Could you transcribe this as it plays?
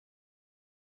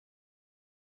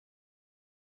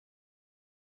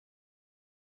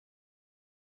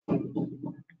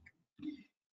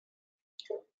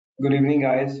Good evening,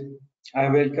 guys. I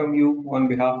welcome you on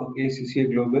behalf of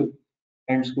ACCA Global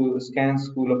and Scan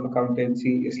School of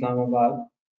Accountancy, Islamabad.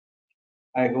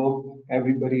 I hope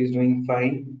everybody is doing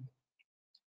fine,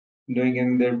 doing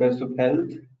in their best of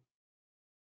health.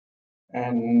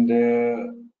 And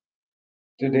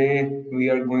today we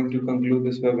are going to conclude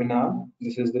this webinar.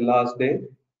 This is the last day.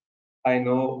 I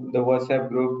know the WhatsApp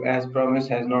group, as promised,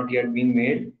 has not yet been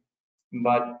made,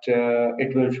 but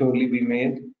it will surely be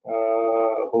made,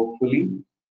 hopefully.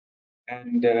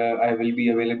 And I will be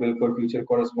available for future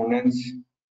correspondence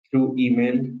through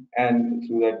email and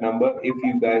through that number if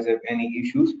you guys have any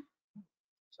issues.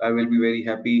 So I will be very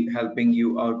happy helping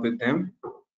you out with them.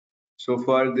 So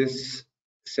far, this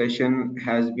session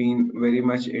has been very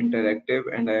much interactive,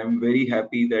 and I am very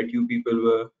happy that you people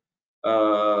were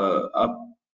up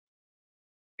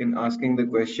in asking the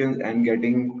questions and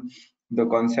getting the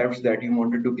concepts that you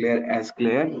wanted to clear as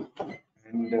clear.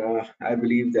 And I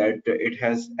believe that it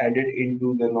has added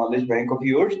into the knowledge bank of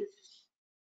yours.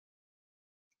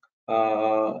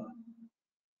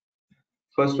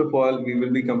 First of all, we will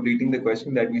be completing the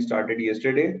question that we started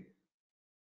yesterday.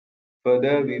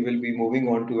 Further, we will be moving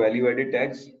on to value-added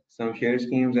tax, some share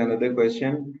schemes, and other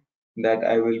question that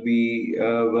I will be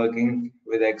working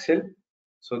with Excel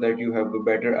so that you have a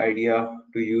better idea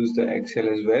to use the Excel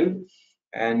as well.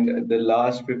 And the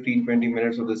last 15-20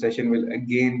 minutes of the session will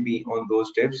again be on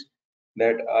those tips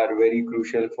that are very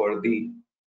crucial for the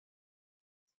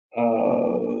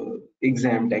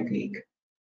exam technique.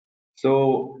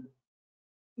 So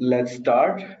let's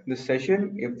start the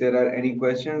session. If there are any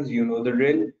questions, you know the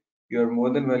drill. You're more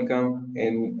than welcome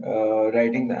in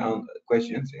writing the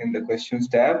questions in the questions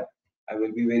tab. I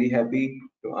will be very happy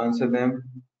to answer them.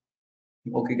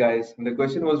 Okay, guys, the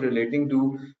question was relating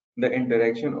to the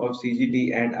interaction of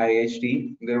CGT and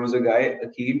IHT. There was a guy,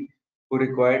 Akil, who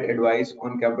required advice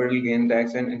on capital gain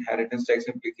tax and inheritance tax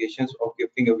implications of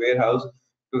gifting a warehouse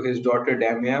to his daughter,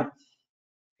 Damia.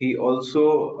 He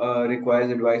also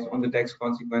requires advice on the tax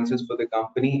consequences for the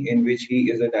company in which he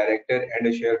is a director and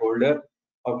a shareholder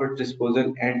of its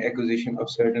disposal and acquisition of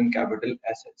certain capital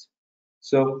assets.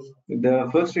 So the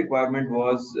first requirement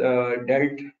was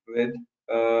dealt with.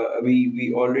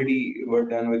 We already were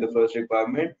done with the first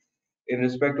requirement in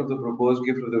respect of the proposed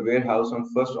gift of the warehouse on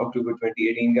 1st October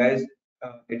 2018, guys.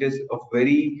 It is of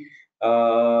very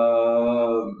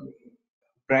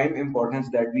prime importance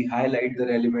that we highlight the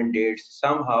relevant dates.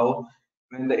 Somehow,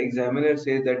 when the examiner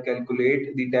says that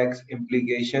calculate the tax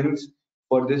implications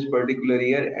for this particular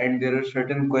year, and there are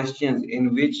certain questions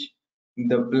in which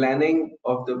the planning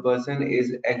of the person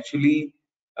is actually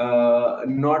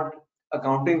not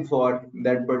accounting for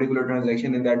that particular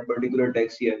transaction in that particular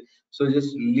tax year. So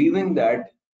just leaving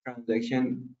that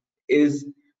transaction is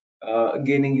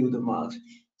gaining you the marks.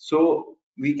 So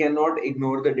we cannot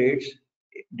ignore the dates.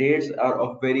 Dates are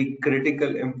of very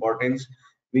critical importance.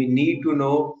 We need to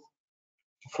know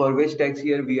for which tax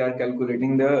year we are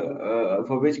calculating the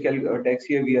for which tax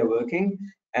year we are working,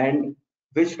 and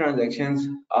which transactions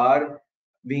are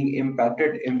being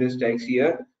impacted in this tax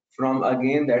year from a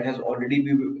gain that has already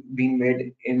been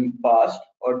made in past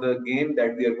or the gain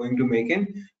that we are going to make in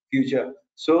future.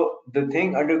 So the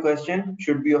thing under question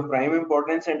should be of prime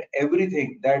importance, and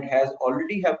everything that has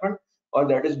already happened or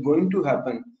that is going to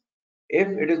happen, if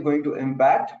it is going to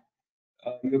impact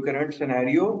your current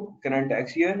scenario, current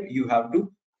tax year, you have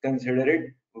to consider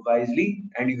it wisely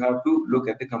and you have to look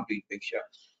at the complete picture.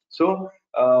 So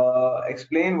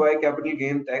explain why capital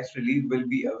gain tax relief will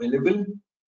be available.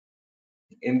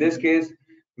 In this case,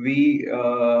 we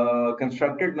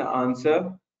constructed the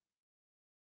answer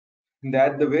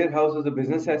that the warehouse is a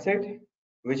business asset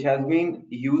which has been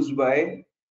used by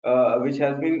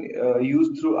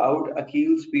used throughout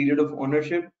Akil's period of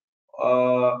ownership,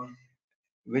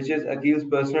 which is Akil's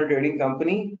personal trading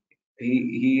company.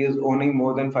 He is owning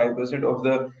more than 5% of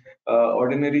the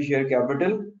ordinary share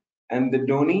capital, and the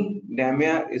Doni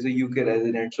Damia is a UK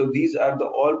resident. So these are the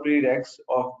all prereqs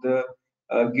of the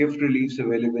gift reliefs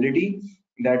availability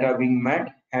that are being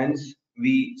met. Hence,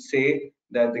 we say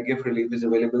that the gift relief is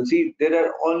available. See, there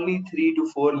are only 3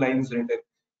 to 4 lines written.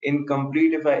 In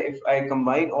complete, if I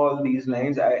combine all these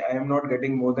lines, I am not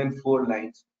getting more than 4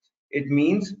 lines. It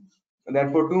means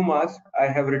that for 2 marks, I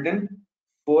have written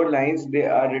 4 lines. They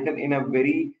are written in a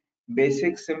very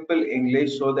basic, simple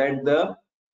English so that the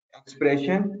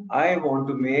expression I want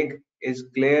to make is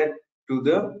clear to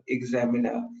the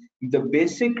examiner. The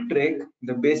basic trick,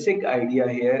 the basic idea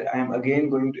here, I am again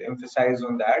going to emphasize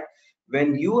on that.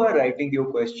 When you are writing your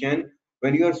question,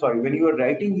 when you are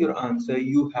writing your answer,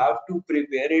 you have to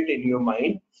prepare it in your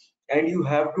mind and you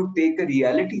have to take a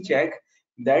reality check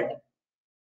that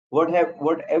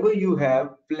whatever you have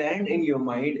planned in your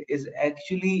mind is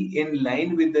actually in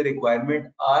line with the requirement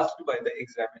asked by the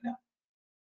examiner.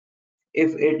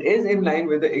 If it is in line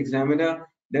with the examiner,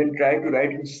 then try to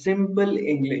write in simple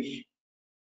English.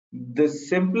 The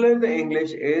simpler the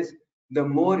English is, the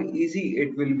more easy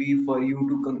it will be for you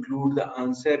to conclude the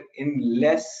answer in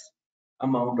less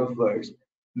amount of words.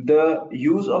 The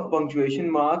use of punctuation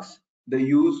marks, the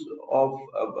use of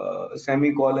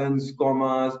semicolons,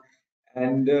 commas,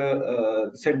 and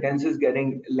sentences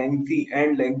getting lengthy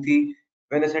and lengthy.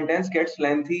 When a sentence gets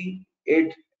lengthy,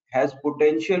 it has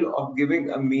potential of giving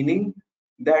a meaning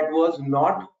that was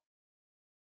not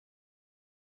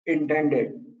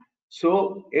intended.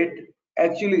 So it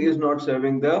actually is not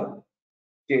serving the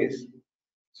case.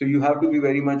 So you have to be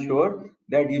very much sure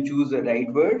that you choose the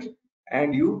right words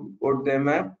and you put them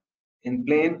up in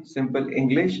plain, simple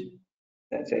English.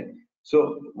 That's it.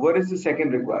 So what is the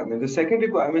second requirement? The second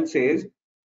requirement says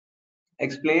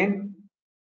explain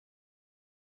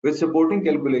with supporting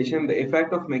calculation the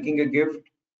effect of making a gift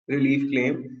relief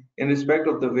claim in respect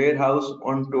of the warehouse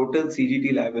on total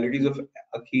CGT liabilities of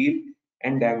Akhil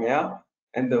and Damia,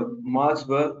 and the marks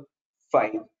were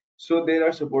 5. So there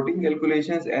are supporting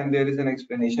calculations and there is an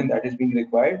explanation that is being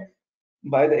required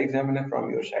by the examiner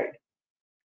from your side.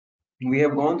 We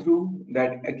have gone through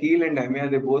that Akhil and Damia,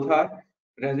 they both are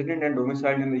resident and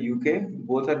domiciled in the UK,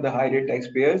 both are the high rate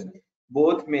taxpayers,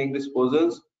 both make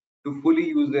disposals to fully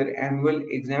use their annual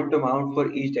exempt amount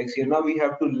for each tax year. Now we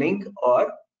have to link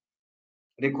our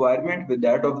requirement with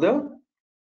that of the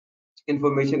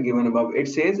information given above. It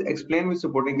says explain with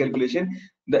supporting calculation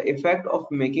the effect of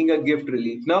making a gift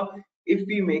relief. Now if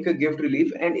we make a gift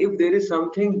relief and if there is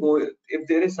something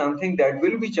that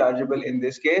will be chargeable in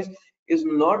this case, is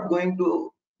not going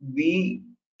to be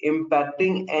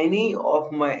impacting any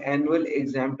of my annual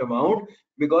exempt amount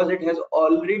because it has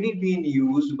already been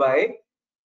used by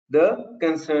the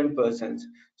concerned persons.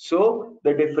 So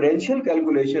the differential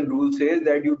calculation rule says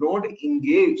that you don't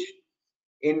engage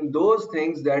in those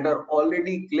things that are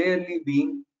already clearly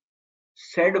being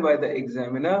said by the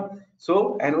examiner.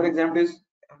 So annual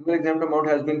exempt amount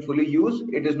has been fully used.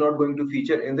 It is not going to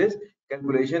feature in this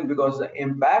calculation because the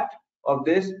impact of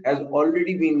this has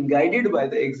already been guided by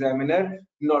the examiner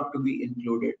not to be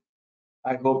included.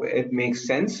 I hope it makes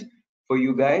sense for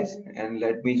you guys. And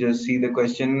let me just see the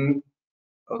question.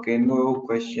 Okay, no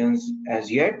questions as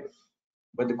yet,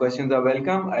 but the questions are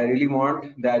welcome. I really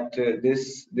want that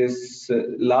this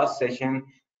last session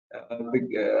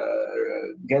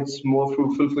gets more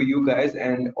fruitful for you guys,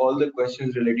 and all the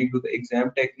questions relating to the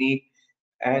exam technique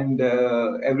and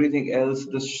everything else,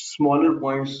 the smaller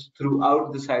points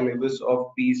throughout the syllabus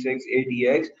of P6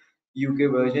 ATX UK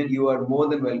version, you are more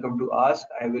than welcome to ask.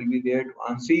 I will be there to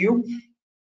answer you.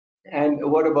 And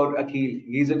what about Akhil?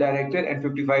 He's a director and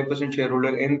 55%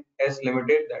 shareholder in S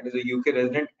Limited, that is a UK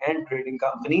resident and trading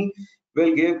company.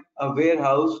 Will give a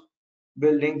warehouse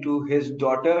building to his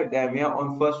daughter Damia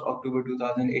on 1st October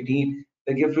 2018.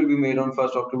 The gift will be made on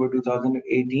 1st October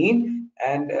 2018,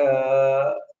 and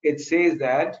it says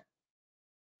that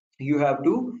you have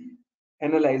to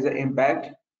analyze the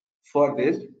impact for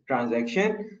this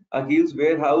transaction. Akhil's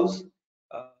warehouse.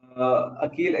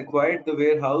 Akhil acquired the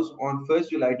warehouse on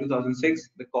 1st July 2006.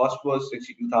 The cost was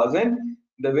 62,000.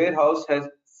 The warehouse has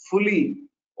fully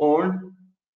owned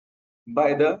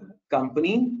by the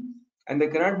company, and the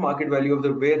current market value of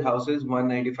the warehouse is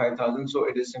 195,000. So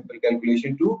it is simple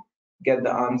calculation to get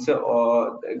the answer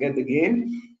or get the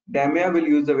gain. Damia will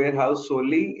use the warehouse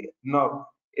solely. Now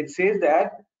it says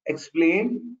that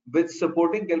explain with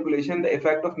supporting calculation the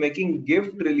effect of making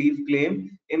gift relief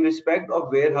claim in respect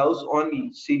of warehouse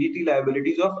on CGT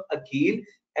liabilities of Akhil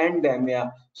and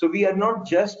Damia. So we are not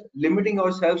just limiting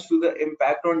ourselves to the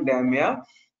impact on Damia.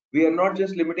 We are not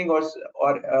just limiting our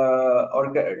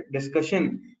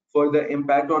discussion for the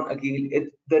impact on Akhil.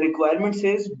 The requirement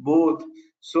says both.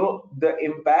 So the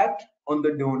impact on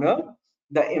the donor,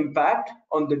 the impact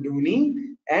on the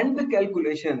donee, and the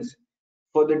calculations.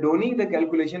 For the donee, the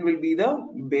calculation will be the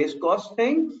base cost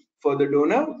thing. For the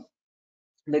donor,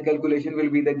 the calculation will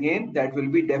be the gain that will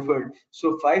be deferred.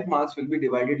 So 5 marks will be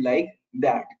divided like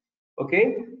that.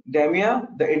 Okay, Damia,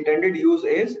 the intended use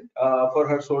is for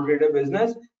her sole trader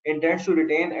business, intends to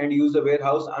retain and use the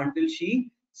warehouse until she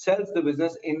sells the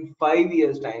business in 5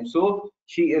 years time. So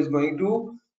she is going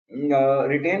to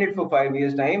retain it for 5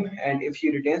 years time, and if she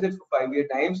retains it for 5 year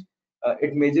times,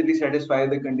 it majorly satisfies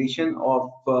the condition of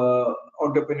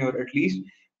entrepreneur at least,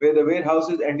 where the warehouse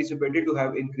is anticipated to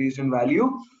have increased in value.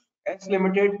 S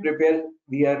Limited, prepare.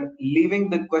 We are leaving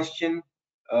the question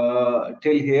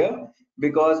till here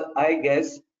because I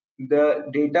guess the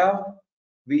data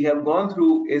we have gone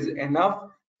through is enough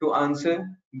to answer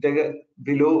the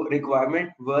below requirement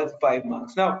worth 5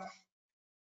 marks. Now,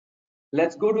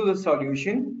 let's go to the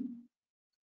solution.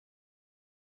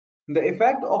 The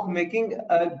effect of making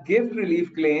a gift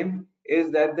relief claim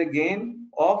is that the gain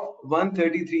of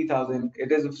 133,000,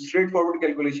 it is a straightforward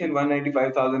calculation.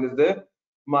 195,000 is the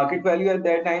market value at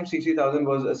that time, 60,000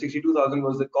 was 62,000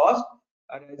 was the cost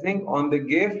arising on the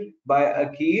gift by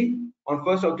Akil on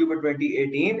 1st October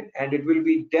 2018, and it will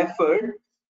be deferred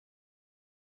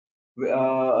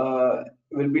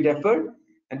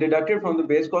and deducted from the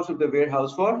base cost of the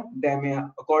warehouse for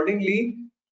Damia. Accordingly,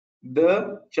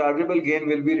 the chargeable gain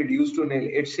will be reduced to nil.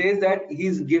 It says that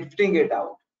he's gifting it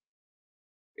out.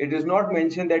 It is not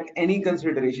mentioned that any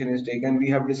consideration is taken. We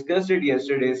have discussed it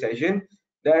yesterday's session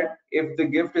that if the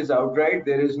gift is outright,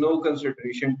 there is no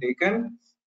consideration taken.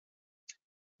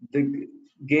 The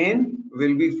gain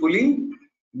will be fully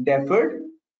deferred.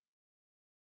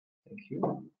 Thank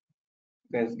you.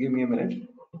 Guys, give me a minute.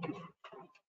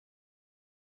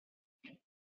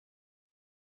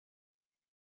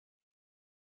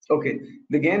 Okay,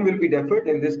 the gain will be deferred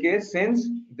in this case since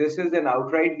this is an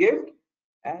outright gift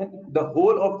and the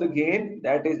whole of the gain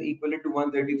that is equivalent to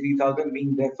 133,000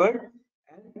 being deferred.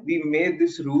 And we made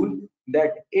this rule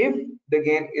that if the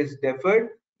gain is deferred,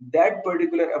 that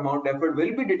particular amount deferred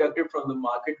will be deducted from the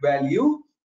market value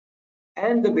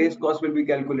and the base cost will be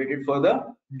calculated for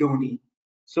the donee.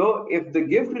 So if the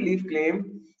gift relief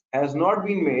claim has not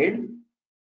been made,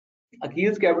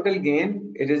 Akil's capital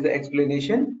gain, it is the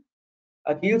explanation.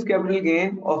 Akil's capital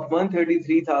gain of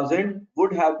 133,000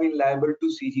 would have been liable to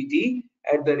CGT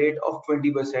at the rate of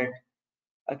 20%.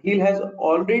 Akil has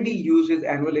already used his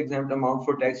annual exempt amount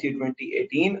for tax year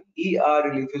 2018. ER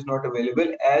relief is not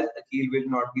available as Akil will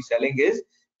not be selling his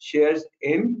shares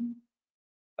in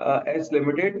S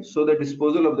Limited, so the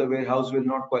disposal of the warehouse will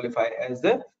not qualify as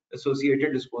the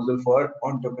associated disposal for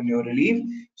entrepreneur relief.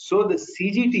 So the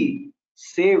CGT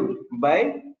saved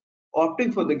by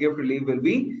opting for the gift relief will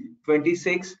be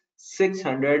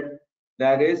 26,600.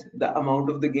 That is the amount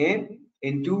of the gain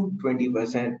into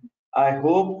 20%. I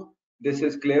hope this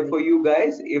is clear for you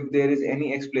guys. If there is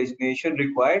any explanation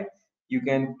required, you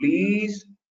can please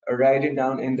write it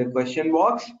down in the question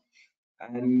box.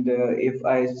 And if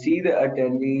I see the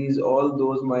attendees, all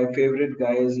those my favorite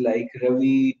guys like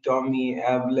Ravi, Tommy,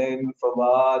 Evelyn,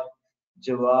 Fawad,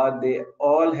 Jawad, they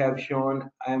all have shown.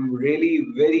 I'm really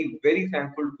very, very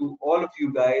thankful to all of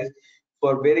you guys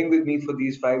for bearing with me for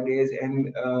these 5 days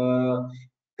and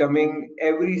coming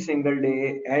every single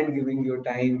day and giving your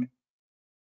time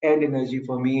and energy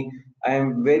for me. I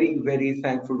am very, very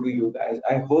thankful to you guys.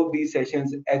 I hope these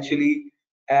sessions actually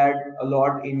add a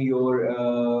lot in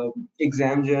your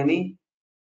exam journey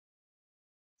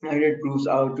and it proves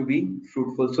out to be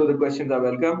fruitful. So the questions are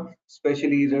welcome,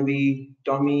 especially Ravi,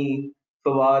 Tommy,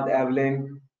 Fawad,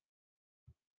 Evelyn.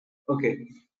 Okay,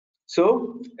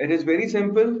 so it is very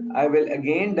simple. I will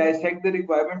again dissect the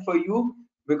requirement for you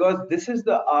because this is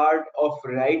the art of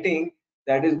writing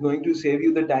that is going to save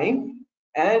you the time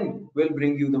and will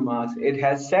bring you the marks. It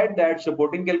has said that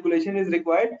supporting calculation is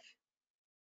required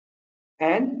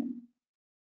and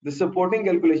the supporting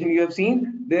calculation you have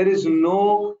seen, there is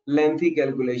no lengthy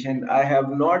calculation. I have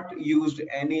not used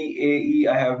any AE,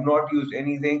 I have not used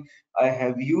anything. I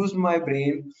have used my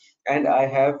brain and I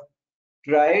have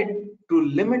tried to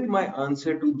limit my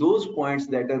answer to those points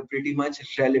that are pretty much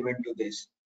relevant to this.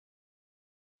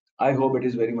 I hope it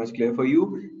is very much clear for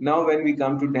you. Now, when we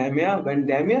come to Damia, when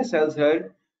Damia sells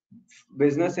her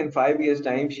business in 5 years'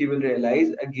 time, she will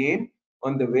realize a gain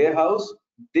on the warehouse.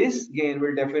 This gain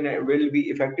will be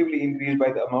effectively increased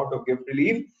by the amount of gift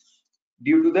relief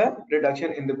due to the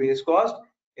reduction in the base cost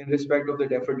in respect of the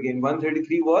deferred gain.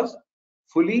 133 was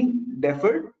fully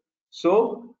deferred,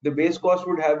 so the base cost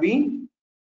would have been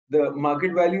the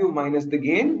market value minus the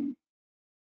gain,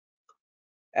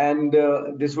 and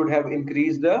this would have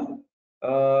increased the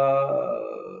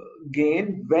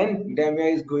gain when Damia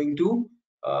is going to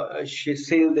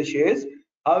sell the shares.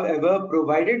 However,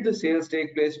 provided the sales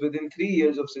take place within 3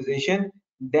 years of cessation,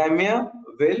 Damia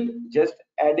will, just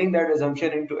adding that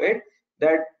assumption into it,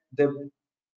 that the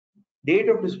date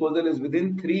of disposal is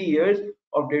within 3 years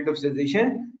of date of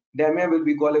cessation, Damia will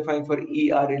be qualifying for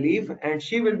ER relief and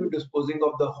she will be disposing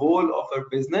of the whole of her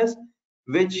business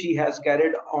which she has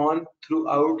carried on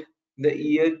throughout the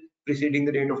year preceding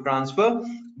the date of transfer.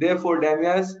 Therefore,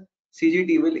 Damia's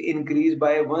CGT will increase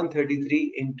by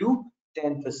 133 into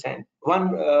 10%.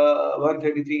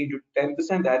 133 into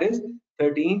 10%, that is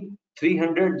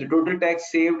 13,300. The total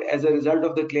tax saved as a result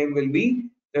of the claim will be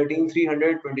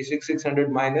 13,326,600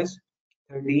 minus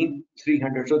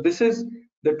 13,300. So this is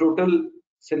the total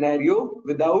scenario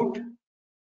without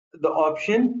the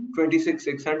option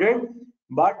 26,600,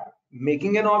 but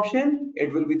making an option,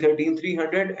 it will be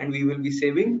 13,300 and we will be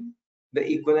saving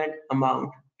the equivalent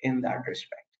amount in that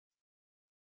respect.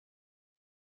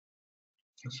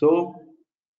 So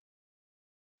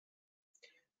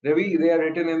Ravi, they are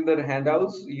written in the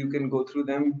handouts. You can go through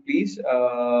them, please.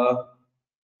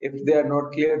 If they are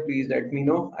not clear, please let me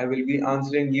know. I will be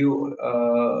answering you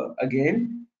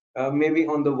again, maybe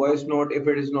on the voice note if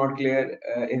it is not clear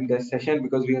in this session,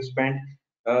 because we have spent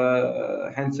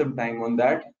handsome time on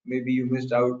that. Maybe you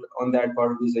missed out on that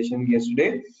part of the session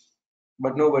yesterday,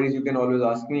 but no worries. You can always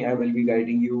ask me. I will be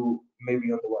guiding you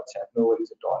maybe on the WhatsApp. No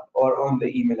worries at all, or on the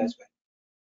email as well.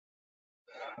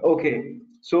 Okay.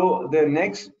 So the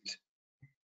next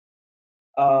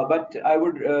but I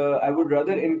would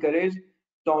rather encourage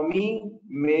Tommy,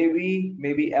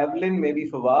 maybe Evelyn, maybe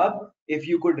Fawad, if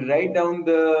you could write down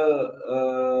the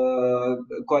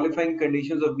qualifying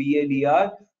conditions of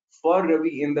BADR for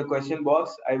Ravi in the question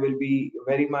box. I will be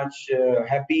very much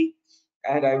happy,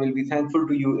 and I will be thankful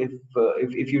to you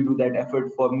if you do that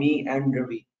effort for me and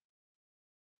Ravi.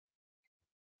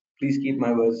 Please keep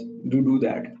my words. Do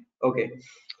that. Okay.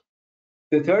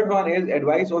 The third one is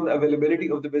advice on the availability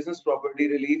of the business property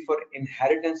relief for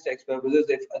inheritance tax purposes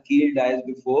if Akil dies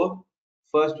before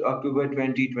 1st October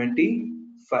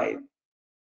 2025.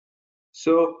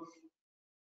 So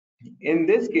in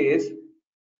this case,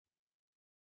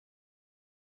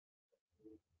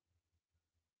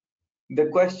 the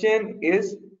question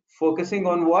is focusing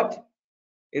on what?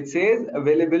 It says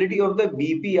availability of the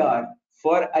BPR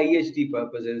for IHT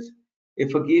purposes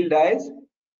if Akil dies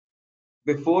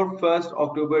before 1st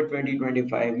October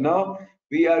 2025. Now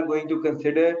we are going to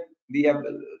consider we are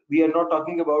not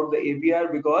talking about the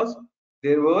APR because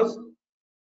there was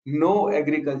no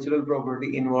agricultural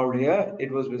property involved here.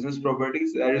 It was business property.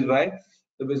 So that is why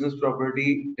the business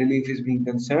property relief is being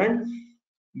concerned.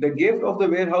 The gift of the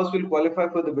warehouse will qualify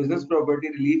for the business property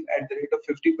relief at the rate of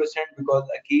 50% because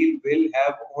Akil will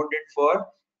have owned it for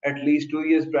at least 2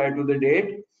 years prior to the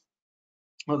date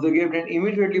of the gift, and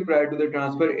immediately prior to the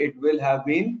transfer it will have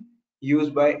been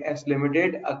used by S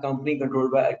Limited, a company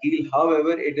controlled by Akil.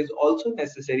 However, it is also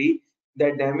necessary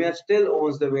that Damia still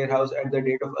owns the warehouse at the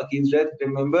date of Akil's death.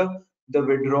 Remember, the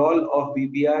withdrawal of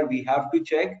BPR, we have to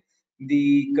check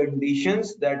the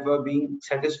conditions that were being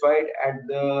satisfied at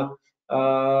the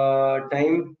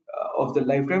time of the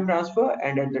lifetime transfer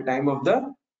and at the time of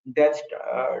the death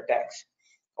tax.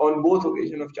 On both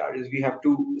occasion of charges, we have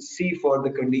to see for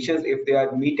the conditions. If they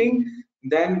are meeting,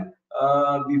 then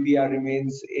BPR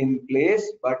remains in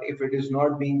place, but if it is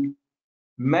not being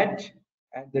met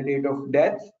at the date of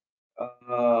death,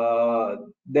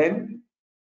 then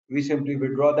we simply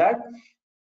withdraw that.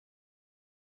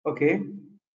 Okay.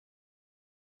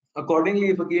 Accordingly,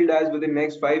 if Akil dies within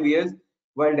next 5 years,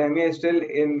 while Damia is still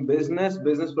in business,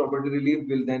 business property relief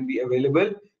will then be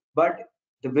available. But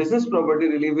the business property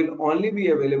relief will only be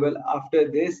available after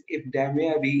this if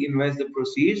Damia reinvests the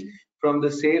proceeds from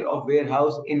the sale of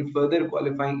warehouse in further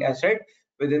qualifying asset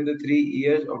within the 3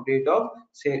 years of date of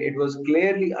sale. It was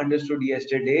clearly understood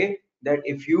yesterday that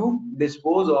if you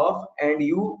dispose of and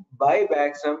you buy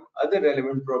back some other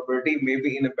relevant property,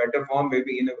 maybe in a better form,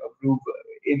 maybe in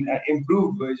an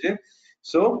improved version,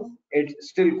 so it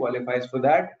still qualifies for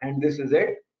that. And this is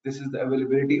it. This is the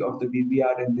availability of the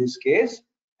BPR in this case.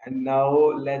 And now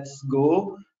let's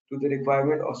go to the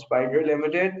requirement of Spider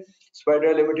Limited.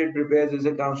 Spider Limited prepares its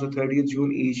accounts on 30th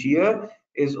June each year,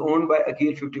 is owned by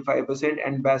Akil 55%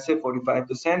 and Basir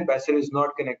 45%. Basir is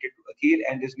not connected to Akil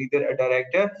and is neither a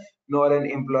director nor an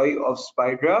employee of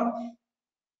Spydra.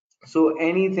 So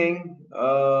anything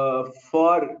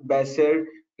for Basir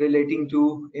relating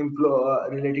to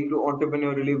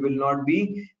entrepreneur relief will not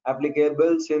be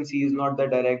applicable since he is not the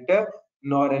director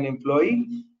nor an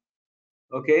employee.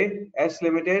 Okay, S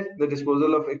Limited, the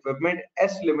disposal of equipment.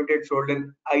 S Limited sold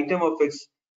an item of its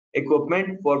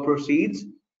equipment for proceeds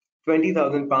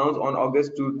 £20,000 on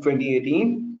August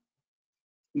 2018.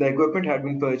 The equipment had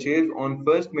been purchased on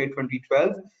 1st May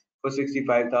 2012 for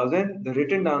 65,000. The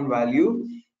written down value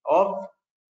of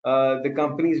the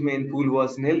company's main pool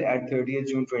was nil at 30th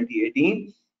June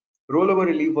 2018. Rollover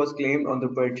relief was claimed on the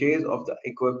purchase of the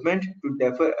equipment to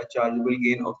defer a chargeable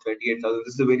gain of 38,000.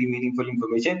 This is a very meaningful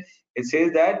information. It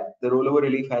says that the rollover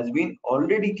relief has been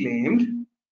already claimed,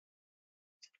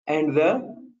 and the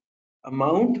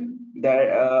amount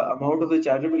amount of the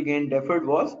chargeable gain deferred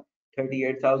was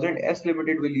 38,000. S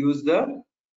Limited will use the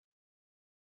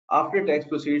after tax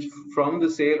proceeds from the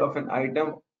sale of an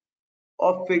item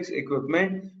of fixed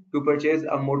equipment to purchase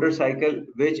a motorcycle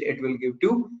which it will give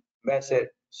to Basser.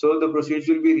 So the proceeds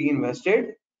will be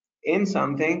reinvested in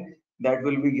something that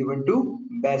will be given to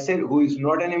Basser, who is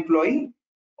not an employee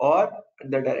or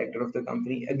the director of the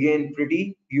company. Again,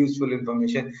 pretty useful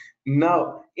information.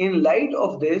 Now, in light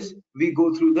of this, we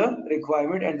go through the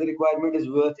requirement, and the requirement is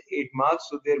worth 8 marks.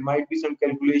 So there might be some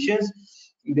calculations,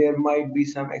 there might be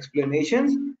some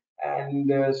explanations, and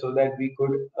so that we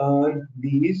could earn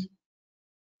these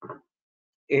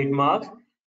 8 marks.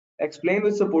 Explain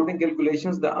with supporting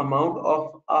calculations the amount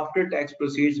of after-tax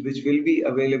proceeds which will be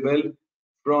available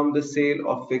from the sale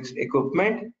of fixed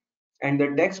equipment and the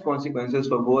tax consequences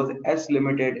for both S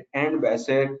Limited and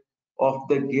Basset of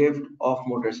the gift of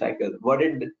motorcycle. What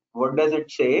does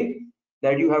it say?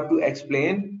 That you have to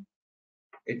explain.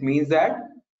 It means that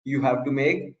you have to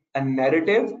make a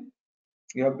narrative,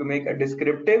 you have to make a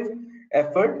descriptive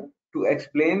effort to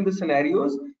explain the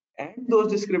scenarios, and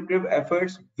those descriptive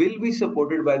efforts will be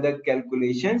supported by the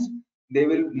calculations. They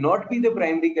will not be the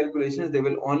primary calculations, they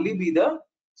will only be the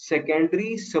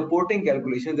secondary supporting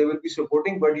calculations. They will be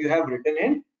supporting what you have written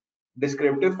in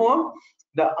descriptive form.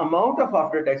 The amount of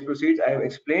after tax proceeds, I have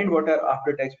explained what are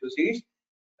after tax proceeds.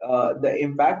 The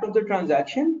impact of the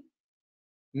transaction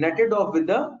netted off with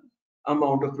the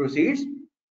amount of proceeds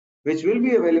which will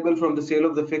be available from the sale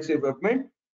of the fixed equipment,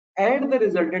 and the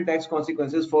resultant tax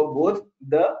consequences for both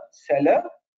the seller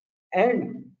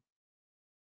and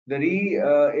the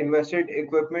reinvested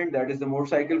equipment, that is the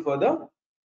motorcycle, for the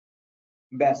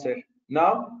basser.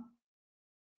 Now,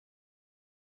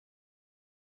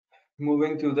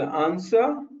 moving to the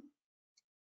answer.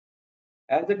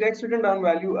 As the tax written down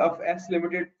value of S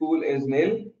Limited pool is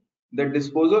nil, the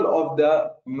disposal of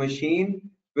the machine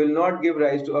will not give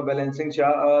rise to a balancing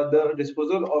charge. The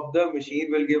disposal of the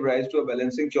machine will give rise to a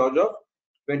balancing charge of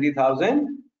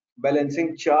 20,000.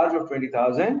 Balancing charge of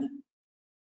 20,000.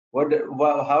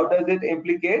 How does it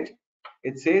implicate?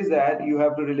 It says that you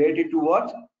have to relate it to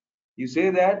what? You say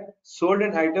that sold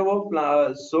an item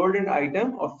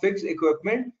of fixed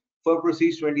equipment for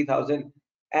proceeds 20,000,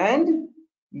 and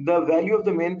the value of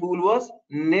the main pool was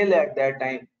nil at that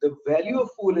time. The value of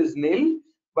pool is nil,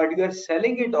 but you are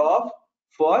selling it off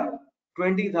for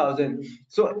 20,000.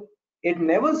 So it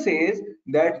never says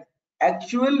that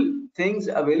actual things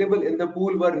available in the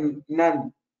pool were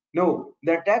none. No,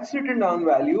 the tax written down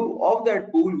value of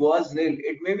that pool was nil.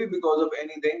 It may be because of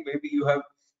anything. Maybe you have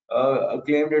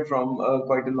claimed it from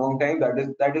quite a long time. That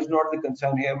is not the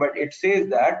concern here. But it says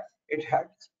that it had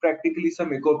practically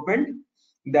some equipment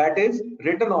that is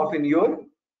written off in your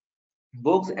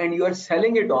books, and you are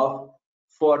selling it off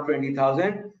for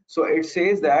 20,000. So it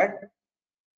says that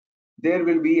there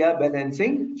will be a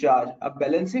balancing charge. A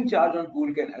balancing charge on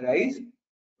pool can arise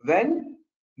when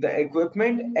the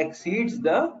equipment exceeds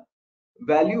the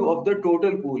value of the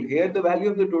total pool. Here the value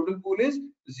of the total pool is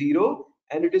 0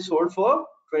 and it is sold for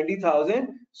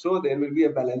 20,000. So there will be a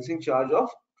balancing charge of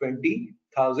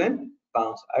 20,000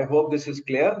 pounds. I hope this is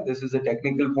clear. This is a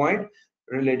technical point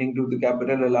relating to the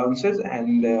capital allowances,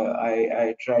 and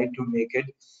I tried to make it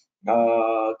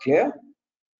clear.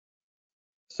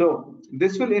 So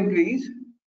this will increase.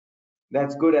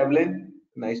 That's good, Evelyn.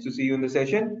 Nice to see you in the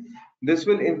session. This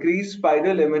will increase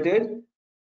Spider Limited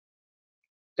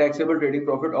taxable trading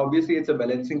profit. Obviously, it's a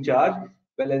balancing charge.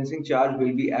 Balancing charge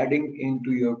will be adding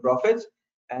into your profits,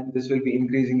 and this will be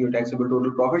increasing your taxable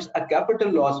total profits. A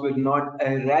capital loss will not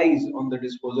arise on the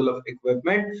disposal of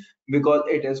equipment because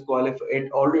it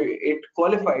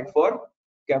qualified for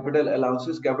capital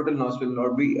allowances. Capital loss will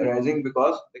not be arising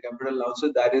because the capital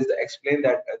allowances, that is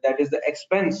the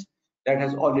expense that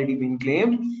has already been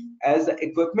claimed. As the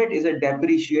equipment is a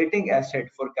depreciating asset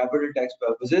for capital tax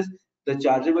purposes, the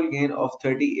chargeable gain of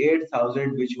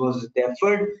 38,000 which was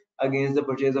deferred against the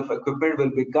purchase of equipment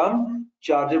will become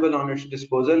chargeable on its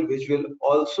disposal, which will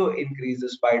also increase the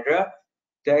Spira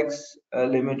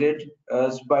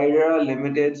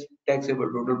Limited's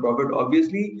taxable total profit.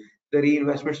 Obviously, the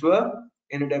reinvestments were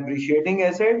in a depreciating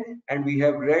asset, and we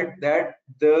have read that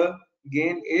the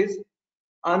gain is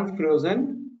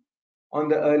unfrozen on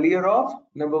the earlier of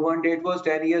number one date was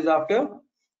 10 years after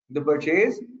the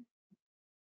purchase.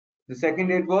 The second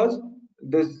date was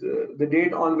the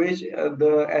date on which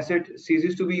the asset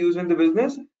ceases to be used in the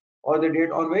business, or the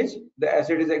date on which the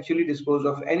asset is actually disposed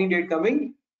of. Any date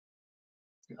coming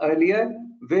earlier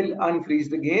will unfreeze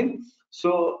the gain.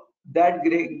 So that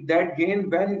gain,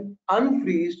 when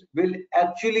unfreezed, will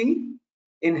actually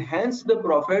enhance the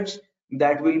profits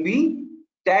that will be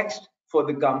taxed for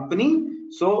the company.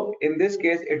 So in this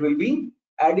case, it will be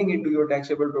adding into your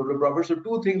taxable total profit. So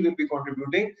two things will be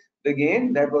contributing: the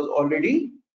gain that was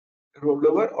already rolled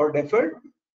over or deferred,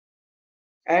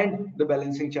 and the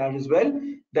balancing charge as well.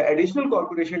 The additional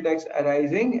corporation tax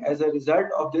arising as a result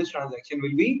of this transaction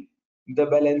will be the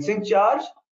balancing charge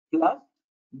plus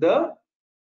the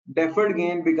deferred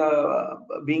gain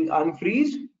being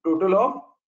unfreezed, total of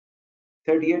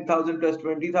 38,000 plus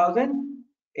 20,000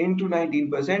 into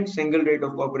 19% single rate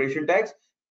of corporation tax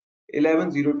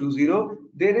 11020.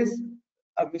 There is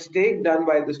a mistake done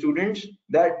by the students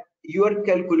that you are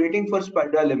calculating for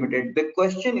Spada Limited. The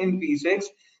question in P6,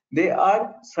 they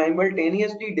are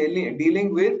simultaneously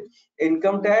dealing with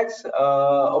income tax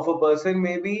of a person,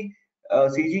 maybe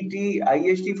CGT,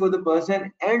 IST for the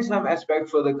person, and some aspect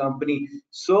for the company.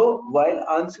 So while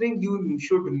answering, you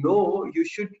should know, you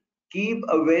should keep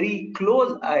a very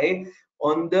close eye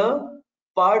on the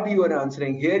part you are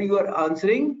answering. Here you are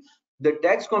answering the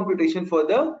tax computation for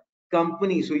the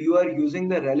company, so you are using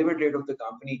the relevant rate of the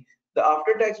company. The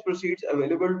after tax proceeds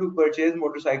available to purchase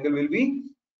motorcycle will be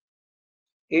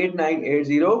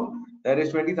 8980, that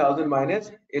is 20,000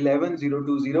 minus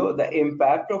 11020, the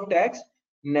impact of tax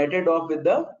netted off with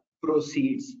the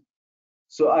proceeds.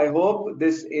 So I hope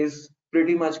this is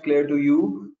pretty much clear to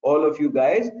you, all of you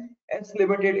guys. S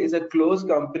Limited is a closed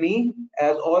company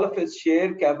as all of its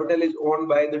share capital is owned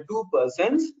by the two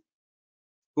persons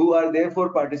who are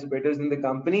therefore participators in the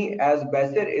company. As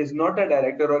Besser is not a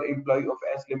director or employee of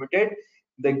S Limited,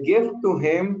 the gift to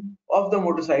him of the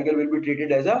motorcycle will be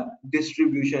treated as a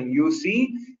distribution. You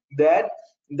see that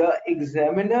the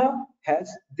examiner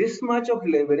has this much of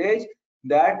leverage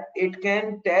that it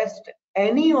can test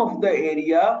any of the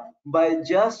area by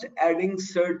just adding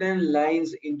certain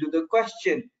lines into the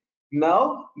question.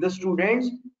 Now, the students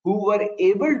who were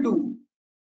able to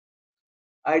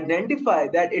identify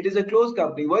that it is a closed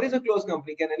company. What is a closed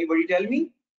company? Can anybody tell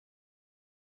me?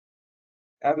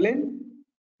 Evelyn?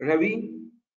 Ravi?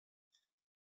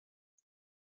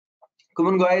 Come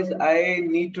on, guys. I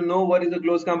need to know what is a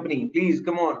closed company. Please,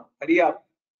 come on. Hurry up.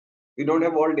 We don't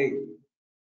have all day.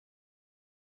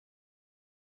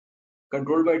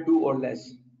 Controlled by two or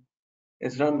less.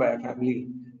 It's run by a family.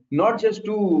 Not just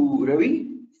two, Ravi.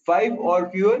 Five or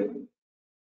fewer.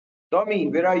 Tommy,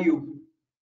 where are you?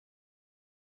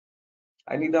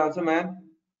 I need the answer, man.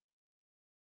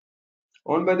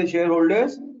 Owned by the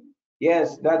shareholders?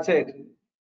 Yes, that's it.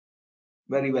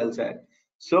 Very well said.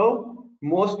 So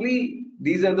mostly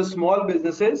these are the small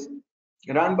businesses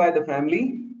run by the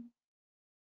family,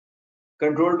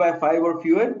 controlled by five or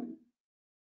fewer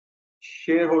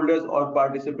shareholders or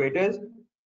participators.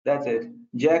 That's it.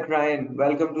 Jack Ryan,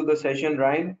 welcome to the session,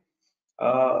 Ryan.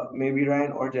 Maybe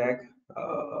Ryan or Jack.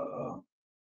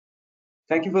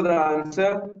 Thank you for the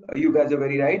answer. You guys are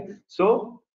very right.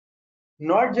 So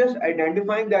not just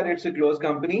identifying that it's a closed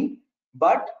company,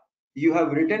 but you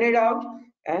have written it out,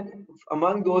 and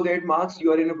among those 8 marks,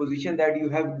 you are in a position that you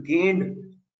have gained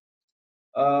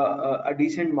a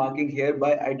decent marking here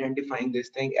by identifying this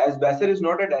thing, as Besser is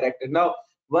not a director. Now,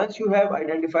 once you have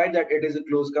identified that it is a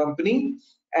closed company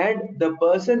and the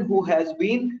person who has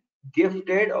been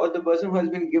gifted, or the person who has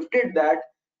been gifted that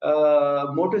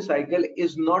motorcycle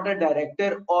is not a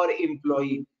director or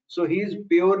employee, so he is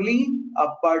purely a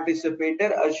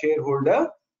participator, a shareholder.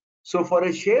 So for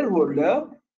a shareholder,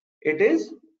 it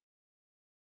is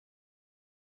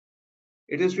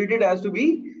treated as to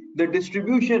be the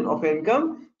distribution of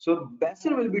income. So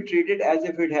Besser will be treated as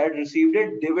if it had received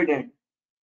a dividend.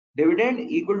 Dividend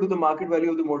equal to the market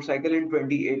value of the motorcycle in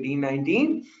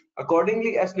 2018-19.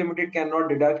 Accordingly, S Limited cannot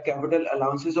deduct capital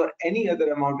allowances or any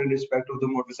other amount in respect of the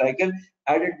motorcycle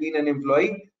had it been an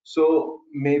employee. So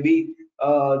maybe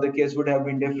the case would have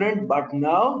been different, but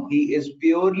now he is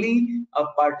purely a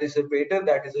participator,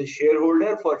 that is a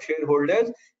shareholder. For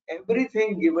shareholders,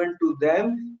 everything given to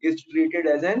them is treated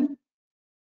as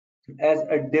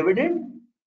a dividend,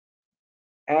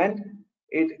 and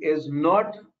it is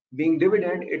not being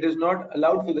dividend, it is not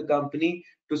allowed for the company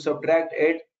to subtract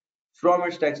it from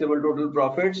its taxable total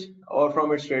profits or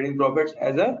from its trading profits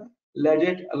as a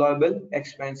legit allowable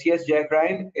expense. Yes, Jack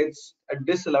Ryan, it's a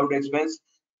disallowed expense.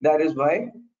 That is why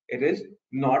it is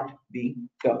not being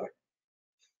covered.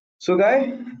 So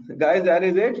guys, that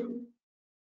is it.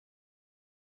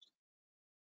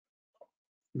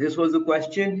 This was the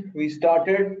question we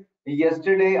started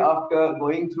yesterday after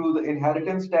going through the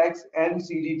inheritance tax and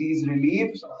CGT's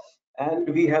reliefs, and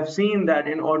we have seen that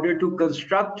in order to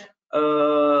construct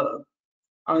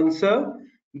answer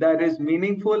that is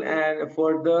meaningful and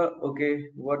for the okay,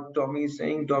 what Tommy is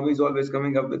saying, Tommy is always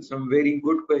coming up with some very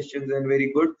good questions and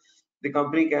very good. The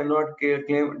company cannot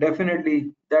claim,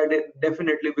 definitely, that is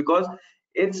definitely, because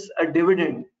it's a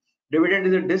dividend. Dividend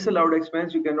is a disallowed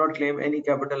expense. You cannot claim any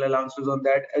capital allowances on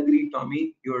that. Agree,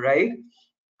 Tommy, you're right.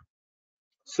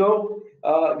 So,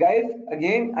 guys,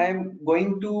 again, I am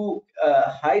going to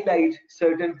highlight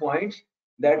certain points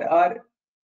that are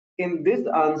in this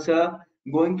answer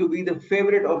going to be the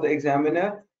favorite of the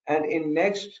examiner, and in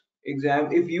next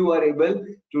exam, if you are able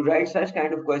to write such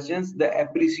kind of questions, the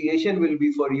appreciation will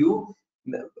be for you,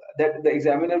 that the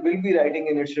examiner will be writing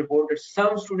in its report that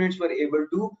some students were able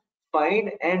to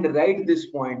find and write this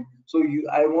point. So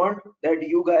I want that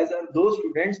you guys are those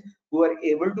students who are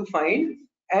able to find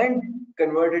and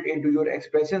convert it into your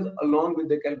expressions along with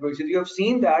the calculations. You have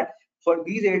seen that for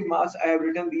these 8 marks I have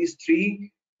written these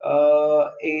three,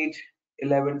 8,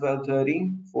 11, 12,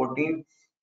 13, 14,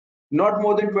 not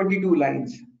more than 22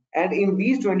 lines. And in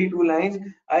these 22 lines,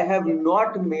 I have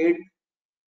not made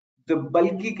the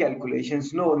bulky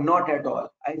calculations. No, not at all.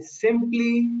 I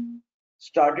simply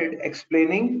started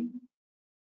explaining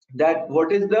that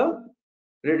what is the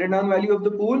written down value of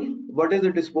the pool, what is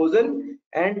the disposal,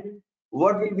 and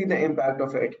what will be the impact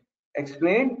of it.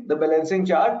 Explain the balancing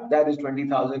charge, that is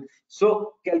 20,000.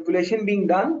 So calculation being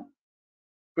done,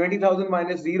 20,000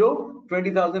 minus 0,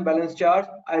 20,000 balance charge,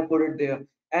 I put it there.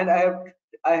 And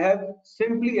I have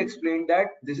simply explained that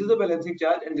this is a balancing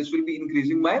charge and this will be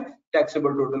increasing my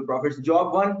taxable total profits.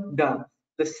 Job one done.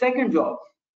 The second job,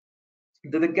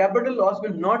 that the capital loss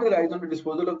will not arise on the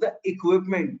disposal of the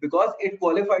equipment because it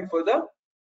qualified for the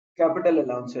capital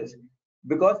allowances,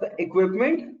 because the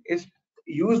equipment is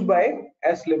used by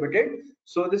S Limited.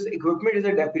 So this equipment is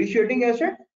a depreciating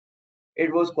asset.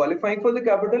 It was qualifying for the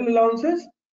capital allowances.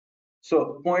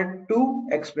 So point two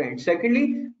explained.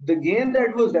 Secondly, the gain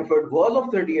that was deferred was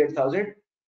of 38,000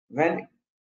 when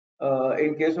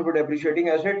in case of a depreciating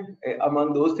asset,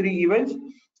 among those three events,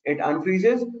 it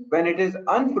unfreezes. When it is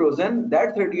unfrozen,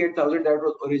 that 38,000 that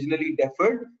was originally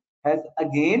deferred has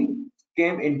again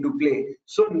came into play.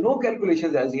 So no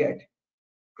calculations as yet.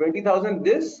 20,000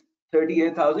 this,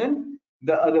 38,000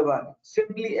 the other one.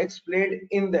 Simply explained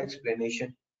in the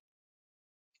explanation.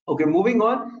 Okay, moving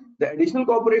on. The additional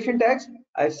corporation tax,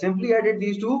 I simply added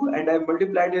these two and I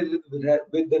multiplied it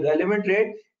with the relevant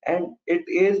rate, and it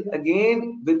is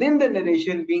again within the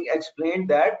narration being explained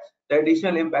that the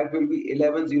additional impact will be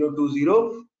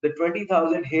 11,020. The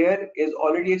 20,000 here is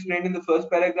already explained in the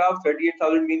first paragraph,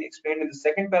 38,000 being explained in the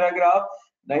second paragraph.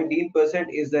 19%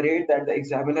 is the rate that the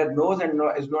examiner knows and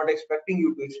is not expecting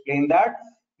you to explain that.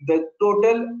 The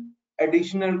total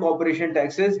additional corporation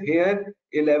taxes here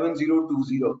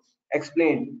 11,020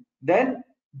 explained. Then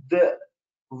the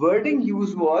wording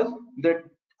used was the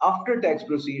after tax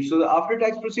proceeds. So the after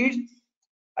tax proceeds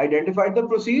identified the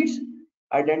proceeds,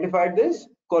 identified this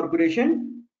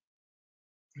corporation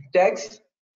tax.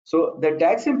 So the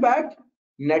tax impact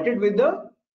netted with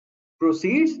the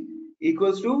proceeds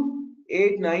equals to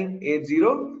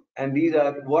 8980, and these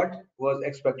are what was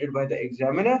expected by the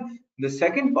examiner. The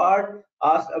second part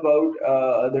asked about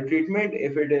the treatment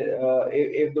if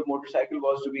the motorcycle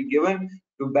was to be given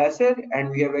to Bassett, and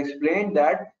we have explained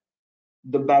that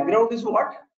the background is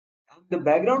what? The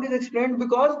background is explained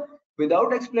because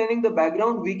without explaining the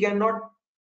background, we cannot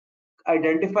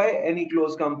identify any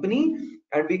close company,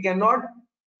 and we cannot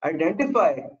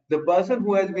identify the person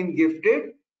who has been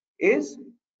gifted is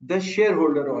the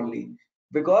shareholder only,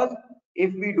 because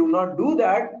if we do not do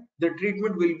that, the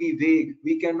treatment will be vague.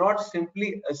 We cannot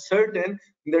simply ascertain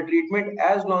the treatment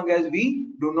as long as we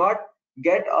do not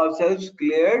get ourselves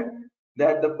cleared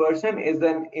that the person is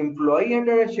an employee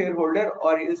under a shareholder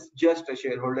or is just a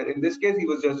shareholder. In this case, he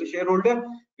was just a shareholder.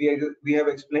 We have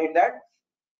explained that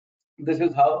this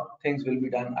is how things will be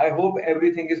done. I hope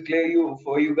everything is clear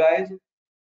for you guys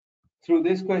through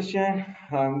this question.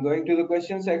 I'm going to the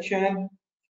question section.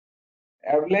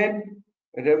 Evelyn,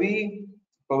 Ravi,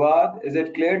 Fawad, is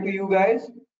it clear to you guys?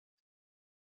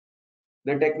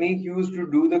 The technique used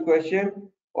to do the question,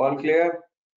 all clear?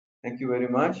 Thank you very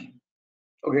much.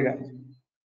 Okay, guys.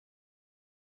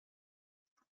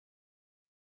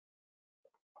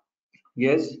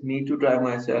 Yes, need to try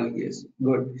myself. Yes,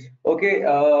 good. Okay,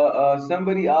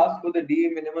 somebody asked for the de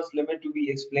minimis limit to be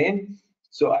explained.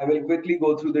 So I will quickly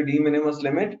go through the de minimis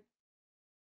limit.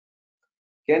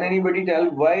 Can anybody tell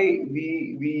why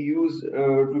we use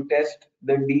to test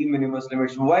the de minimis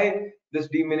limits? Why this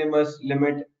de minimis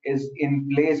limit is in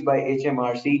place by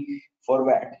HMRC for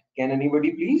VAT? Can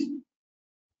anybody please?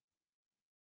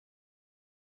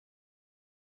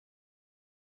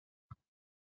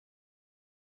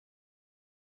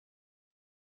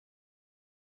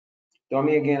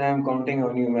 Tommy, again, I'm counting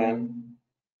on you, man.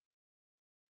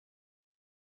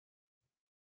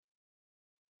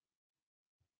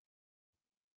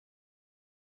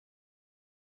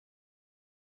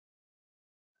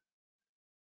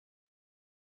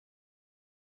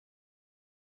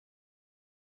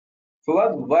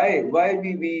 Fawad, why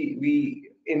we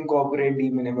incorporate de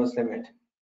minimis limit?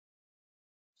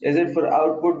 Is it for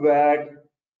output VAT,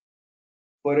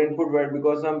 for input VAT?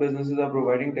 Because some businesses are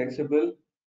providing taxable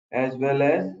as well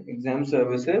as exempt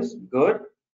services. Good.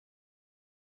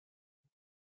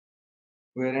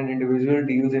 Where an individual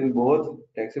deals in both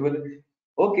taxable.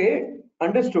 Okay,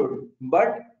 understood.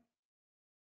 But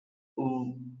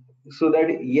mm, so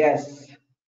that yes,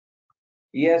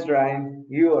 yes, Ryan,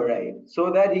 you are right.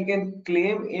 So that he can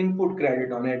claim input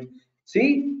credit on it.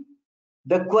 See,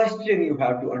 the question you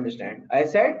have to understand. I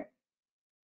said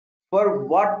for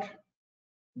what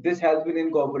this has been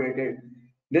incorporated.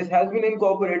 This has been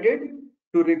incorporated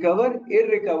to recover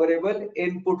irrecoverable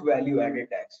input value added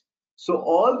tax. So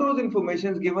all those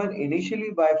informations given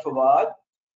initially by Fawad,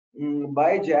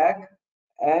 by Jack,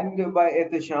 and by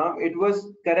Ehtisham, it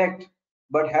was correct.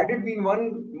 But had it been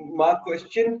one mark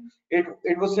question,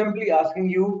 it was simply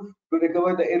asking you to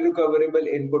recover the irrecoverable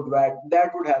input VAT.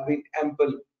 That would have been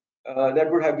ample.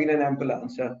 That would have been an ample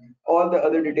answer. All the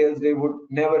other details they would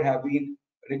never have been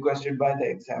requested by the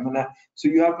examiner. So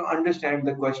you have to understand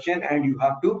the question and you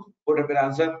have to put up an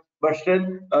answer. But still,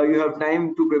 you have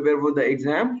time to prepare for the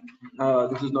exam.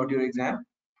 This is not your exam,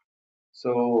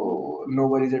 so no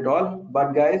worries at all.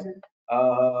 But guys,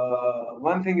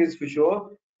 one thing is for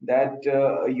sure that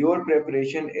your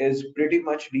preparation is pretty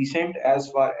much decent as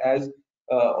far as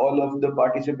all of the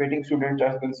participating students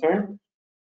are concerned.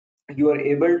 You are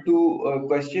able to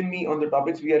question me on the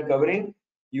topics we are covering.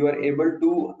 You are able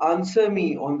to answer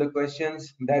me on the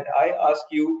questions that I ask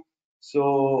you.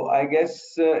 So I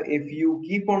guess if you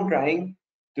keep on trying,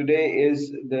 today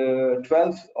is the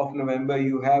 12th of November.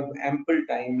 You have ample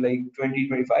time, like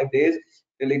 20-25 days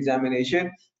till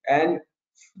examination, and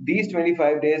these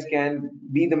 25 days can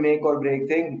be the make or break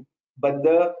thing. But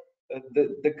the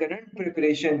current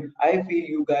preparation I feel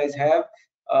you guys have,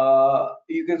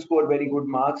 you can score very good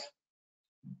marks.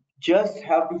 Just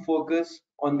have to focus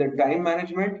on the time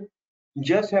management,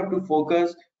 just have to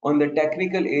focus on the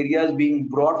technical areas being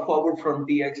brought forward from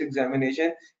TX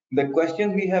examination, the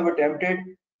questions we have attempted,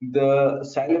 the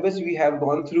syllabus we have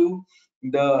gone through,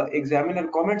 the examiner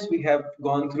comments we have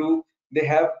gone through. They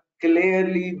have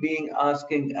clearly been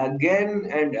asking again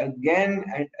and again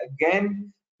and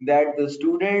again that the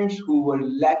students who were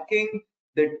lacking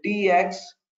the TX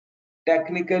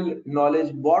technical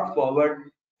knowledge brought forward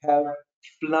have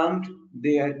flunked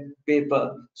their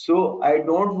paper. So I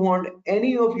don't want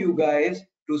any of you guys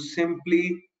to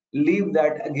simply leave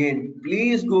that again.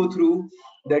 Please go through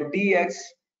the TX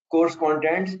course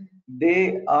contents.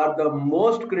 They are the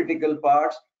most critical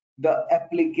parts. The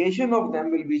application of them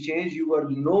will be changed. You will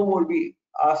no more be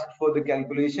asked for the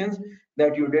calculations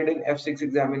that you did in F6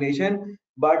 examination,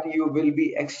 but you will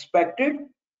be expected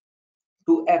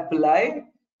to apply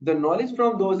the knowledge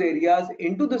from those areas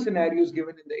into the scenarios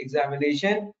given in the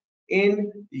examination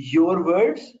in your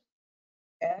words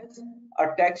as a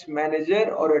tax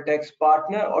manager or a tax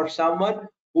partner or someone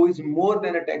who is more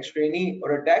than a tax trainee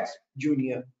or a tax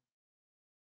junior.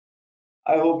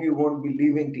 I hope you won't be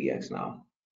leaving TX now.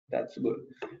 That's good.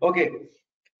 Okay,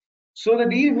 so the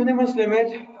de minimis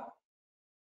limit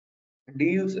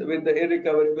deals with the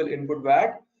irrecoverable input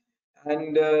VAT,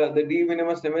 and the de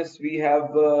minimis limits we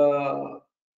have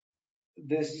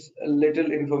this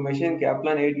little information.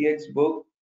 Kaplan ATX book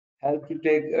help to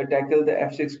tackle the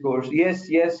F6 course. Yes,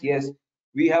 yes, yes.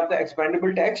 We have the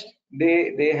expandable text.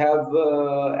 They have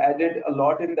added a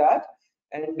lot in that.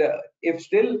 And if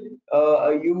still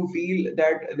you feel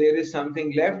that there is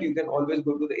something left, you can always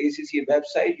go to the ACCA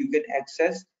website. You can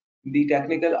access the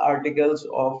technical articles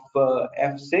of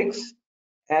F6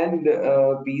 and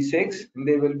P6.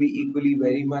 They will be equally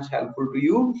very much helpful to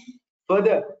you.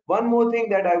 Further, one more thing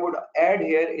that I would add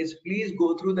here is please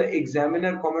go through the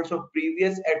examiner comments of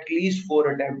previous at least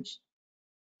 4 attempts.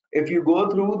 If you go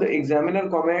through the examiner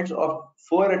comments of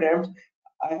 4 attempts,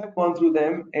 I have gone through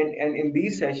them, and in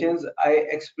these sessions I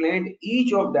explained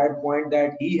each of that point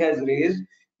that he has raised.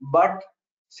 But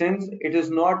since it is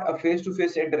not a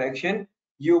face-to-face interaction,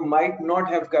 you might not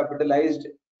have capitalized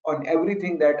on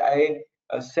everything that I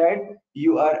said.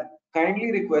 You are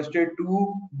kindly requested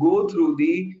to go through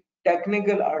the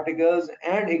technical articles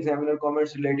and examiner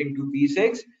comments relating to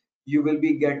P6. You will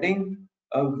be getting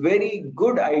a very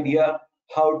good idea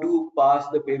how to pass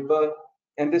the paper,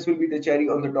 and this will be the cherry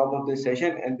on the top of this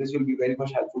session, and this will be very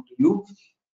much helpful to you.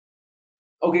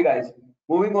 Okay guys,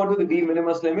 moving on to the de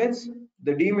minimis limits.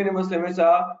 The de minimis limits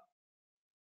are,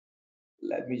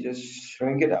 let me just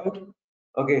shrink it out.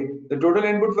 Okay, the total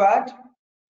input VAT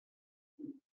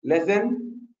less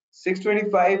than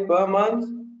 625 per month,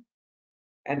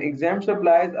 and exempt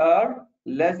supplies are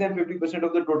less than 50%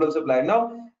 of the total supply.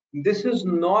 Now, this is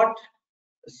not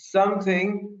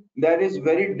something that is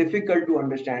very difficult to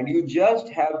understand. You just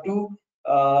have to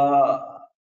uh,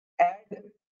 add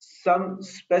some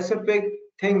specific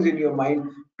things in your mind.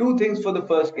 Two things for the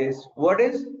first case. What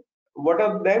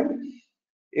are them?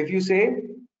 If you say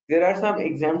there are some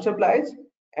exempt supplies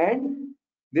and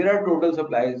there are total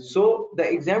supplies, so the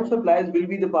exempt supplies will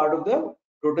be the part of the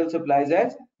total supplies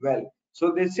as well.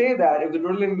 So they say that if the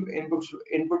total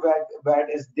input VAT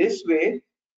is this way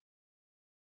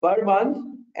per month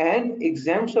and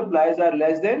exempt supplies are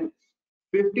less than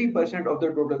 50% of the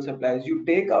total supplies, you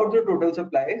take out the total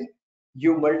supplies,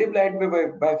 you multiply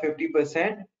it by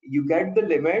 50%, you get the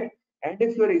limit. And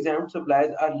if your exempt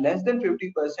supplies are less than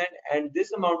 50% and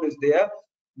this amount is there,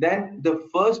 then the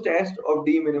first test of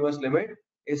de minimis limit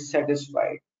is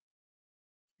satisfied.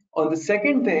 On the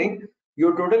second thing,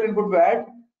 your total input VAT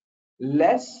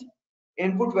less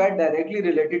input VAT directly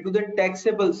related to the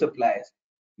taxable supplies.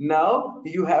 Now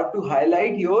you have to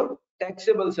highlight your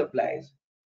taxable supplies.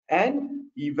 And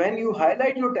when you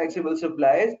highlight your taxable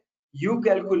supplies, you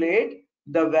calculate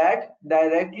the VAT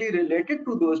directly related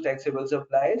to those taxable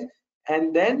supplies,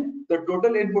 and then the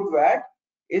total input VAT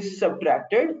is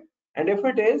subtracted. And if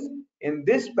it is in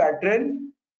this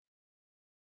pattern,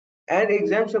 and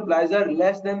exempt supplies are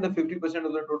less than the 50%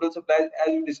 of the total supplies as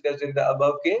we discussed in the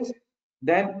above case,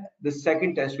 then the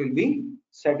second test will be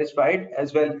satisfied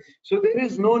as well. So there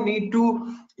is no need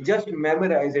to just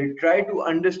memorize it, try to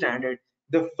understand it.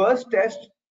 The first test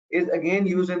is again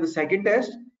used in the second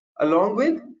test, along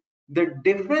with the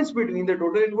difference between the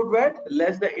total input VAT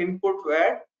less the input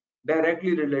VAT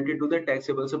directly related to the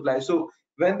taxable supply. So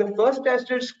when the first test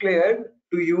is clear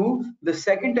to you, the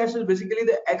second test is basically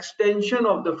the extension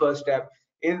of the first step.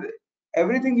 In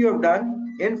everything you have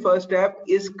done in first step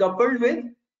is coupled with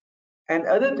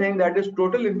another thing, that is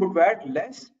total input VAT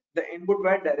less the input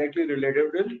VAT directly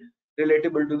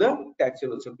relatable to the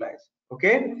taxable supplies.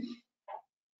 Okay.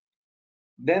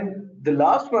 Then the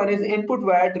last one is input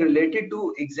VAT related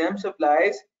to exempt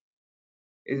supplies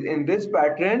is in this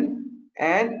pattern,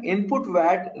 and input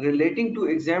VAT relating to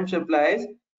exempt supplies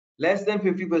less than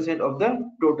 50% of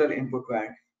the total input VAT.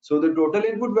 So the total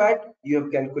input VAT you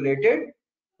have calculated,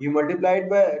 you multiply it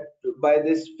by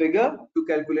this figure to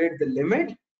calculate the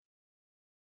limit,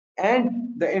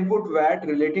 and the input VAT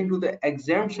relating to the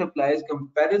exempt supplies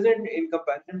comparison in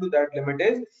comparison to that limit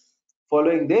is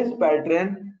following this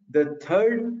pattern. The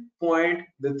third point,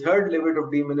 the third limit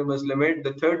of de minimis limit,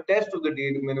 the third test of the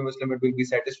de minimis limit will be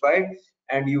satisfied,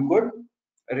 and you could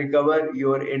recover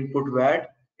your input VAT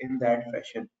in that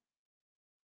fashion.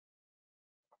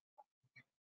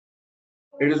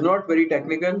 It is not very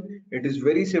technical, it is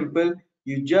very simple.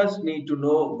 You just need to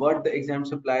know what the exempt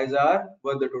supplies are,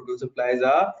 what the total supplies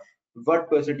are, what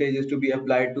percentage is to be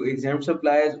applied to exempt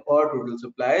supplies or total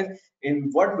supplies, in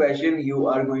what fashion you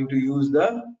are going to use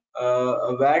the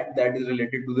VAT that is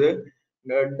related to the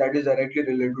that is directly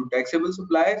related to taxable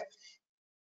supplies,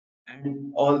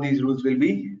 and all these rules will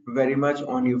be very much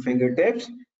on your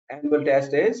fingertips. Annual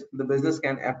test is the business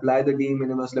can apply the de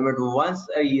minimis limit once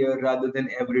a year rather than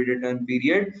every return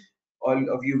period. All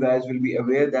of you guys will be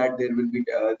aware that there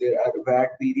are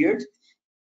VAT periods.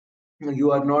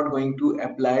 You are not going to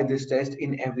apply this test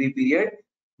in every period,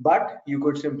 but you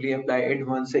could simply apply it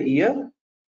once a year.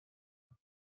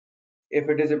 If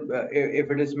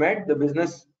it is met, the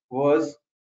business was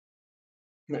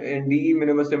in de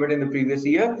minimis limit in the previous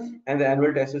year, and the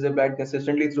annual test is applied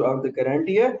consistently throughout the current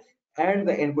year, and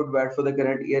the input VAT for the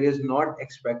current year is not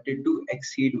expected to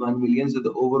exceed 1 million. So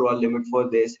the overall limit for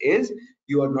this is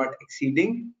you are not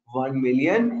exceeding 1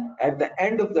 million at the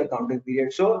end of the accounting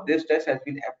period. So this test has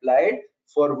been applied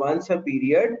for once a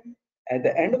period. At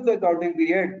the end of the accounting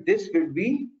period, this will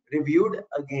be reviewed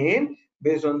again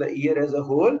based on the year as a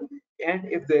whole, and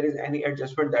if there is any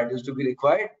adjustment that is to be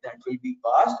required, that will be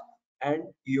passed, and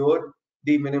your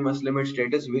de minimis limit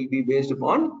status will be based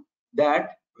upon that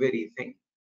very thing.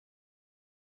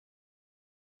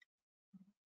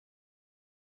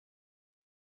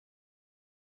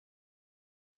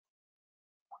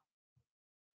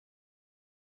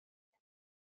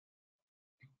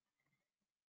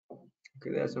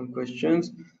 Okay, there are some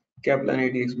questions. Kaplan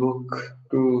ATX book.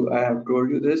 I have told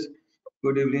you this.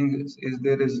 Good evening.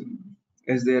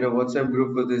 Is there a WhatsApp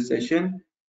group for this session?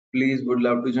 Please, would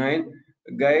love to join,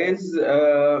 guys.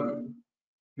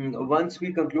 Once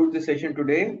we conclude the session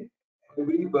today,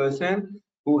 every person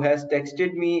who has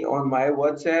texted me on my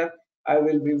WhatsApp, I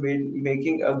will be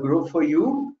making a group for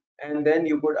you, and then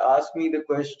you could ask me the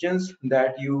questions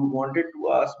that you wanted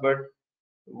to ask but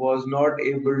was not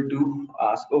able to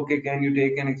ask. Okay, can you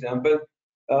take an example?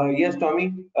 Yes,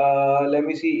 Tommy. Let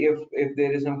me see if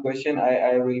there is some question.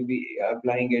 I will be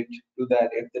applying it to that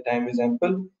if the time is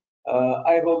ample.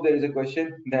 I hope there is a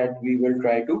question that we will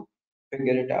try to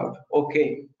figure it out.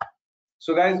 Okay.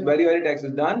 So guys, value-added tax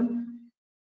is done.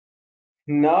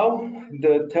 Now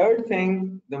the third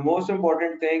thing, the most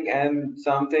important thing, and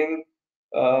something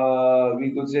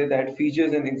we could say that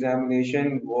features in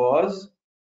examination was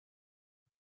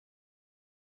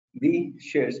the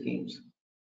share schemes.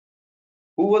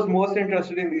 Who was most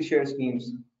interested in these share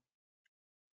schemes?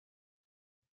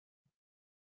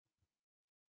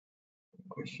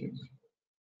 Questions.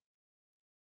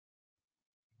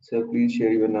 So please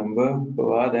share your number.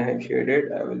 Fawad, I have shared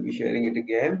it. I will be sharing it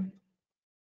again.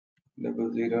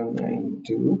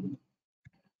 0092.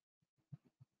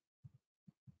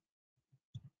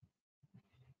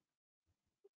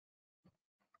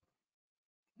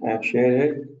 I have shared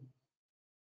it.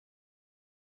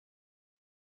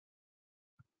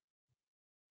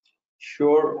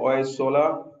 Sure,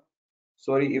 Sola.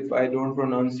 Sorry if I don't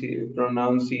pronounce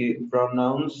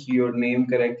your name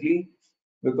correctly,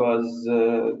 because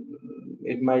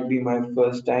it might be my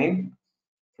first time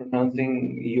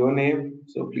pronouncing your name.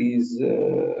 So please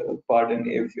pardon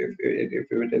if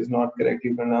it is not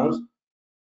correctly pronounced.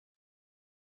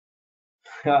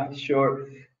 Yeah, sure.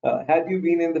 Had you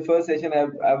been in the first session,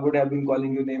 I would have been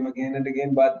calling your name again and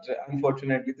again, but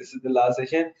unfortunately, this is the last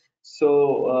session.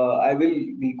 So I will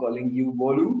be calling you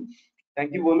Bolu.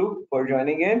 Thank you, Bolu, for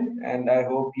joining in, and I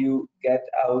hope you get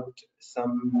out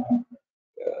some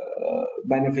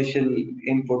beneficial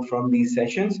input from these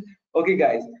sessions. Okay,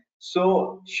 guys.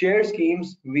 So share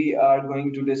schemes we are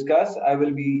going to discuss. I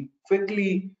will be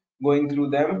quickly going through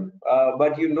them,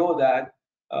 but you know that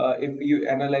if you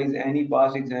analyze any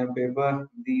past exam paper,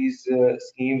 these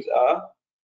schemes are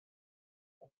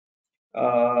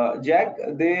Jack,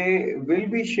 they will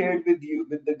be shared with you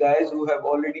with the guys who have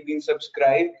already been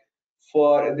subscribed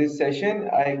for this session.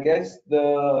 I guess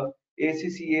the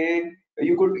ACCA,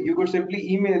 you could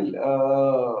simply email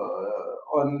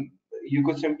on you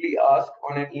could simply ask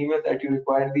on an email that you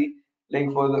require the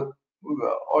link for the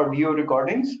audio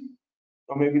recordings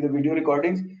or maybe the video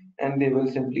recordings, and they will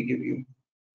simply give you.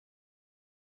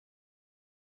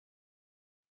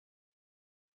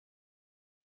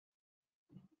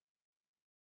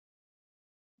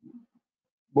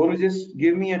 Bolu, just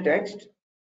give me a text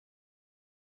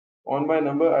on my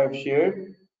number I've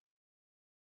shared,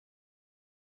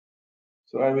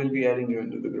 so I will be adding you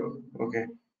into the group. Okay.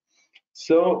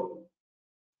 So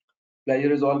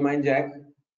pleasure is all mine, Jack.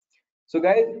 So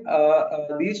guys,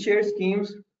 these share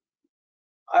schemes,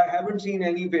 I haven't seen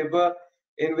any paper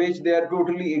in which they are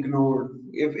totally ignored.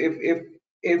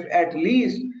 If at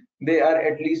least they are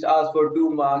at least asked for 2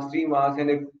 marks, 3 marks, and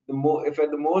if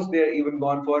at the most they are even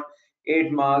gone for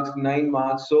 8 marks, 9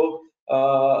 marks. So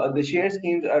the share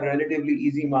schemes are relatively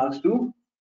easy marks to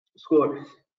score.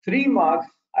 3 marks,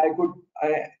 I could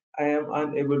I am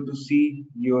unable to see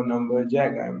your number,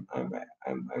 Jack.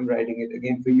 I'm writing it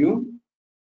again for you.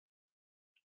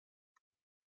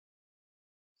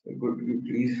 Good, you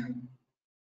please.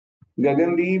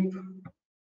 Gagandeep,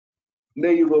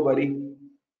 there you go, buddy.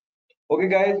 Okay,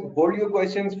 guys, hold your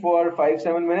questions for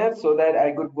 5-7 minutes so that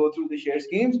I could go through the share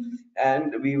schemes,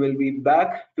 and we will be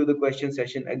back to the question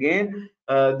session again.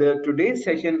 The today's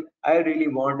session I really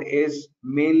want is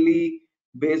mainly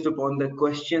based upon the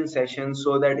question session,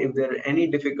 so that if there are any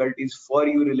difficulties for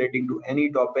you relating to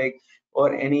any topic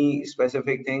or any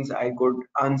specific things, I could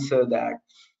answer that.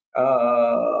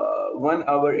 1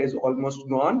 hour is almost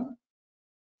gone.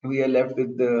 We are left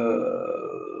with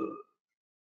the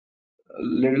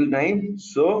little time.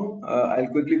 So I'll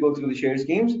quickly go through the share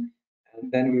schemes,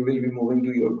 and then we will be moving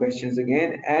to your questions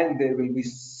again. And there will be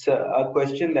a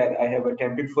question that I have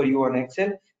attempted for you on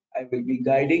Excel. I will be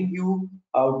guiding you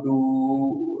how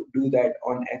to do that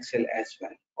on Excel as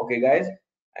well. Okay, guys,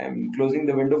 I'm closing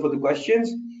the window for the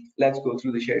questions. Let's go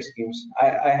through the share schemes.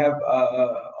 I have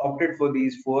opted for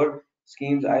these 4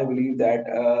 schemes. I believe that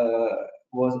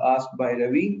was asked by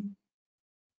Ravi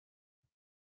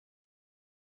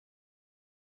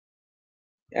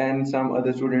and some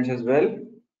other students as well.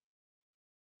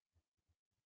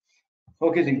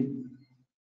 Okay, Ji.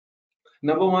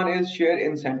 Number one is share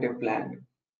incentive plan.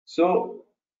 So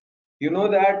you know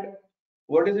that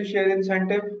what is a share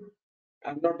incentive?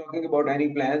 I'm not talking about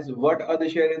any plans. What are the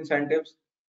share incentives?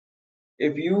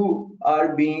 If you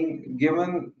are being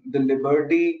given the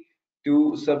liberty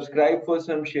to subscribe for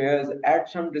some shares at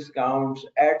some discounts,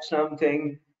 at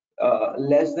something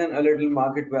less than a little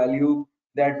market value,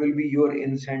 that will be your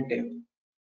incentive.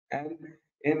 And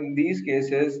in these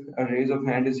cases, a raise of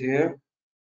hand is here.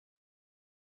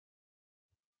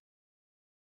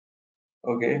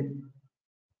 Okay.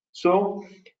 So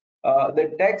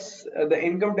the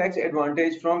income tax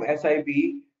advantage from SIP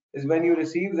is when you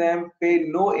receive them, pay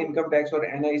no income tax or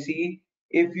NIC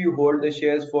if you hold the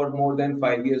shares for more than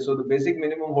 5 years. So the basic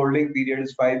minimum holding period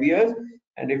is 5 years,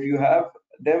 and if you have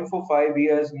them for 5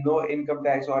 years, no income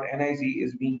tax or NIC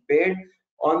is being paid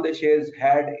on the shares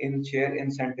had in share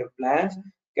incentive plans.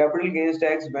 Capital gains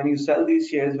tax, when you sell these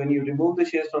shares, when you remove the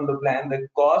shares from the plan, the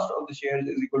cost of the shares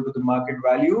is equal to the market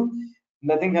value.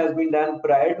 Nothing has been done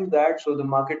prior to that, so the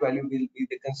market value will be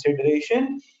the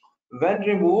consideration. When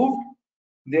removed,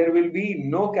 there will be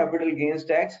no capital gains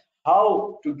tax.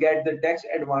 How to get the tax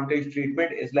advantage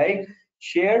treatment is like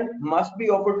share must be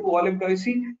offered to all employees.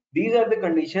 See, these are the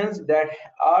conditions that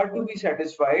are to be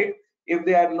satisfied. If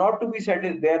they are not to be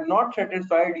satisfied, they are not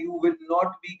satisfied, you will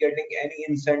not be getting any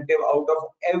incentive out of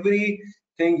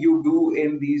everything you do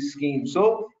in these schemes.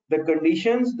 So the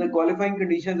conditions, the qualifying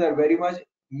conditions are very much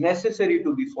necessary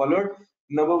to be followed.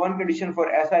 Number one condition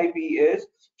for SIP is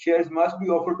shares must be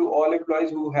offered to all employees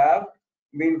who have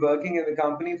been working in the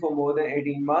company for more than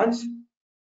 18 months.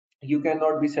 You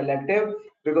cannot be selective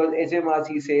because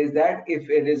HMRC says that if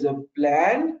it is a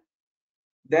plan,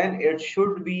 then it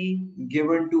should be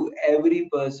given to every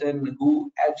person who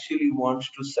actually wants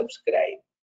to subscribe.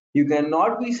 You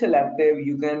cannot be selective.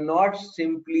 You cannot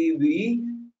simply be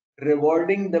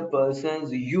rewarding the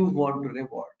persons you want to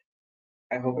reward.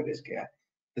 I hope it is clear.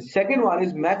 The second one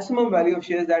is maximum value of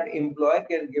shares that employer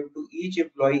can give to each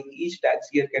employee each tax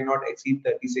year cannot exceed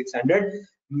 3,600.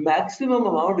 Maximum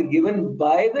amount given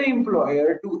by the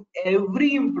employer to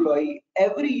every employee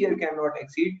every year cannot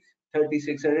exceed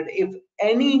 3,600. If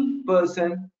any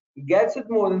person gets it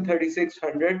more than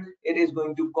 3,600, it is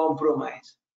going to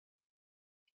compromise.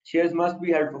 Shares must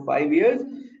be held for 5 years,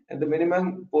 and the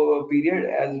minimum period,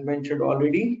 as mentioned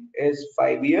already, is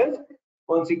 5 years.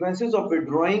 Consequences of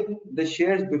withdrawing the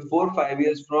shares before 5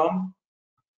 years from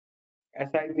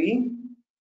SIP.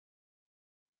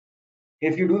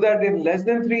 If you do that in less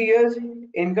than 3 years,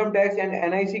 income tax and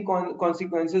NIC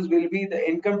consequences will be the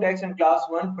income tax and class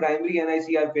 1 primary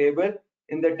NIC are payable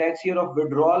in the tax year of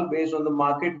withdrawal based on the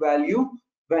market value.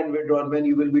 When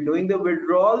you will be doing the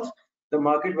withdrawals, the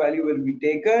market value will be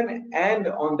taken, and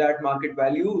on that market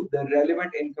value, the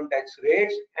relevant income tax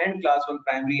rates and class 1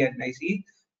 primary NIC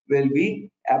will be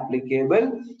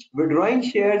applicable. Withdrawing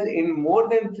shares in more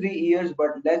than 3 years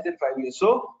but less than 5 years.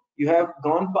 So you have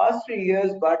gone past 3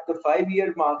 years, but the 5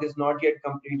 year mark is not yet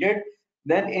completed.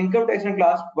 Then income tax and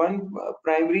class 1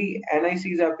 primary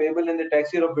NICs are payable in the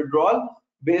tax year of withdrawal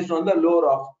based on the lower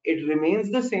off. It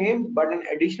remains the same, but an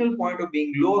additional point of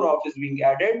being lower off is being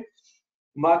added.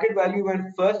 Market value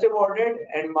when first awarded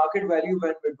and market value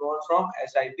when withdrawn from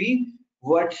SIP.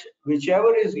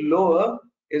 Whichever is lower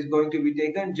is going to be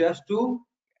taken just to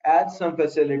add some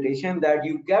facilitation that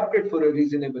you kept it for a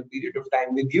reasonable period of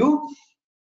time with you.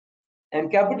 And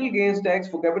capital gains tax,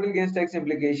 for capital gains tax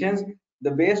implications,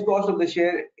 the base cost of the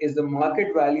share is the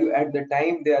market value at the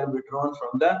time they are withdrawn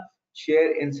from the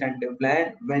share incentive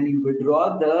plan. When you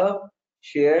withdraw the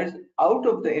shares out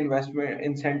of the investment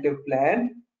incentive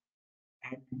plan,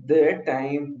 at that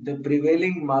time the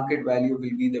prevailing market value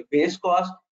will be the base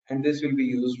cost, and this will be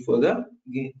used for the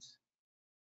gains.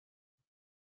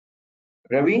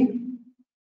 Ravi,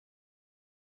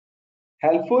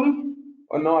 helpful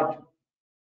or not?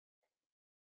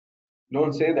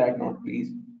 Don't say that, not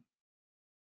please.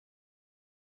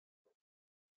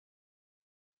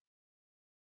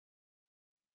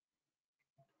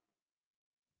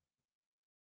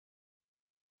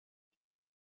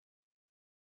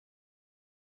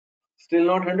 Still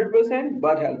not 100%,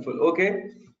 but helpful. Okay.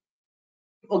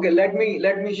 Okay, let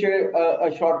me share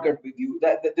a shortcut with you.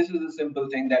 That this is a simple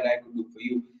thing that I could do for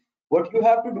you. What you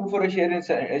have to do for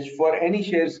a for any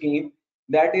share scheme,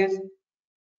 that is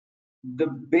the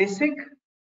basic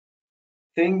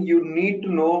thing you need to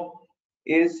know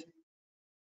is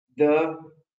the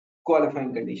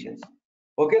qualifying conditions.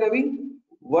 Okay, Ravi,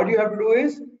 what you have to do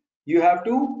is you have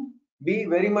to be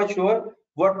very much sure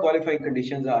what qualifying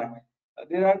conditions are.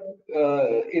 There are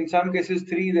in some cases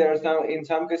three, there are some in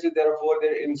some cases there are four,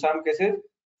 there in some cases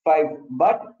five,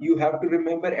 but you have to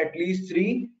remember at least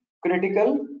three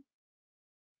critical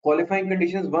qualifying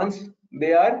conditions. Once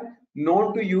they are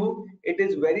known to you, it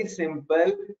is very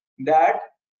simple that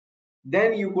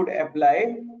then you could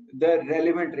apply the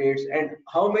relevant rates. And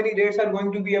how many rates are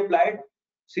going to be applied?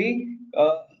 See,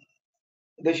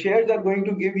 the shares are going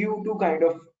to give you two kind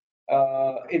of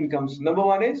incomes. Number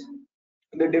one is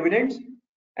the dividends,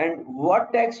 and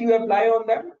what tax you apply on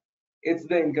them? It's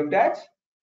the income tax.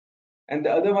 And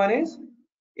the other one is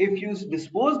if you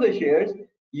dispose the shares,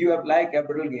 you apply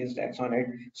capital gains tax on it.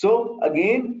 So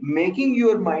again, making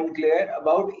your mind clear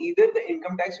about either the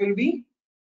income tax will be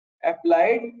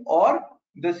applied or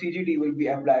the CGT will be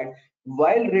applied.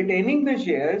 While retaining the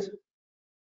shares,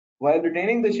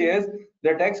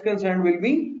 the tax concern will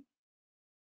be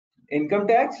income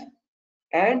tax,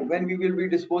 and when we will be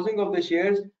disposing of the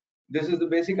shares, this is the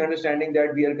basic understanding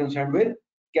that we are concerned with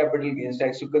capital gains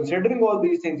tax. So considering all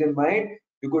these things in mind,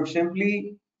 you could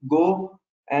simply go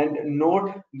and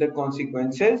note the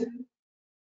consequences.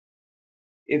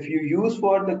 If you use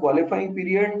for the qualifying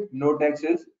period, no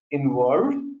taxes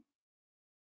involved,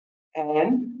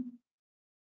 and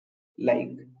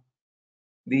like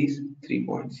these 3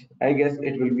 points. I guess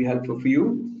it will be helpful for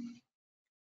you.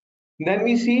 Then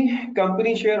we see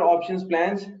company share options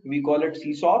plans. We call it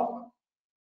CSOP.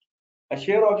 A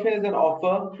share option is an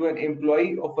offer to an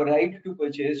employee of a right to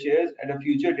purchase shares at a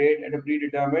future date at a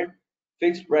predetermined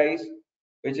fixed price,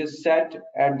 which is set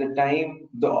at the time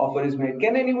the offer is made.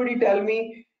 Can anybody tell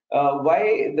me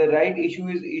why the right issue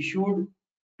is issued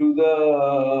to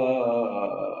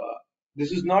the?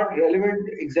 This is not relevant,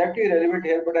 exactly relevant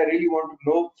here, but I really want to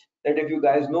know that if you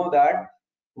guys know that,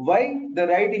 why the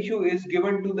right issue is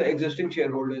given to the existing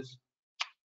shareholders.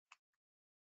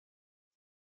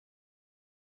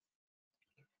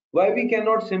 Why we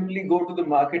cannot simply go to the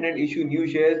market and issue new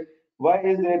shares? Why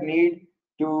is there need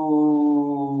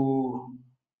to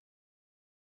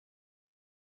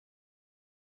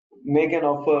make an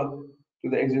offer to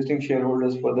the existing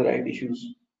shareholders for the right issues?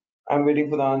 I'm waiting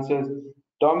for the answers.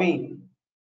 Tommy,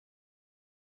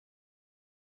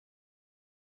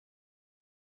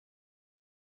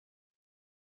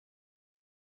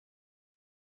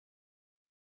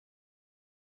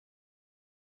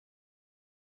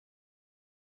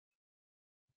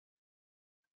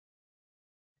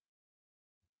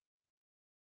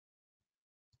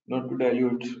 not to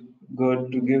dilute,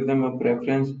 good to give them a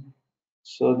preference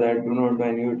so that do not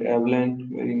dilute. Evelyn,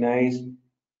 very nice.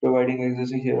 Providing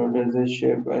existing shareholders the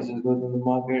share prices go in the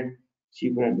market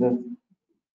cheaper and the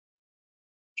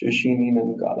Shashini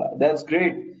Nankala. That's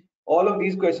great. All of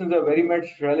these questions are very much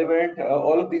relevant.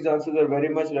 All of these answers are very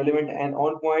much relevant and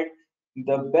on point.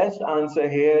 The best answer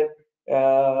here,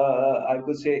 I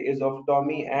could say, is of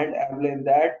Tommy and Evelyn,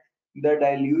 that the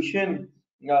dilution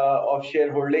of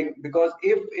shareholding, because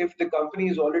if the company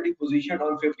is already positioned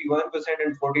on 51%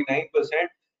 and 49%,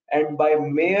 and by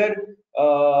mere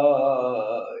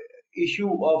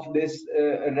issue of this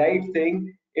right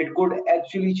thing, it could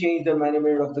actually change the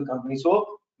management of the company. So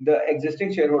the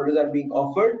existing shareholders are being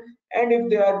offered, and if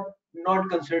they are not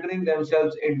considering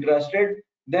themselves interested,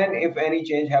 then if any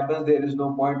change happens, there is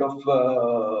no point of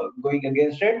going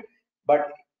against it.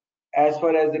 But as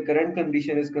far as the current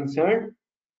condition is concerned,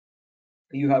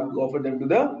 you have to offer them to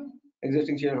the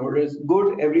existing shareholders.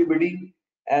 Good, everybody,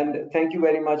 and thank you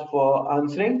very much for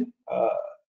answering.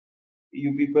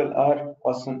 You people are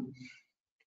awesome.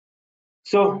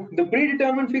 So the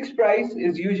predetermined fixed price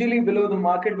is usually below the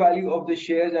market value of the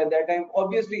shares at that time.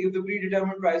 Obviously, if the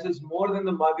predetermined price is more than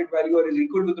the market value or is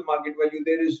equal to the market value,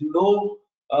 there is no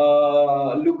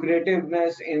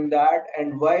lucrativeness in that.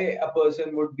 And why a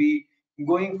person would be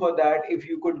going for that if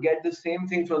you could get the same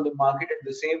thing from the market at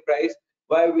the same price?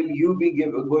 Why will you be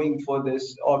going for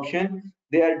this option?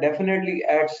 They are definitely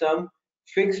at some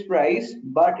fixed price,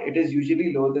 but it is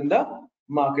usually lower than the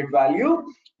market value.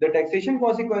 The taxation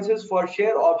consequences for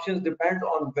share options depend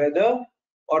on whether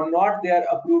or not they are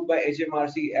approved by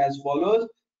HMRC as follows.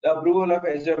 The approval of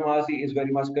HMRC is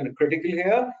very much critical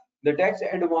here. The tax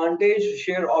advantage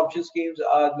share option schemes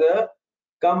are the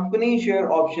company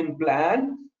share option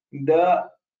plan, the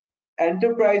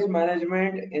enterprise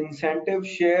management incentive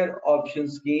share option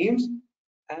schemes,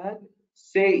 and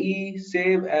SAE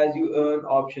save as you earn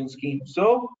option scheme.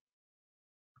 So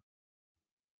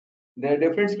there are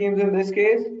different schemes in this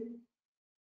case.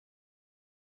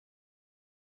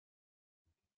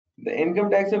 The income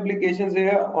tax implications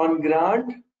here on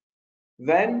grant.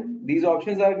 When these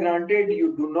options are granted,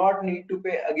 you do not need to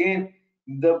pay. Again,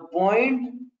 the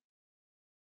point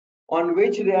on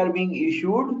which they are being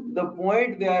issued, the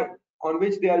point they are on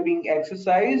which they are being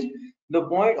exercised, the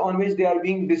point on which they are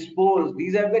being disposed.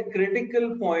 These are the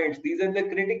critical points. These are the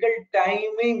critical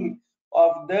timing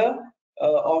of the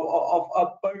of a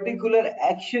particular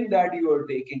action that you are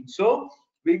taking. So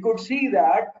we could see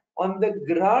that on the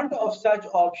grant of such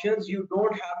options, you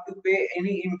don't have to pay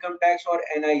any income tax or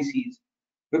NICs,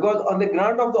 because on the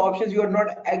grant of the options, you are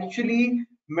not actually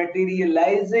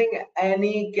materializing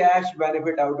any cash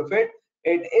benefit out of it.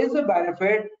 It is a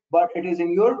benefit, but it is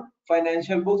in your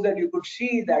financial books that you could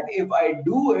see that if I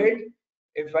do it,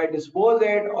 if I dispose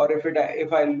it, or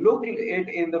if I look it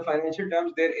in the financial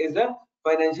terms, there is a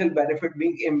financial benefit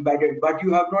being embedded, but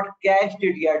you have not cashed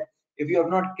it yet. If you have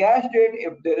not cashed it,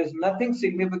 if there is nothing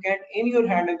significant in your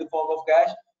hand in the form of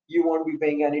cash, you won't be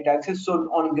paying any taxes. So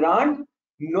on grant,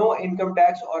 no income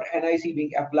tax or NIC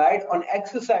being applied. On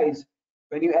exercise,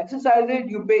 when you exercise it,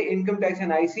 you pay income tax and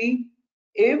NIC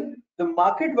if the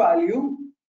market value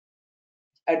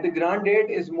at the grant date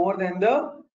is more than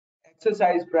the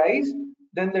exercise price.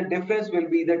 Then the difference will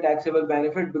be the taxable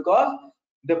benefit, because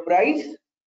the price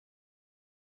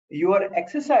you are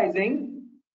exercising,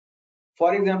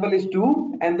 for example, is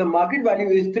 2 and the market value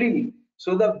is 3.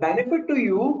 So the benefit to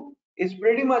you is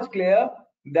pretty much clear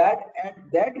that at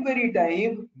that very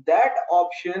time, that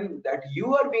option that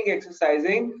you are being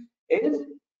exercising is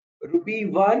rupee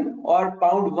 1 or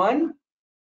pound 1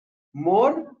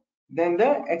 more than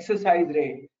the exercise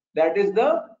rate. That is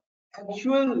the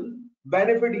actual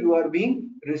benefit you are being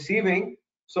receiving.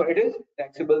 So it is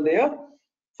taxable there.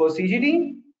 For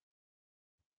CGT,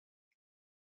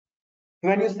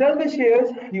 when you sell the shares,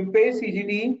 you pay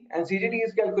CGT, and CGT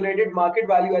is calculated market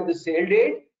value at the sale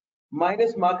date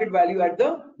minus market value at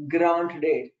the grant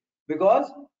date.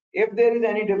 Because if there is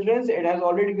any difference, it has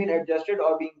already been adjusted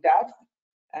or being taxed,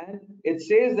 and it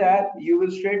says that you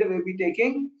will straight away be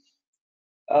taking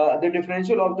the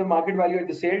differential of the market value at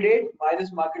the sale date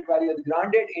minus market value at the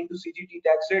grant date into CGT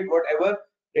tax rate, whatever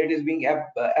rate is being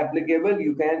applicable,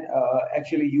 you can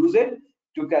actually use it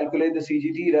to calculate the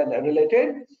CGT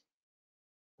related.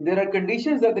 There are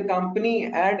conditions that the company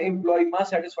and employee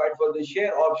must satisfy for the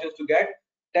share options to get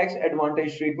tax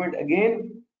advantage treatment.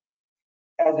 Again,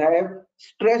 as I have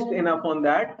stressed enough on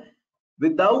that,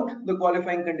 without the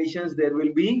qualifying conditions, there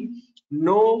will be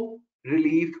no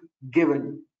relief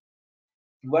given.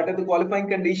 What are the qualifying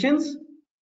conditions?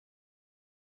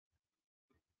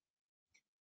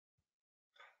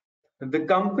 The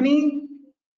company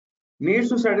needs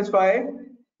to satisfy,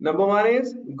 number one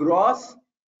is gross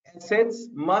assets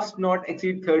must not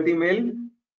exceed 30 mil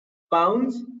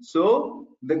pounds. So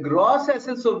the gross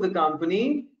assets of the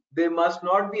company, they must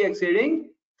not be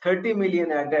exceeding 30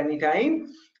 million at any time.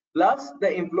 Plus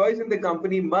the employees in the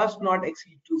company must not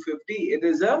exceed 250. It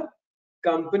is a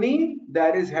company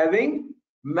that is having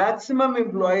maximum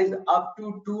employees up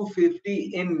to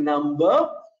 250 in number.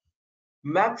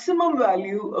 Maximum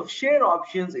value of share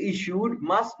options issued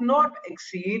must not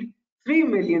exceed 3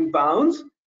 million pounds.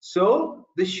 So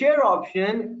the share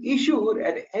option issued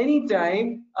at any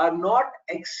time are not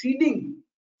exceeding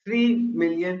 3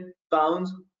 million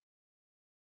pounds.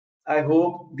 I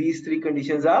hope these three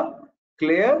conditions are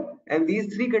clear, and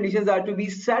these three conditions are to be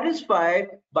satisfied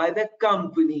by the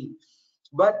company.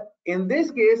 But in this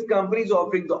case, company is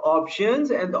offering the options,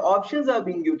 and the options are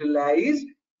being utilized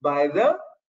by the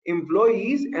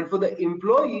employees. And for the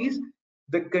employees,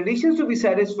 the conditions to be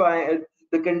satisfied,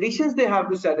 the conditions they have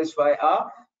to satisfy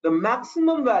are the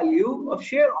maximum value of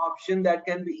share option that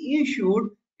can be issued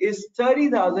is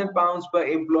 30,000 pounds per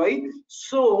employee.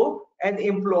 So an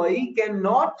employee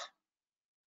cannot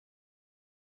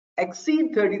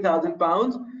exceed 30,000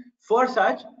 pounds for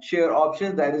such share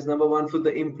options. That is number one for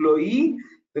the employee.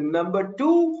 The number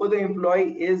two for the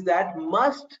employee is that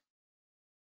must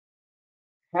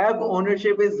have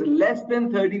ownership is less than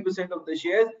 30% of the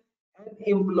shares. An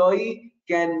employee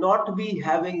cannot be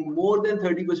having more than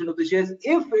 30% of the shares.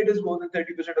 If it is more than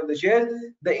 30% of the shares,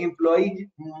 the employee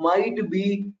might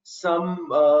be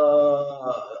some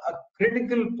a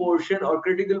critical portion or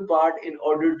critical part in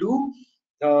order to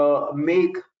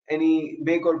make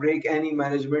or break any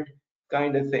management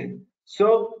kind of thing.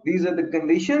 So these are the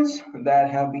conditions that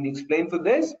have been explained for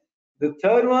this. The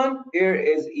third one here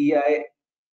is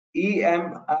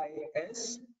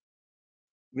EMIS,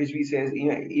 which we say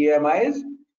EMIs.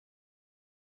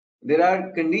 There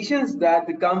are conditions that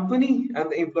the company and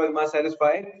the employee must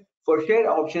satisfy for share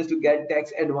options to get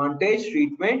tax advantage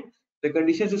treatment. The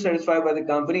conditions to satisfy by the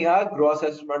company are gross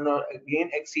assets must not again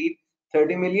exceed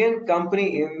 30 million.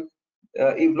 Company in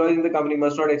employees in the company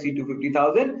must not exceed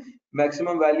 250,000.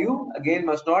 Maximum value again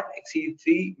must not exceed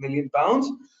 3 million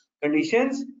pounds.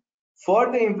 Conditions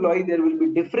for the employee, there will be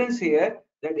difference here,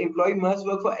 that employee must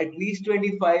work for at least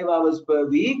 25 hours per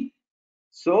week.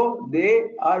 So they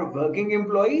are working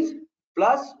employees,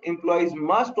 plus employees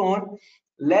must own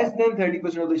less than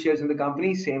 30% of the shares in the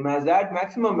company. Same as that,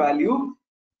 maximum value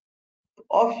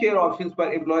of share options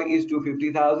per employee is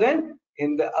 250,000.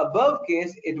 In the above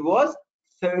case, it was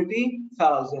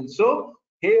 30,000. So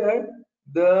here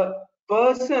the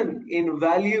person in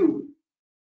value,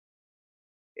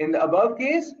 in the above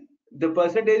case, the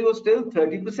percentage was still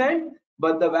 30%,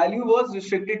 but the value was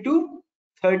restricted to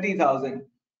 30,000.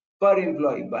 per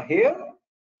employee. But here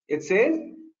it says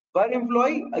per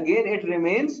employee, again it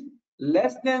remains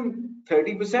less than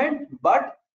 30%,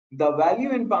 but the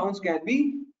value in pounds can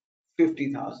be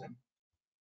 50,000.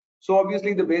 So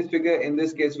obviously the base figure in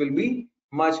this case will be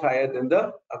much higher than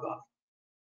the above.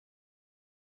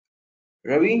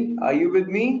 Ravi, are you with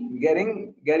me?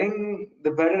 Getting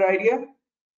the better idea?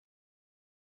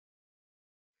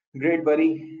 Great,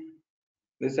 buddy.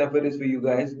 This effort is for you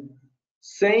guys.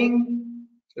 Saying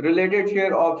related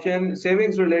share option,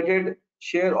 savings related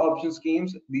share option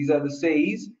schemes. These are the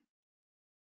says.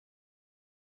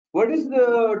 What is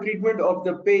the treatment of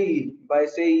the pay by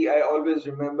say? I always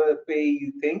remember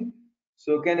pay thing.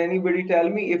 So can anybody tell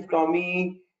me if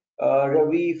Tommy,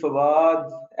 Ravi,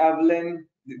 Fawad, Evelyn,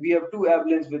 we have two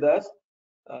Evelyns with us.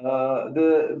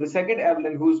 The second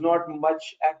Evelyn who's not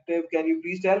much active, can you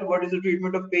please tell what is the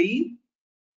treatment of pay?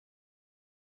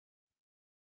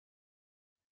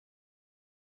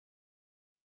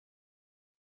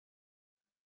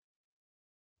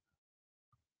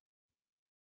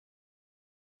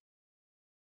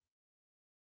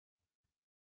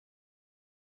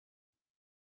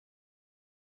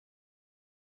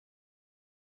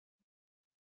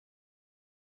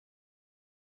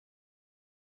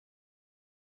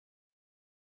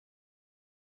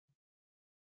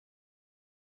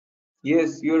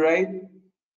 Yes, you're right.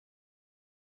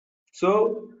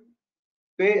 So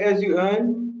pay as you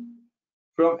earn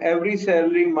from every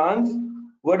salary month.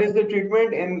 What is the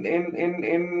treatment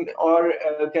in our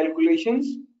calculations?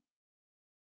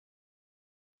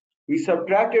 We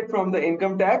subtract it from the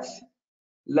income tax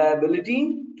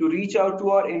liability to reach out to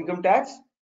our income tax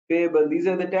payable. These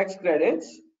are the tax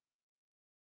credits.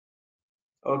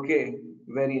 Okay,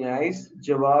 very nice.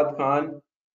 Jawad Khan.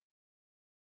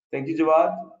 Thank you,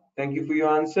 Jawad. Thank you for your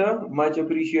answer. Much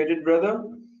appreciated, brother.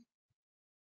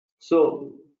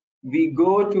 So we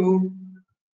go to,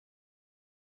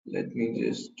 let me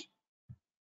just,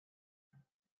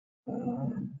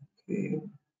 okay,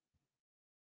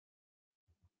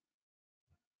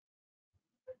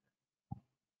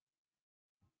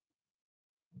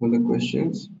 for the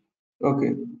questions.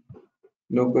 Okay,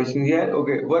 no questions yet.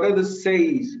 Okay, what are the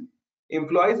says?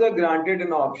 Employees are granted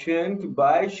an option to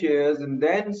buy shares and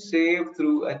then save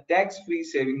through a tax-free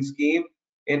savings scheme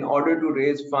in order to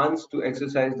raise funds to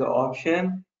exercise the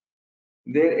option.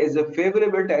 There is a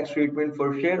favorable tax treatment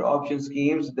for share option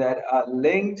schemes that are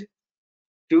linked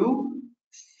to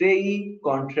SAE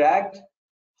contract.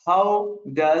 How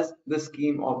does the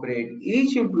scheme operate?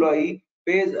 Each employee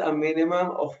pays a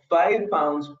minimum of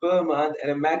 £5 per month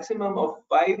and a maximum of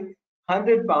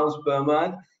 £500 per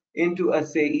month into a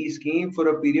SAE scheme for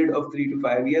a period of 3 to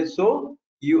 5 years. So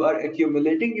you are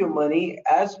accumulating your money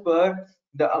as per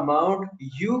the amount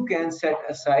you can set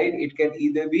aside. It can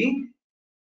either be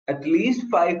at least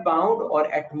 £5 or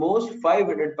at most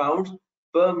 £500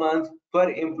 per month per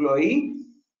employee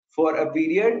for a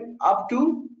period up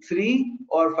to 3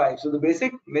 or 5. So the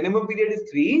basic minimum period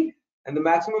is 3 and the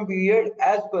maximum period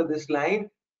as per this line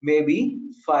may be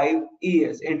 5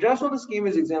 years. Interest on the scheme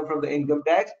is exempt from the income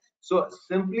tax. So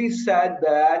simply said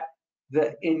that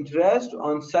the interest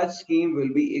on such scheme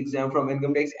will be exempt from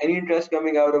income tax. Any interest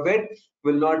coming out of it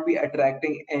will not be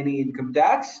attracting any income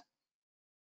tax.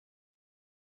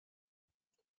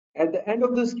 At the end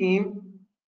of the scheme,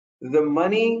 the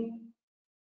money.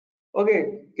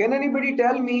 Okay, can anybody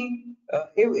tell me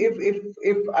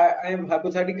if I am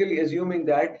hypothetically assuming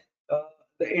that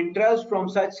the interest from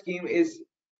such scheme is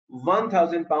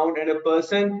 £1,000 and a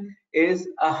person is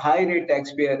a high rate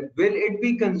taxpayer, will it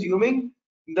be consuming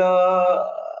the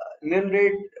nil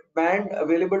rate band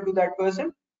available to that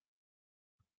person?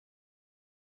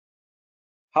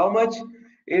 How much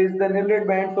is the nil rate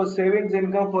band for savings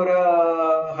income for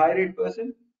a high rate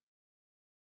person?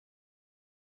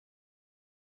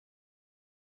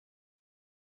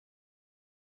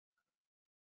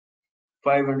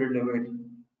 500 limit.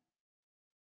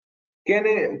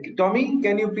 Tommy,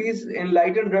 can you please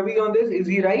enlighten Ravi on this? Is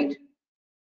he right?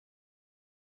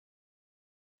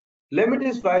 Limit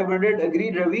is 500,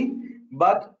 agreed Ravi,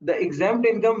 but the exempt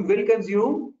income will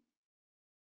consume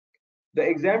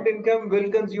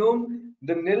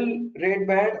the nil rate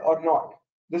band or not?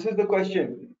 This is the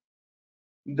question.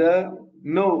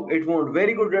 No, it won't.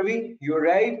 Very good, Ravi. You're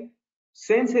right.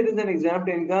 Since it is an exempt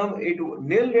income,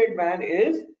 nil rate band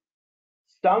is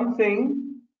something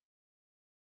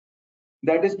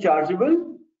that is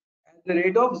chargeable at the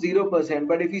rate of 0%.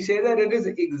 But if you say that it is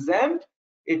exempt,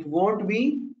 it won't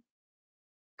be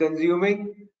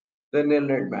consuming the nil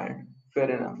rate band. Fair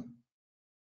enough.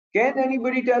 Can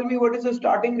anybody tell me what is the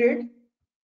starting rate?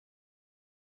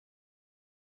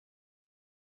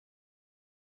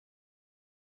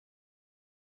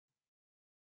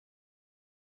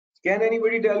 Can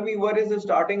anybody tell me what is the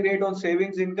starting rate on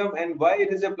savings income and why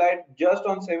it is applied just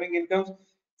on saving incomes?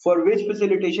 For which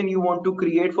facilitation you want to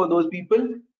create for those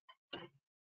people?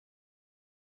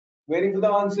 Waiting for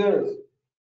the answers.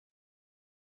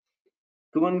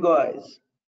 Come on, guys.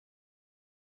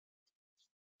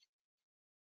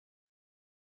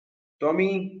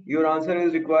 Tommy, your answer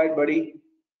is required, buddy.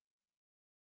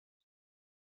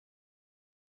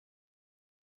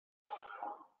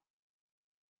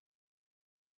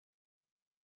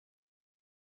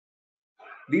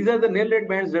 These are the nil rate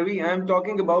bands, Ravi. I am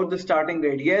talking about the starting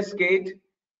rate. Yes, Kate.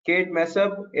 Kate, mess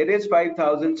up. It is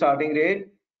 5,000 starting rate.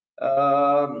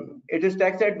 It is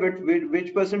taxed at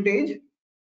which percentage?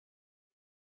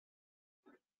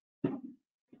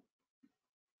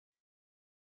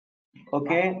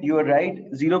 Okay, you are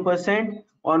right. 0%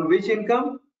 on which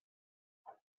income?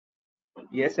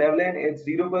 Yes, Evelyn, it's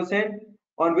 0%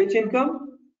 on which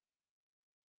income?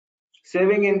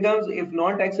 Saving incomes, if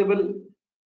non-taxable.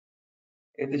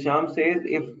 Itisham says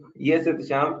if yes,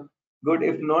 Itisham. Good.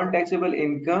 If non-taxable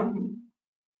income,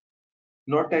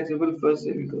 not taxable first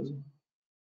income.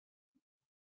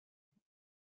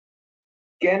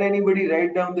 Can anybody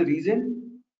write down the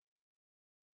reason?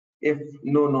 If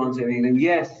no non-saving income,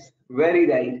 yes, very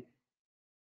right.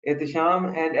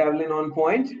 Itisham and Evelyn on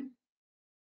point.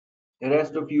 The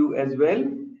rest of you as well.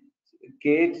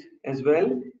 Kate as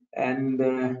well, and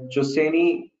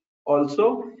Joseni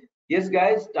also. Yes,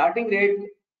 guys, starting rate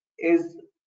is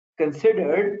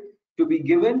considered to be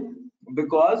given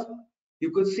because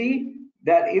you could see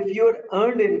that if your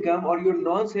earned income or your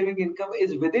non-saving income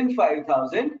is within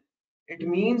 5,000, it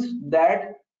means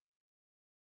that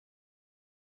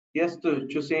yes,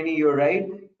 Chuseni, you're right.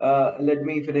 Let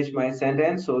me finish my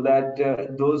sentence so that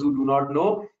those who do not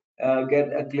know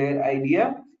get a clear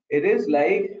idea. It is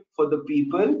like for the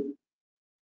people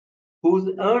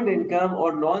whose earned income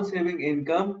or non-saving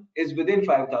income is within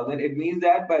 5,000. It means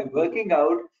that by working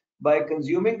out, by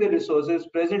consuming the resources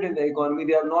present in the economy,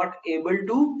 they are not able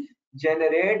to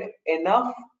generate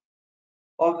enough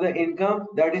of the income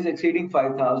that is exceeding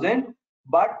 5,000,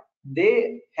 but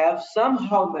they have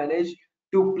somehow managed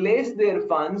to place their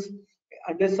funds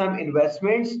under some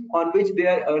investments on which they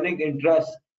are earning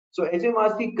interest. So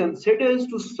HMRC considers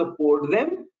to support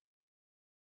them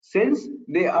since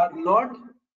they are not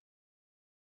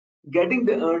getting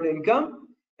the earned income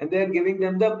and they are giving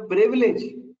them the privilege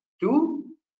to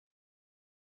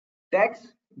tax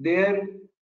their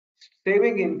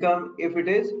saving income if it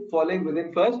is falling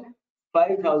within first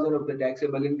 5,000 of the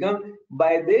taxable income.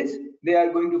 By this, they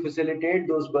are going to facilitate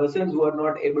those persons who are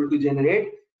not able to generate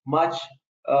much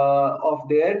of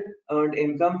their earned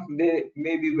income. They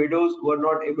may be widows who are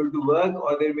not able to work,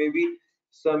 or there may be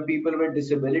some people with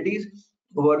disabilities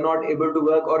who are not able to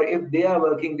work, or if they are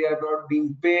working, they are not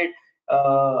being paid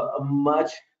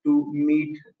much to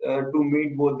meet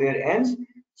both their ends.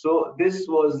 So this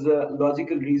was the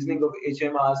logical reasoning of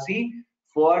HMRC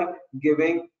for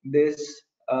giving this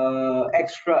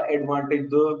extra advantage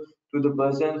to the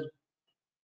persons.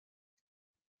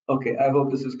 Okay, I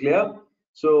hope this is clear.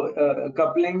 So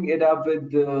coupling it up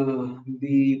with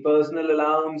the personal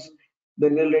allowance, the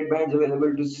nil rate bands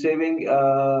available to saving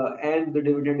and the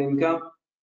dividend income,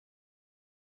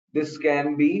 this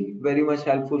can be very much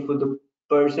helpful for the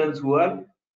persons who are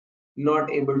not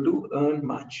able to earn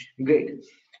much. Great.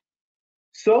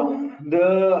 So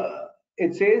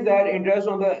it says that interest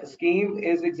on the scheme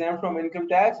is exempt from income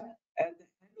tax. At the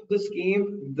end of the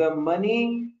scheme, the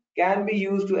money can be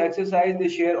used to exercise the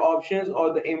share options,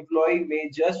 or the employee may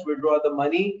just withdraw the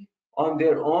money on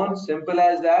their own. Simple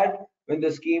as that. When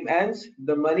the scheme ends,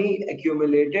 the money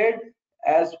accumulated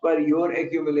as per your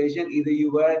accumulation, either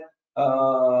you were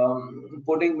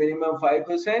putting minimum 5%,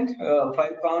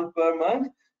 £5 per month,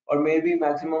 or maybe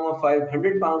maximum of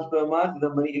 £500 per month, the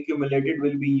money accumulated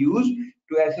will be used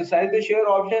to exercise the share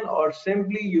option, or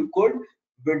simply you could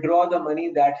withdraw the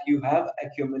money that you have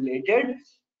accumulated.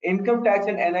 Income tax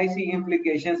and NIC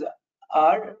implications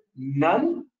are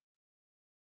none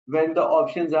when the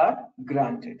options are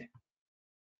granted.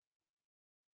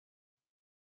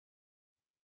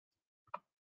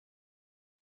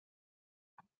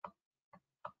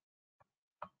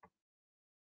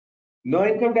 No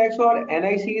income tax or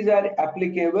NICs are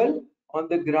applicable on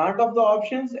the grant of the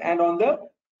options and on the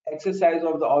exercise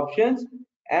of the options.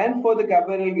 And for the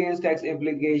capital gains tax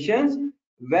implications,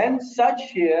 when such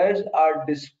shares are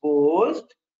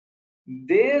disposed,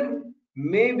 there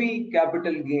may be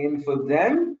capital gain for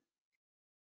them,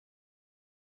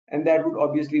 and that would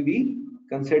obviously be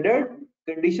considered.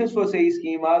 Conditions for say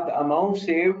scheme are the amount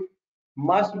saved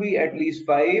must be at least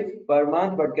 5 per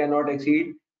month but cannot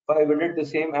exceed 500, the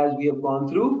same as we have gone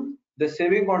through. The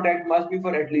saving contract must be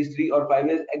for at least 3 or 5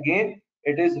 years. Again,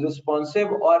 it is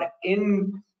responsive or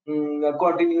in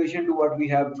continuation to what we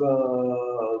have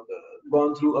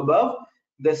gone through above.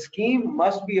 The scheme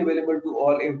must be available to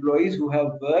all employees who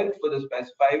have worked for the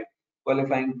specified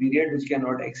qualifying period, which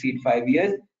cannot exceed 5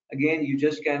 years. Again, you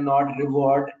just cannot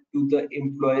reward to the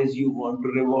employees you want to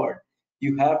reward.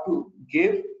 You have to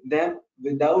give them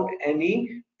without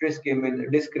any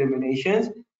discriminations.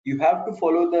 You have to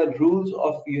follow the rules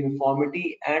of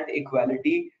uniformity and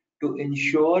equality to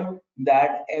ensure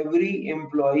that every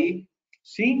employee,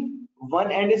 see,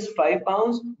 one end is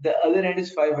 £5, the other end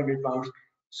is £500.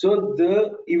 So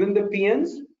even the PNs,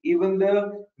 even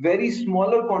the very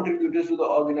smaller contributors to the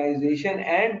organization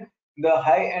and the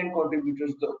high end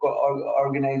contributors to the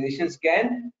organizations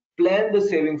can plan the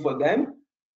saving for them.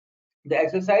 The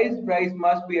exercise price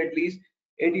must be at least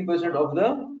 80% of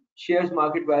the shares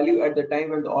market value at the time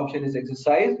when the option is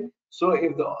exercised. So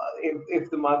if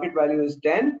the market value is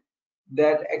 10,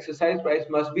 that exercise price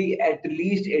must be at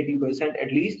least 80%,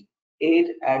 at least 8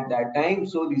 at that time.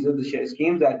 So these are the share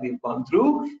schemes that we've gone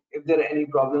through. If there are any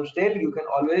problems still, you can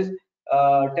always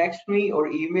text me or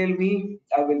email me.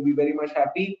 I will be very much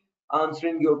happy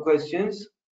answering your questions.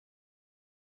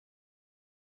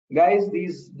 Guys,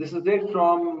 this is it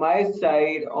from my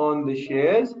side on the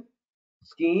shares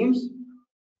schemes,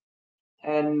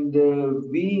 and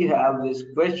we have this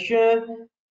question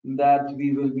that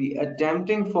we will be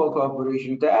attempting for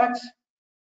corporation tax,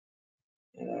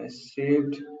 and I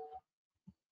saved.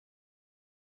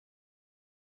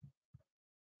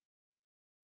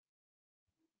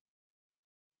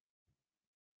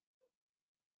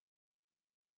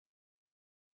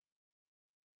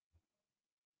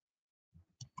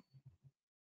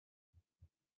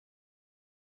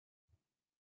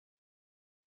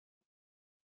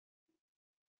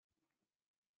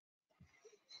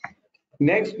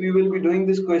 Next, we will be doing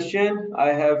this question. I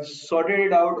have sorted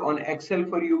it out on Excel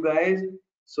for you guys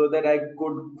so that I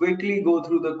could quickly go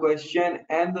through the question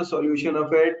and the solution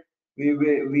of it.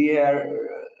 We are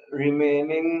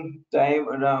remaining time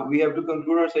around. We have to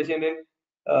conclude our session in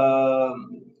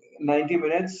 90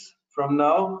 minutes from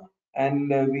now, and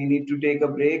we need to take a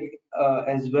break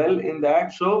as well in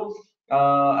that. So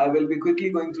I will be quickly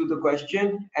going through the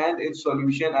question and its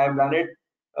solution. I have done it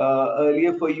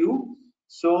earlier for you.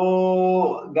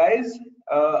 So guys,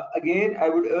 again, I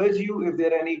would urge you, if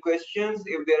there are any questions,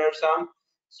 if there are some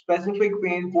specific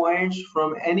pain points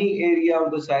from any area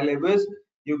of the syllabus,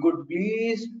 you could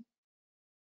please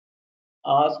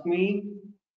ask me,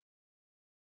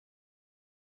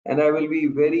 and I will be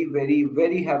very, very,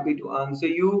 very happy to answer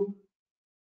you.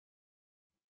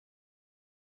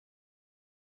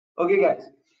 Okay, guys.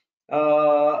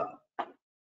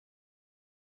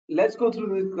 Let's go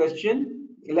through this question.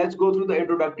 Let's go through the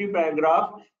introductory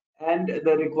paragraph and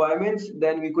the requirements.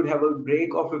 Then we could have a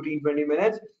break of 15-20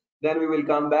 minutes. Then we will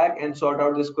come back and sort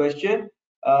out this question.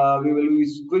 We will be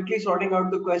quickly sorting out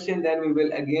the question. Then we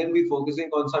will again be focusing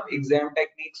on some exam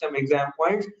techniques, some exam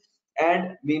points.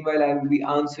 And meanwhile, I will be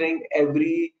answering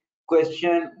every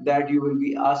question that you will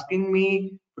be asking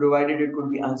me, provided it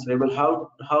could be answerable.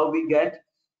 How we get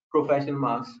professional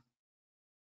marks?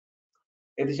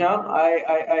 Itisham,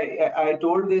 I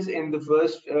told this in the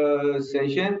first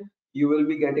session. You will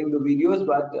be getting the videos,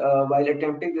 but while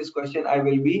attempting this question, I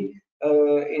will be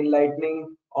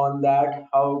enlightening on that.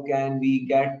 How can we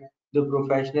get the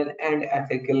professional and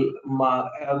ethical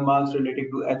marks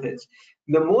related to ethics?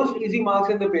 The most easy marks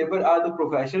in the paper are the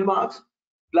professional marks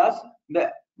plus the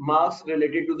marks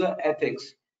related to the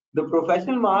ethics. The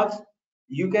professional marks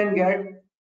you can get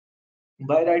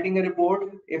by writing a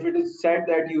report. If it is said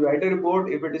that you write a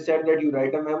report, if it is said that you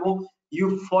write a memo,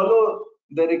 you follow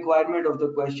the requirement of the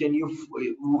question. You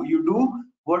do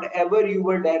whatever you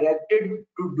were directed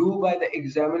to do by the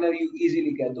examiner. You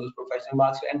easily get those professional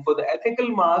marks. And for the ethical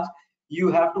marks,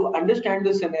 you have to understand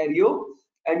the scenario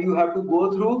and you have to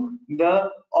go through the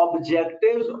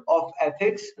objectives of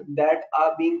ethics that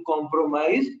are being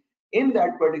compromised in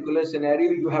that particular scenario.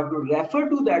 You have to refer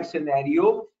to that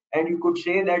scenario, and you could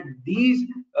say that these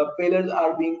pillars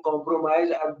are being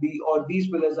compromised, or these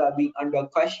pillars are being under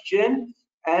question,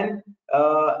 and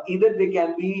either they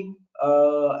can be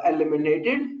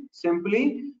eliminated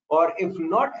simply, or if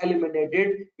not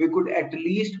eliminated, we could at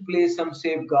least place some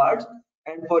safeguards.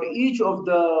 And for each of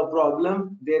the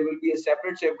problem, there will be a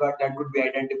separate safeguard that could be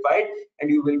identified,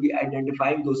 and you will be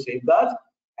identifying those safeguards,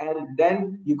 and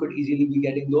then you could easily be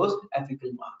getting those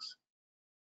ethical marks.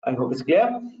 I hope it's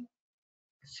clear.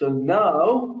 So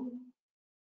now,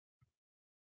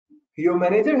 your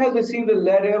manager has received a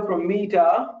letter from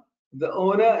Meta, the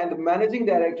owner and the managing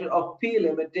director of P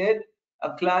Limited,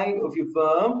 a client of your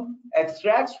firm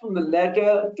extracts from the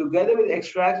letter together with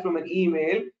extracts from an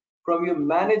email from your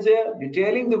manager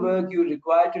detailing the work you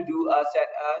require to do are set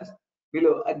as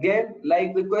below. Again,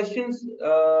 like the questions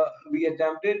we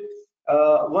attempted,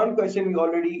 one question we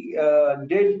already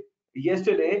did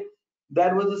yesterday,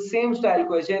 that was the same style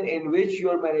question in which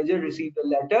your manager received a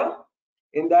letter.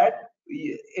 In that,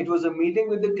 it was a meeting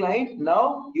with the client.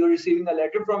 Now you're receiving a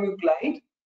letter from your client,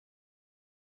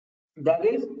 that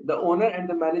is the owner and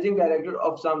the managing director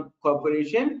of some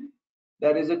corporation,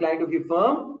 that is a client of your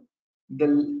firm.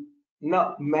 The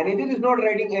now manager is not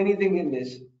writing anything in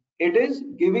this, it is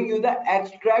giving you the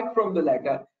extract from the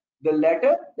letter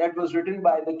that was written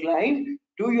by the client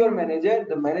to your manager.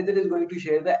 The manager is going to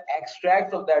share the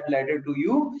extracts of that letter to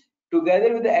you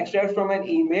together with the extracts from an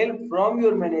email from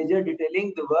your manager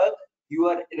detailing the work you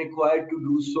are required to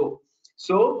do.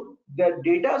 So the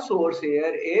data source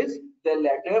here is the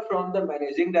letter from the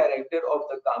managing director of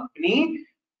the company,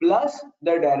 plus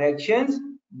the directions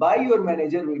by your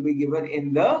manager will be given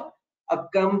in the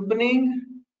accompanying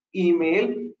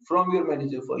email from your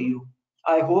manager for you.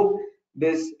 I hope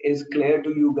this is clear to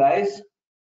you guys.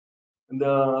 The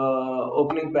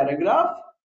opening paragraph.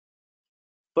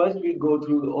 First, we go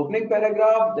through the opening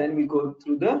paragraph, then we go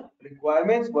through the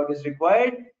requirements, what is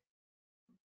required.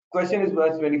 Question is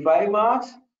worth 25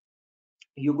 marks.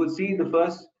 You could see the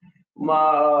first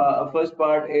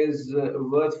part is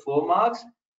worth 4 marks.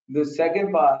 The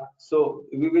second part, so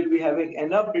we will be having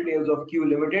enough details of Q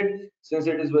limited since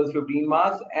it is worth 15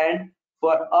 marks, and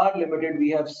for R limited we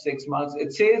have 6 marks.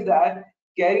 It says that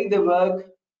carry the work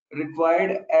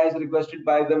required as requested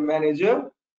by the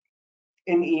manager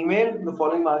in email. The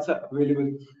following marks are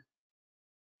available.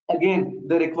 Again,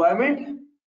 the requirement.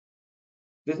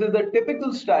 This is the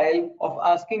typical style of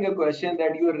asking a question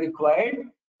that you are required,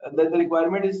 that the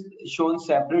requirement is shown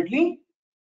separately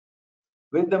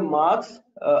with the marks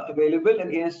available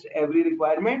against every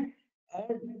requirement,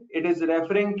 and it is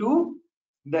referring to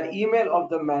the email of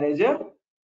the manager.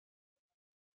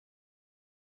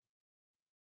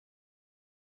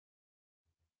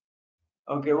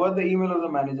 Okay, what the email of the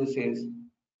manager says.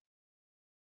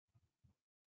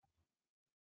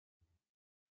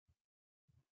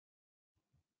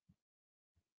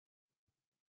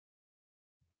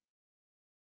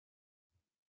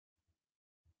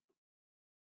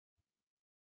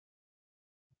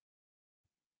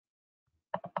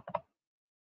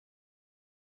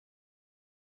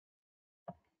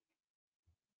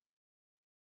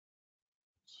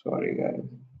 Sorry, guys.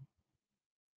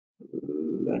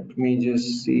 Let me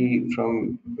just see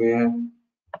from where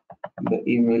the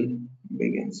email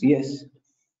begins. Yes,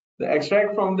 the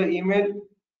extract from the email.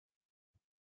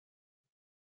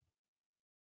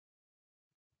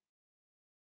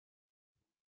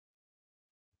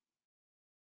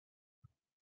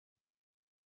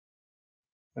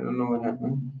 I don't know what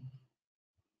happened.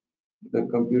 The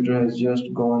computer has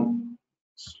just gone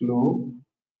slow.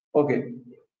 Okay,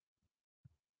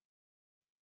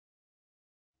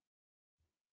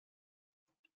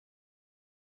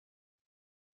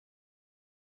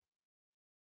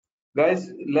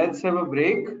 guys, let's have a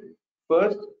break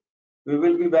first. We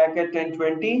will be back at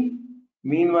 10:20.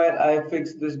 Meanwhile, I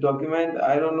fixed this document.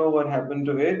 I don't know what happened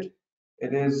to it.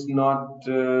 It is not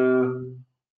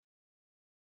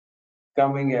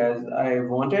coming as I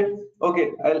wanted.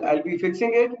 Okay, I'll be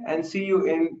fixing it and see you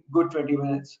in good 20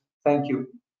 minutes. Thank you.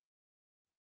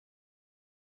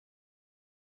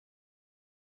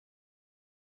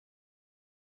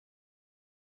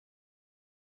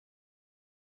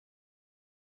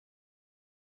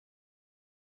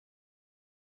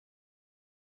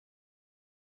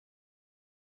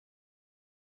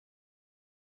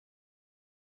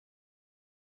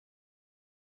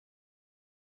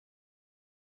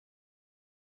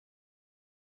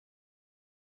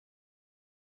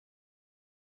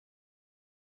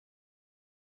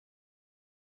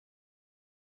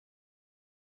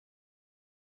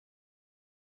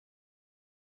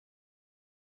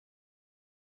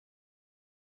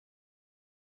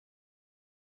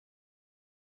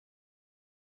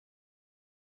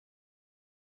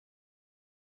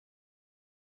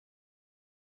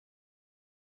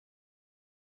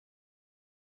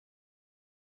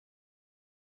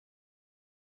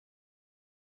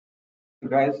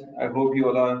 Guys, I hope you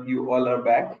all are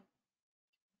back,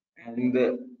 and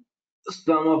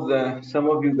some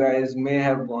of you guys may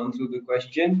have gone through the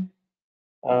question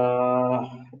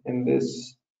in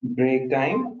this break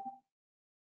time.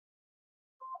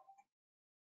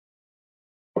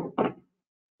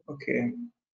 Okay,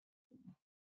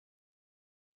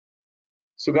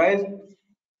 so guys,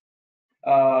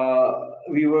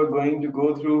 We were going to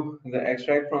go through the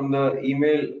extract from the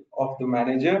email of the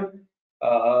manager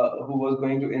who was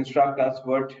going to instruct us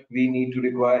what we need to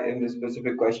require in this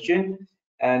specific question.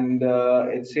 And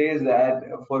it says that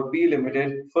for P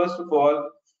Limited, first of all,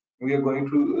 we are going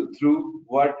through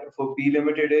what for P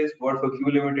Limited is, what for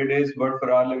Q Limited is, what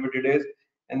for R Limited is,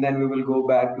 and then we will go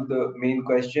back to the main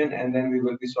question and then we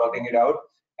will be sorting it out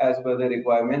as per the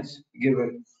requirements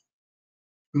given.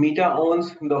 Meta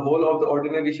owns the whole of the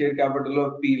ordinary share capital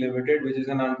of P Limited, which is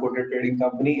an unquoted trading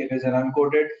company. It is an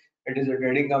unquoted, it is a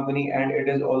trading company, and it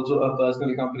is also a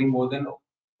personal company. More than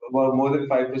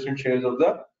 5% shares of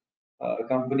the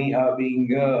company are being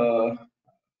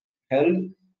held.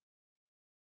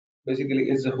 Basically,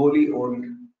 it's a wholly owned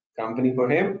company for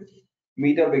him.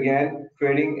 Meta began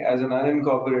trading as an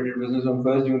unincorporated business on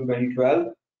 1st June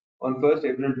 2012. On 1st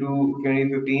April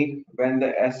 2015, when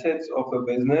the assets of a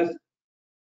business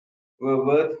were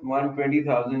worth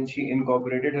 120,000, she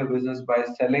incorporated her business by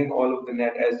selling all of the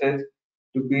net assets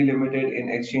to be limited in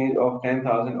exchange of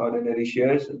 10,000 ordinary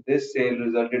shares. This sale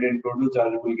resulted in total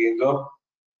chargeable gains of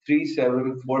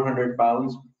 3,740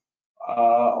 pounds,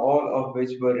 all of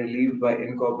which were relieved by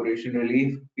incorporation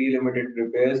relief. P Limited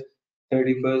prepares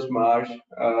 31st March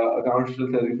accounts till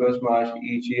 31st March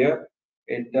each year.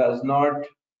 It does not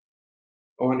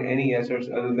own any assets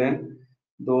other than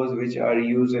those which are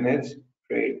used in its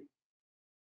trade.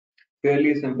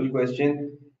 Fairly simple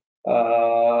question.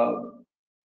 Uh,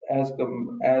 as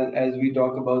we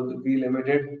talk about the P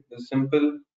Limited, the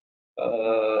simple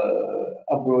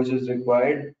approach is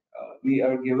required. We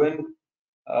are given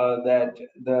that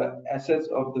the assets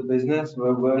of the business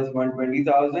were worth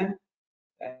 120,000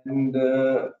 and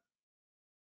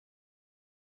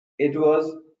it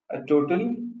was a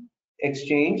total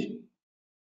exchange.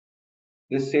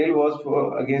 The sale was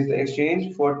for against the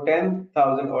exchange for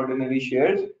 10,000 ordinary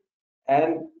shares,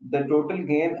 and the total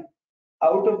gain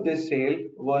out of this sale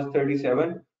was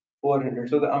 37,400.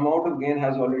 So the amount of gain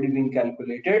has already been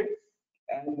calculated.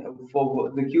 And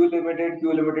for the Q Limited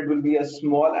will be a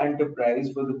small enterprise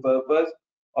for the purpose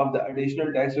of the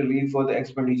additional tax relief for the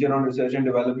expenditure on research and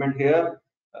development. Here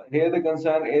the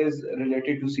concern is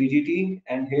related to CGT,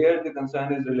 and here the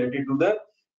concern is related to the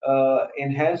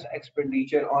enhanced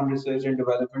expenditure on research and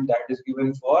development that is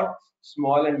given for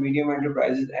small and medium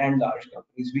enterprises and large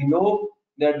companies. We know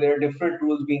that there are different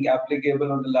rules being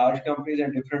applicable on the large companies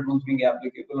and different rules being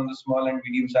applicable on the small and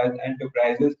medium-sized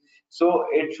enterprises. So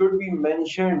it should be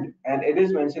mentioned, and it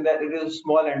is mentioned that it is a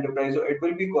small enterprise, so it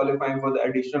will be qualifying for the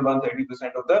additional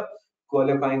 130% of the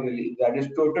qualifying relief. That is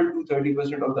total to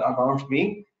 30% of the amounts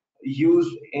being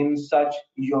used in such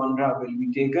genre will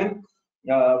be taken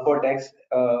for tax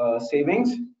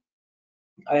savings.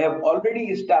 I have already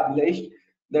established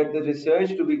that the research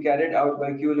to be carried out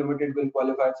by Q Limited will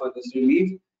qualify for this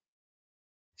relief.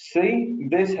 See,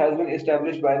 this has been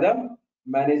established by the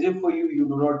manager for you. You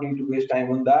do not need to waste time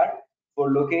on that.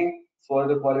 For looking for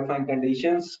the qualifying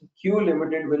conditions, Q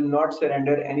Limited will not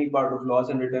surrender any part of loss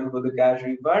in return for the cash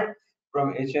refund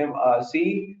from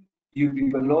HMRC. You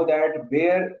people know that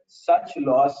where such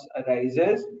loss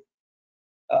arises,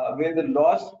 where the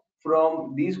loss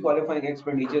from these qualifying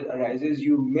expenditures arises,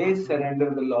 you may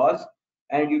surrender the loss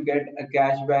and you get a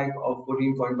cashback of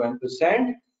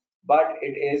 14.1%. But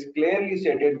it is clearly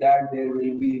stated that there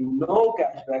will be no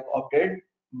cashback opted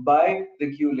by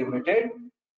the Q Limited.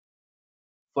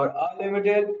 For R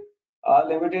Limited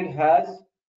has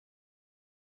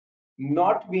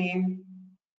not been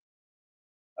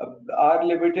R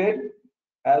Limited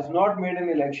has not made an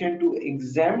election to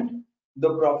exempt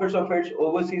the profits of its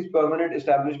overseas permanent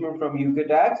establishment from UK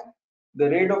tax. The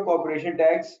rate of corporation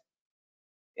tax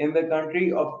in the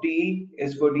country of T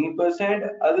is 14%.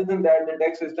 Other than that, the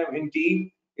tax system in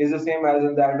T is the same as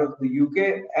in that of the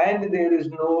UK, and there is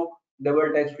no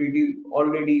double tax treaty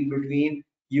already between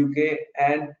UK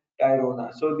and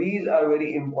Tirona. So these are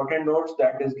very important notes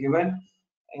that is given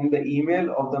in the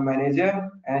email of the manager,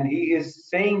 and he is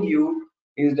saying you,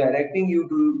 he is directing you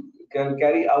to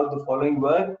carry out the following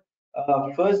work.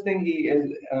 First thing, he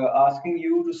is asking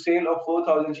you to sale of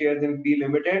 4,000 shares in P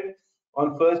Limited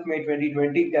on 1st May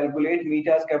 2020. Calculate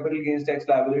Meta's capital gains tax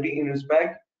liability in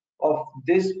respect of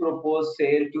this proposed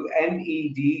sale to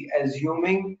NED,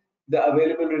 assuming the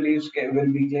available reliefs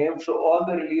will be claimed. So all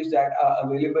the reliefs that are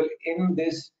available in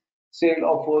this sale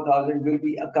of 4,000 will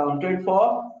be accounted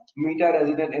for. Meta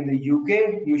resident in the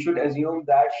UK, you should assume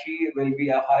that she will be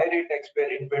a high rate taxpayer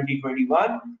in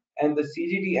 2021, and the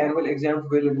CGT annual exempt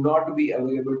will not be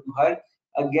available to her.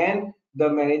 Again, the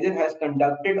manager has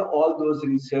conducted all those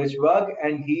research work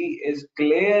and he is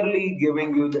clearly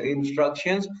giving you the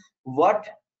instructions what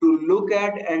to look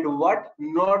at and what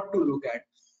not to look at.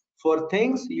 For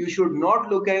things you should not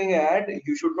looking at,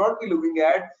 you should not be looking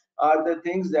at, are the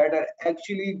things that are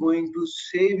actually going to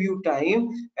save you time,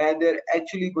 and they're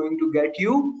actually going to get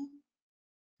you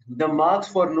the marks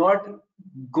for not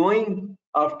going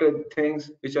after things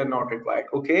which are not required.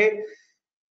 Okay,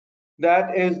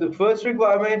 that is the first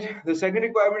requirement. The second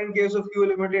requirement in case of Q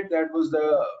limited, that was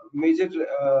the major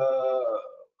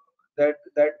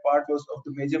that part was of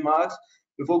the major marks.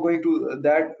 Before going to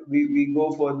that, we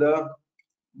go for the,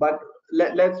 but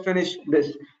let's finish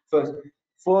this first.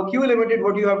 For Q limited,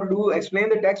 what you have to do, explain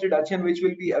the tax reduction which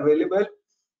will be available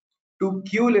to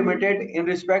Q limited in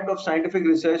respect of scientific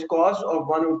research cost of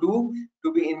 102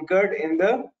 to be incurred in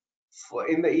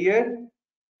the year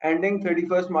ending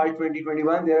 31st March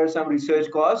 2021. There are some research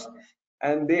costs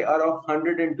and they are of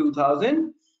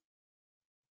 102,000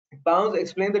 pounds.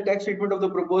 Explain the tax treatment of the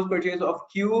proposed purchase of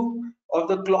Q of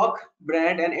the clock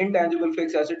brand and intangible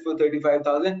fixed asset for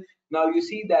 35,000. Now you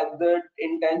see that the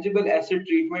intangible asset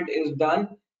treatment is done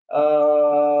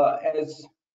as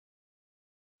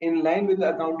in line with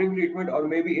the accounting treatment, or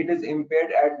maybe it is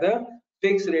impaired at the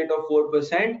fixed rate of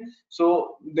 4%.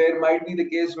 So there might be the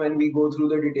case when we go through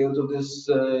the details of this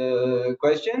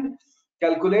question.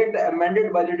 Calculate the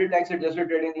amended budgeted tax adjusted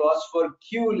trading loss for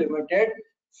Q Limited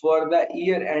for the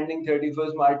year ending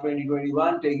 31st March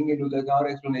 2021, taking into account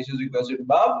explanations requested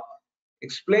above.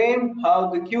 Explain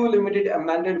how the Q Limited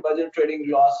amended budget trading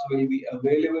loss will be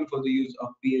available for the use of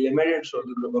P Limited. So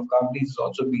the group of companies is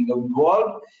also being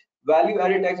involved. Value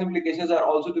added tax implications are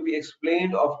also to be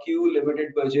explained of Q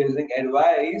Limited purchasing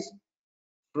advice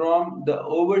from the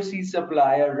overseas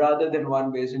supplier rather than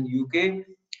one based in UK.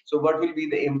 So what will be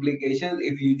the implications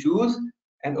if you choose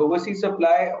an overseas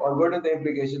supplier, or what are the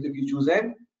implications if you choose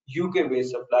an UK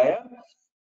based supplier?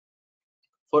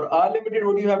 For R Limited,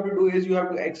 what you have to do is you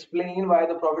have to explain why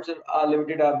the profits of R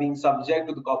Limited are being subject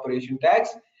to the corporation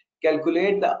tax.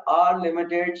 Calculate the R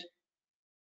Limited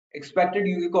expected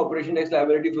UK corporation tax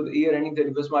liability for the year ending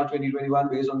 31st March 2021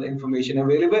 based on the information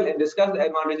available, and discuss the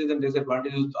advantages and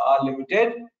disadvantages of R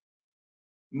Limited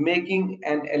making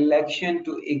an election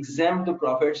to exempt the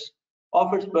profits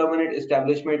of its permanent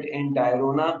establishment in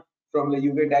Tirona from the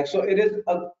UK tax. So it is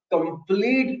a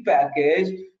complete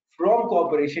package from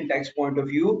corporation tax point of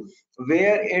view,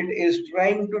 where it is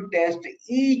trying to test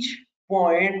each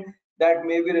point that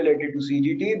may be related to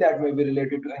CGT, that may be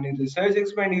related to any research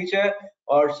expenditure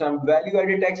or some value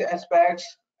added tax aspects,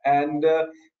 and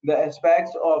the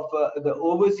aspects of the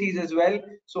overseas as well.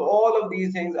 So all of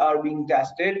these things are being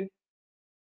tested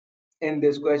in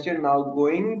this question. Now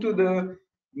going to the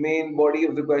main body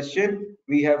of the question,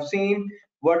 we have seen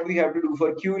what we have to do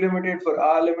for Q limited, for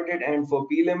R limited, and for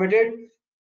P limited.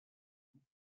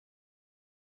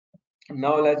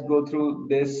 Now let's go through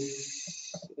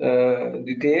this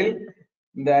detail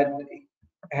that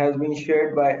has been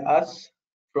shared by us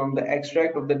from the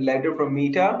extract of the letter from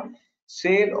Meta.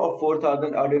 Sale of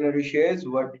 4,000 ordinary shares.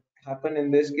 What happened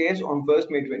in this case? On 1st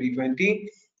May 2020,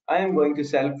 I am going to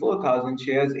sell 4,000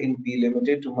 shares in P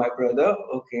Limited to my brother.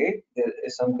 Okay, there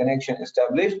is some connection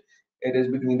established. It is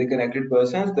between the connected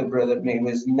persons. The brother name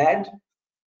is Ned.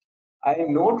 I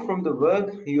note from the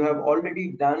work you have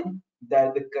already done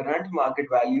that the current market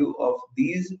value of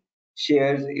these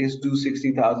shares is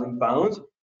 £260,000.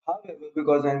 However,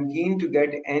 because I'm keen to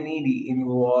get NED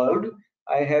involved,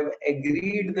 I have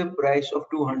agreed the price of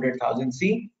 200,000.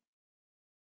 See,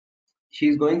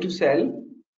 she's going to sell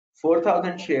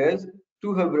 4,000 shares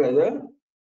to her brother.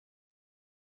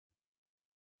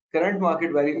 Current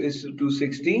market value is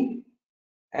 260,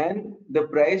 and the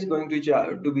price going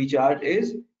to be charged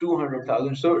is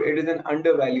 200,000. So it is an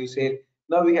undervalue sale.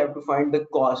 Now we have to find the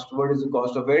cost. What is the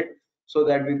cost of it, so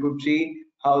that we could see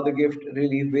how the gift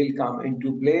relief will come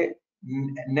into play.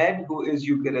 Ned, who is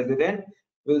UK resident,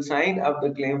 will sign up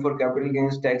the claim for capital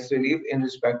gains tax relief in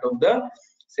respect of the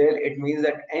sale. It means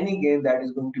that any gain that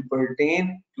is going to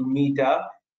pertain to Meta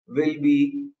will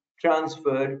be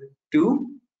transferred to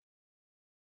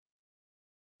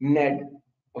Ned.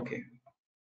 Okay.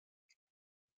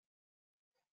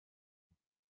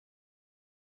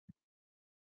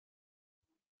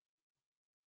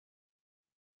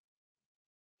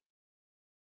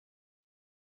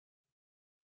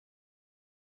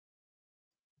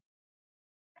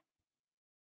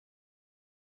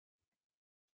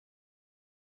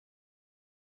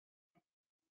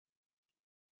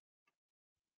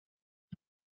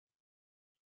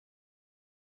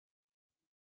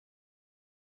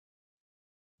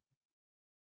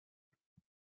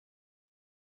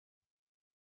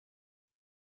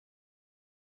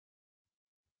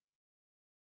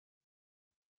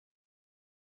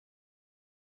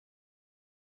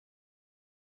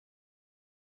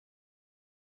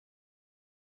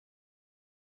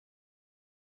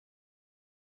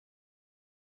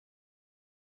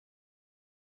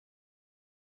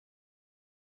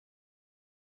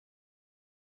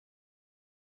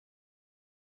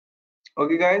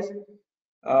 Okay, guys,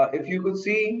 if you could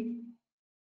see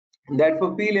that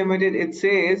for P Limited, it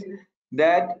says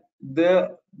that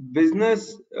the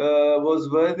business was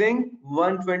worthing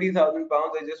 120,000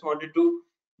 pounds. I just wanted to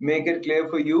make it clear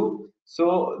for you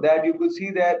so that you could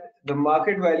see that the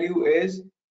market value is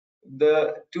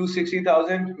the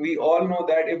 260,000. We all know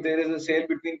that if there is a sale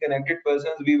between connected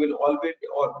persons, we will always,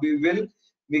 or we will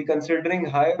be considering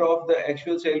higher of the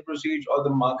actual sale proceeds or the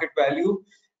market value.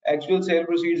 Actual sale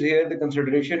proceeds here, the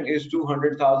consideration is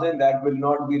 200,000. That will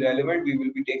not be relevant. We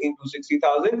will be taking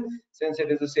 260,000 since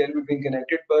it is a sale between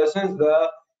connected persons.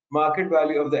 The market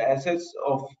value of the assets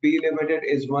of P Limited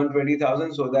is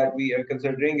 120,000, so that we are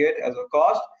considering it as a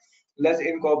cost. Less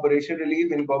incorporation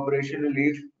relief. Incorporation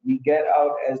relief we get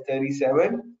out as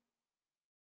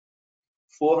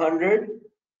 37,400.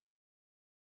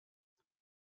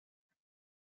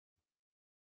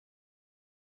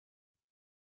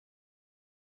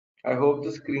 I hope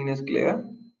the screen is clear.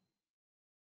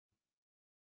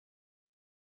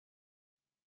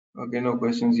 Okay, no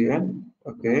questions here.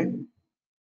 Okay.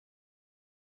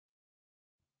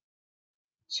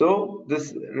 So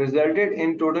this resulted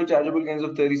in total chargeable gains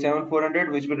of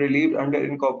 37,400, which were relieved under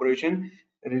incorporation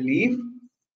relief.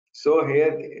 So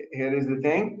here is the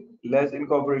thing. Less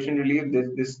incorporation relief.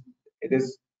 This it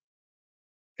is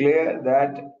clear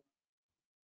that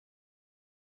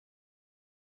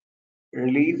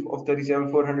relief of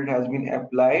 37,400 has been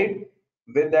applied.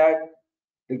 With that,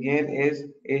 the gain is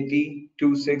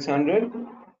 82,600.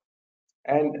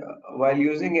 And while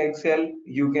using Excel,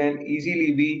 you can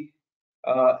easily be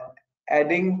uh,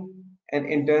 adding an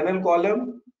internal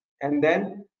column and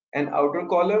then an outer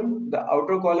column. The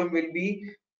outer column will be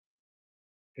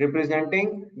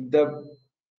representing the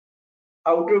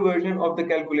outer version of the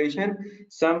calculation.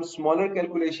 Some smaller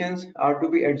calculations are to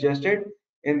be adjusted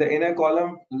in the inner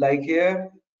column, like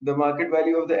here the market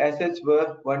value of the assets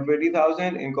were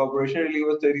 120,000, incorporation relief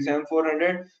was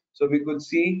 37,400. So we could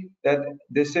see that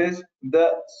this is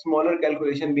the smaller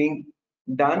calculation being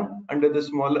done under the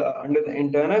smaller under the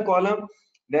internal column.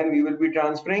 Then we will be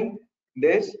transferring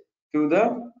this to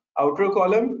the outer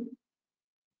column,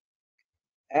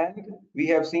 and we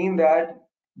have seen that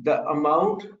the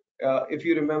amount, if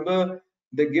you remember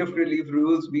the gift relief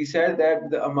rules, we said that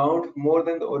the amount more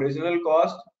than the original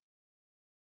cost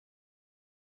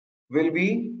will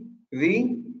be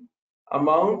the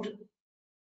amount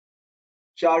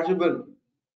chargeable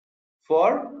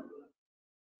for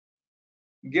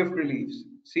gift reliefs.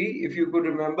 See, if you could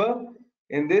remember,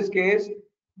 in this case,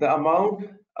 the amount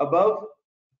above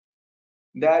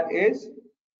that is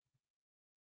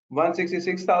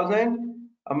 166,000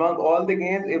 among all the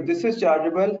gains. If this is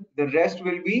chargeable, the rest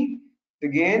will be the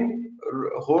gain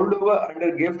holdover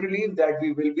under gift relief that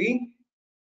we will be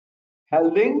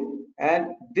holding.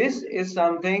 And this is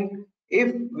something,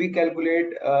 if we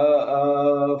calculate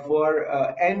for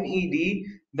NED,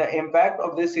 the impact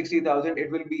of this 60,000, it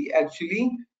will be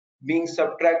actually being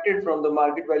subtracted from the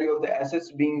market value of the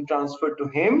assets being transferred to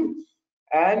him.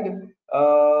 And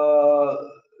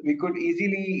we could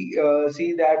easily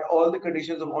see that all the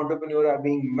conditions of entrepreneur are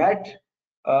being met.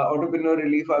 Entrepreneur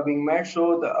relief are being met.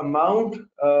 So the amount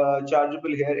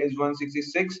chargeable here is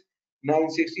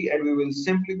 166,960, and we will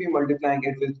simply be multiplying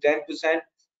it with 10%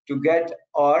 to get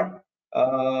our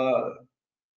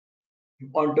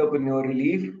entrepreneur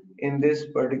relief in this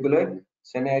particular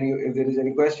scenario. If there is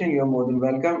any question, you are more than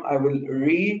welcome. I will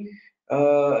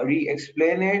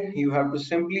re-explain it. You have to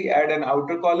simply add an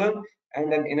outer column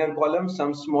and an inner column,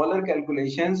 some smaller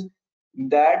calculations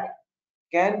that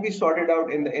can be sorted out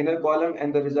in the inner column,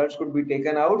 and the results could be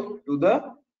taken out to the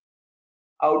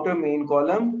outer main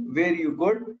column, where you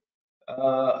could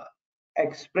uh,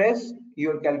 express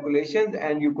your calculations,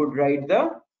 and you could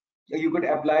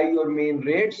apply your main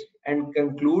rates and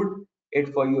conclude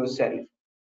it for yourself.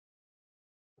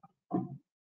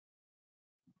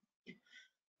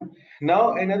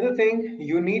 Now, another thing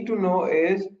you need to know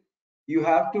is you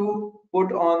have to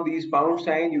put on these pound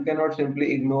sign. You cannot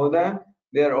simply ignore them.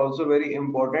 They are also very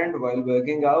important while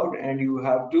working out, and you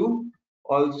have to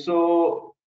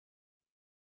also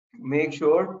make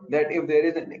sure that if there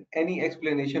is any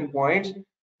explanation points,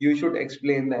 you should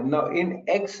explain them. Now in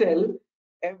Excel,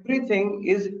 everything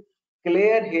is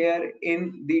clear here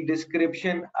in the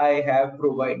description I have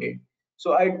provided,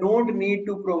 so I don't need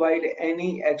to provide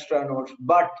any extra notes.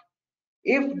 But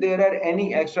if there are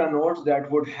any extra notes that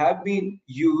would have been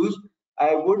used,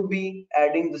 I would be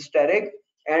adding the steric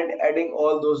and adding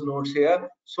all those notes here,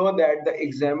 so that the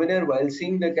examiner, while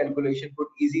seeing the calculation, could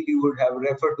easily would have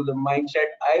referred to the mindset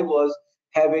I was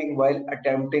having while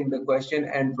attempting the question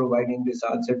and providing this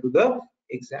answer to the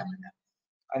examiner.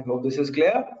 I hope this is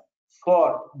clear.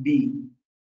 for B.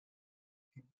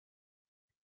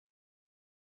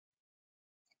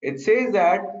 It says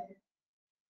that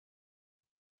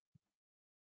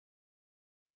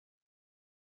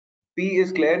P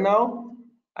is clear now.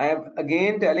 I am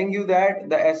again telling you that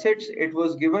the assets, it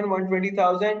was given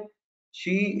 120,000.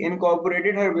 She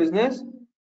incorporated her business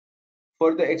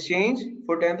for the exchange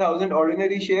for 10,000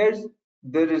 ordinary shares.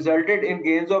 They resulted in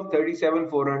gains of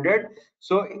 37,400.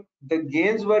 So the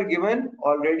gains were given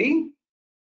already,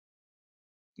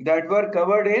 that were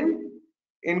covered in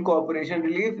incorporation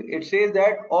relief. It says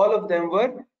that all of them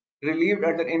were relieved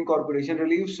under incorporation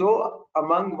relief. So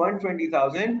among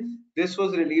 120,000, this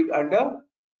was relieved under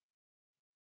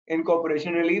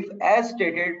incorporation relief as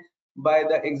stated by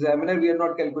the examiner. We are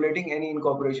not calculating any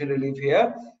incorporation relief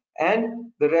here,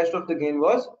 and the rest of the gain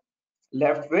was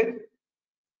left with.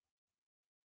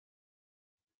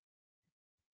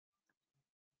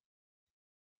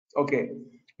 Okay,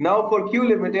 now for Q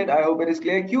Limited, I hope it is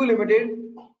clear. Q Limited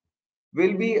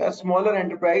will be a smaller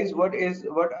enterprise. What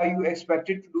are you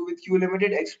expected to do with Q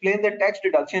Limited? Explain the tax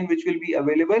deduction which will be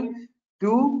available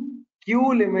to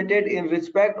Q Limited in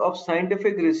respect of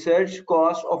scientific research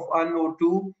cost of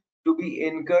 102 to be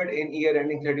incurred in year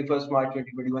ending 31st March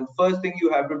 2021. First thing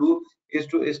you have to do is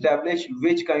to establish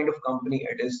which kind of company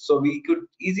it is. So we could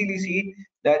easily see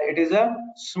that it is a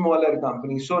smaller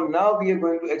company. So now we are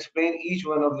going to explain each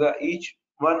one of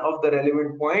the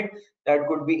relevant point that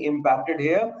could be impacted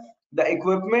here. The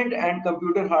equipment and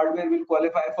computer hardware will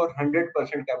qualify for 100%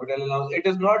 capital allowance. It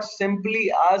is not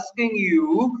simply asking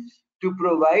you to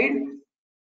provide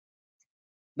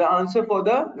the answer for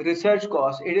the research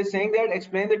cost. It is saying that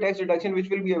explain the tax deduction which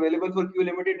will be available for Q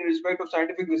Limited in respect of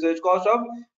scientific research cost of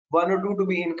 102 to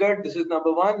be incurred. This is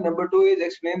number one. Number two is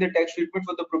explain the tax treatment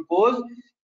for the proposed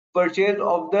purchase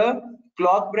of the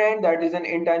clock brand, that is an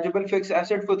intangible fixed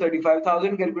asset, for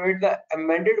 35,000. Calculate the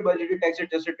amended budgeted tax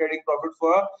adjusted trading profit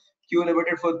for Q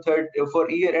Limited for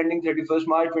year ending 31st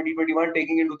March 2021,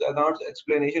 taking into account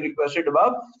explanation requested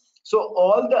above. So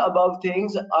all the above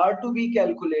things are to be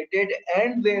calculated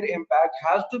and their impact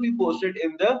has to be posted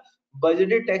in the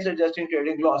budgeted tax adjusting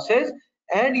trading losses,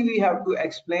 and we have to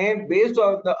explain based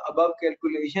on the above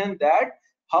calculation that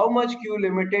how much Q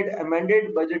Limited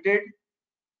amended budgeted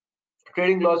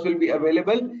trading loss will be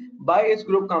available by its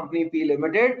group company P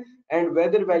Limited, and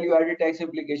whether value added tax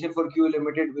implication for Q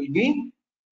Limited will be,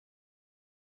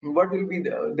 what will be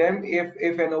them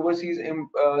if an overseas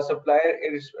supplier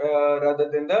is rather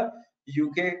than the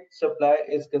UK supplier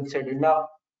is considered. Now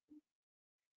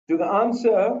to the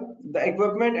answer, the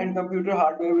equipment and computer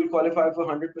hardware will qualify for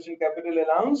 100% capital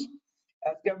allowance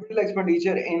as capital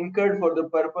expenditure incurred for the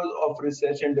purpose of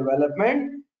research and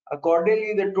development.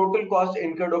 Accordingly, the total cost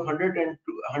incurred of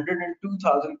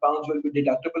 102,000 pounds will be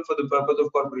deductible for the purpose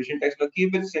of corporation tax. Now,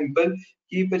 keep it simple,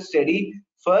 keep it steady.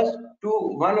 First, to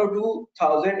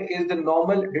 102,000 is the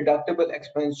normal deductible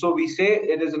expense. So we say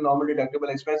it is a normal deductible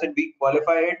expense and we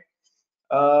qualify it.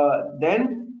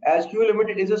 Then as Q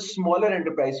Limited is a smaller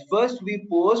enterprise, first we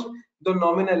post the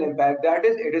nominal impact, that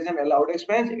is it is an allowed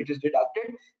expense, it is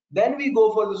deducted. Then we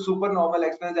go for the super normal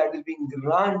expense that is being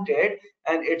granted,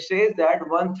 and it says that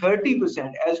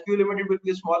 130%, as Q Limited will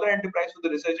be a smaller enterprise for the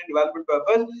research and development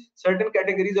purpose, certain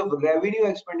categories of revenue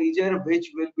expenditure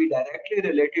which will be directly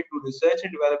related to research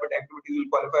and development activity will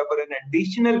qualify for an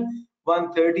additional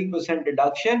 130%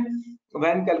 deduction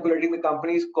when calculating the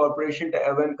company's company's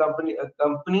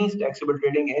taxable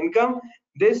trading income.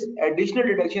 This additional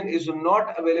deduction is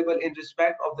not available in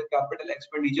respect of the capital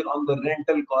expenditure on the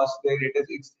rental cost.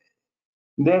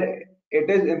 There it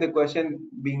is in the question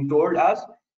being told us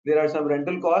there are some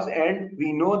rental costs, and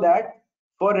we know that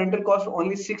for rental costs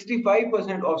only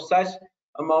 65% of such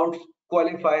amounts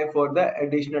qualify for the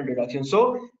additional deduction.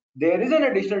 So there is an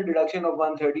additional deduction of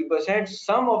 130%.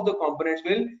 Some of the components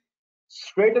will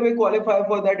straight away qualify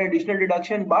for that additional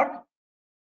deduction, but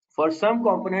for some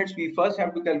components we first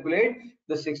have to calculate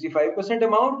the 65%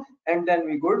 amount and then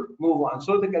we could move on.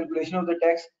 So the calculation of the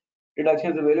tax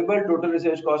deductions available: total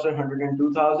research costs are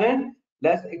 102,000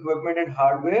 less equipment and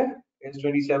hardware is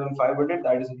 27,500,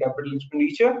 that is a capital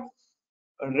expenditure.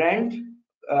 Rent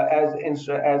as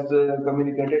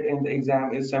communicated in the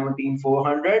exam is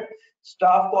 17,400.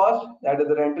 Staff cost, that is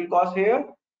the rental cost here,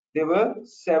 they were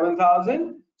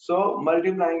 7,000. So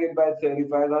multiplying it by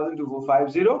 35,000 to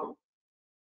 450,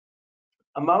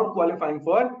 amount qualifying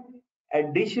for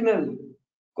additional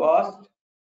cost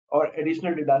or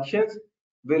additional deductions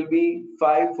will be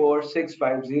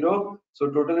 54650. So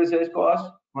total research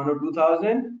cost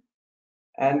 102,000,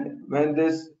 and when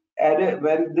this inner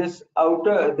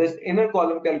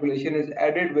column calculation is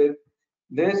added with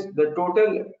this, the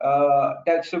total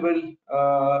taxable,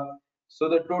 so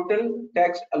the total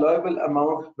tax allowable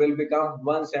amount will become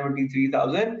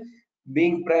 173,000,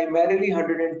 being primarily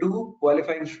 102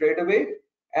 qualifying straight away,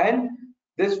 and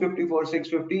this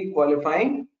 54,650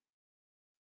 qualifying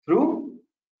through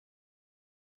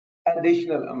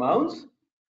additional amounts.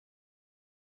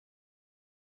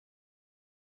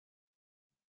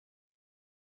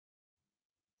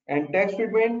 And tax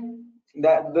treatment,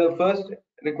 that the first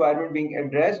requirement being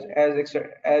addressed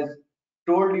as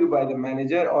told you by the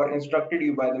manager or instructed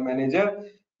you by the manager.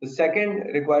 The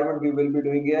second requirement we will be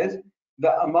doing is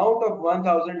the amount of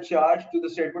 1,000 charged to the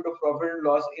statement of profit and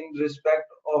loss in respect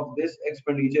of this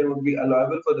expenditure would be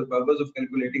allowable for the purpose of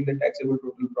calculating the taxable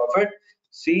total profit.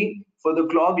 See, for the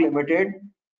clog limited,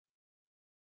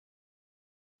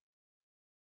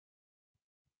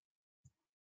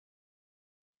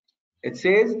 it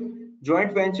says,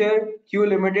 joint venture Q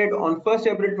Limited, on 1st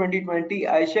April 2020,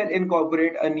 I shall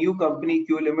incorporate a new company,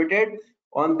 Q Limited.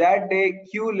 On that day,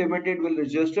 Q Limited will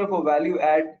register for value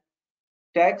add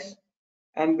tax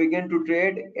and begin to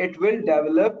trade. It will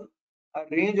develop a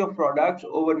range of products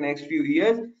over next few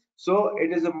years. So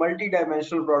it is a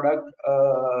multi-dimensional product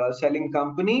selling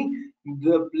company.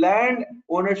 The planned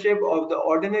ownership of the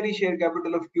ordinary share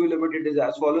capital of Q Limited is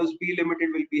as follows. P Limited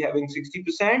will be having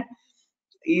 60%.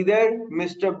 Either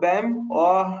Mr. Bam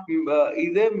or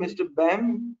either Mr.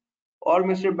 Bam or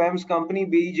Mr. Bam's company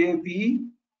BJB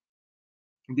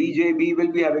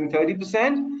will be having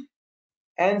 30%,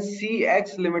 and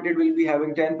CX Limited will be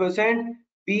having 10%.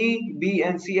 P, B,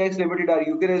 and CX Limited are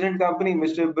UK resident company.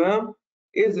 Mr. Bam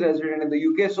is resident in the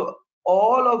UK. So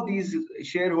all of these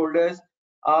shareholders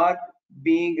are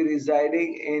being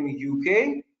residing in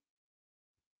UK.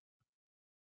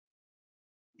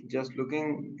 Just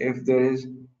looking if there is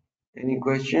any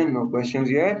question. No questions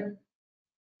yet.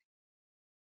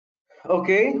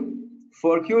 Okay,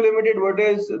 for Q Limited, what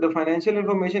is the financial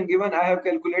information given? I have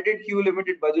calculated Q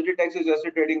Limited budgeted tax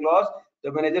adjusted trading loss.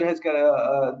 The manager has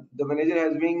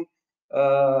been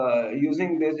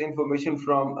using this information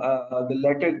from the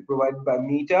letter provided by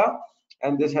Meta,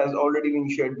 and this has already been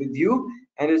shared with you.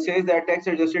 And it says that tax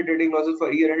adjusted trading losses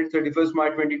for year ended 31st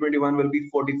March 2021 will be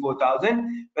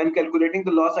 44,000. When calculating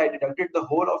the loss, I deducted the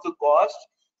whole of the cost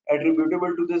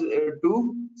attributable to this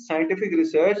to scientific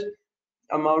research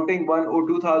amounting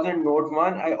 102,000. Note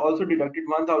 1, I also deducted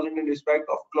 1,000 in respect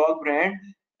of clock brand,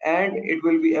 and it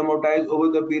will be amortized over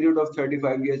the period of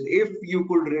 35 years. If you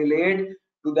could relate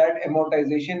to that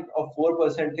amortization of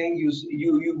 4% thing,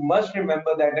 you must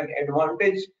remember that an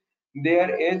advantage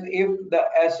there is, if the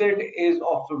asset is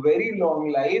of a very long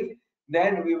life,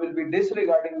 then we will be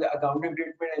disregarding the accounting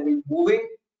treatment and be moving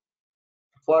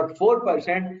for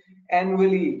 4%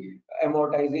 annually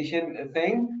amortization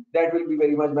thing. That will be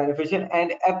very much beneficial,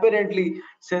 and apparently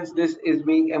since this is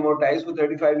being amortized for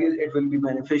 35 years, it will be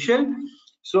beneficial.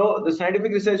 So the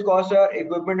scientific research costs are: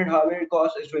 equipment and hardware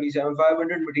cost is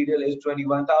 27,500, material is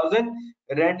 21,000,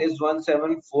 rent is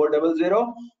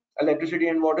 17,400, electricity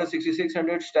and water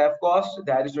 6,600, staff cost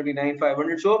that is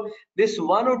 29,500. So this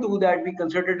 102 that we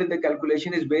considered in the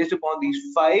calculation is based upon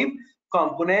these 5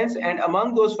 components, and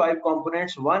among those 5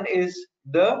 components, one is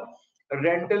the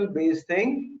rental based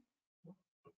thing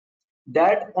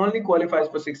that only qualifies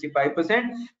for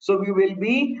 65%. So we will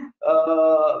be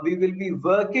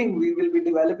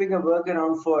developing a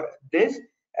workaround for this,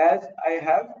 as I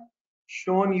have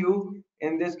shown you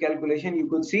in this calculation. You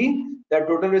could see that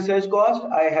total research cost,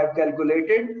 I have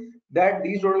calculated that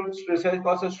these total research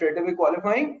costs are straight away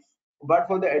qualifying, but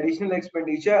for the additional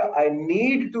expenditure I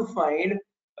need to find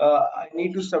I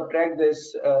need to subtract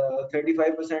this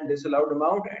 35% disallowed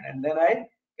amount, and then I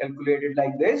calculate it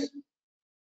like this.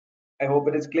 I hope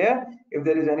it is clear. If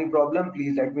there is any problem,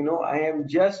 please let me know. I am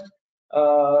just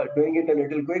doing it a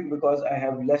little quick because I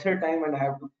have lesser time and I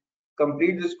have to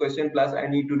complete this question, plus I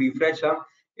need to refresh some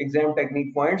exam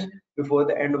technique points before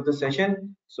the end of the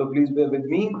session. So please bear with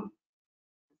me.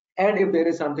 And if there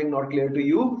is something not clear to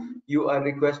you, you are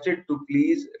requested to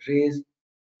please raise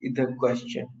the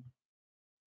question.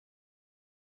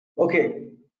 Okay,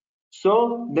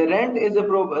 so the rent is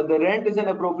an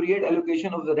appropriate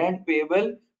allocation of the rent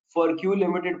payable for Q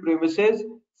Limited premises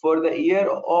for the year.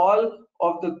 All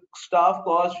of the staff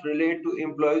costs relate to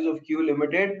employees of Q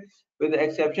Limited, with the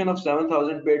exception of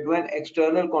 7,000 paid to an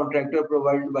external contractor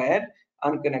provided by an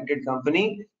unconnected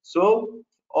company. So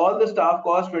all the staff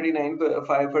costs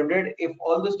 29,500. If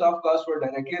all the staff costs were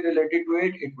directly related to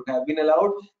it, it would have been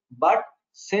allowed. But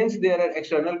since there are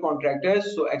external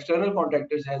contractors, so external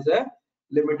contractors has a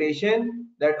limitation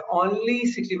that only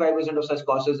 65% of such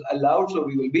costs is allowed, so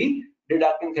we will be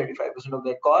deducting 35% of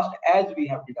their cost, as we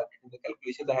have deducted in the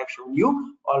calculations I have shown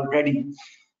you already.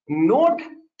 Note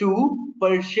 2,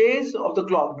 purchase of the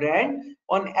clock brand.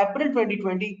 On April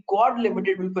 2020, Quad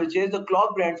Limited will purchase the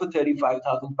clock brand for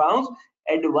 £35,000.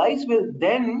 Advice will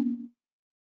then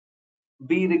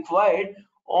be required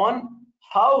on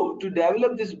how to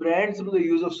develop this brand through the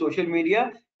use of social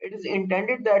media. It is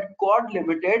intended that Quad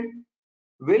Limited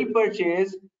will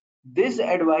purchase this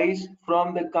advice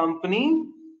from the company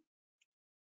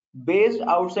based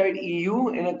outside EU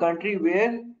in a country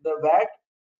where the VAT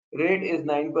rate is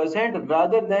 9%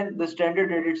 rather than the standard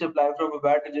rated supply from a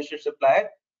VAT registered supplier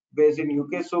based in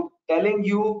UK. So telling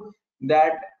you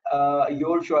that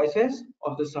your choices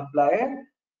of the supplier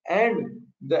and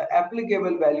the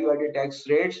applicable value added tax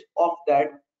rates of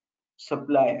that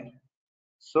supplier.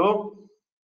 So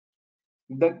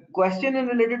the question in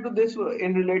related to this,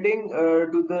 in relating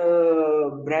to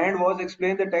the brand, was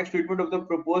explain the tax treatment of the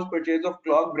proposed purchase of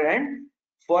clock brand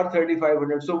for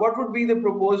 3,500. So what would be the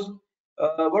proposed,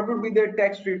 what would be the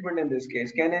tax treatment in this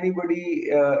case? Can anybody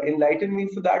enlighten me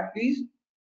for that, please?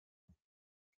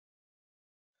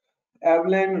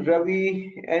 Evelyn,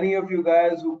 Ravi, any of you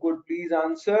guys who could please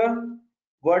answer,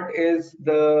 what is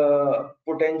the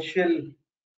potential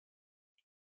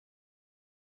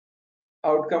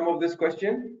outcome of this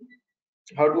question?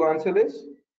 How to answer this?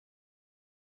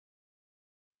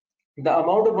 The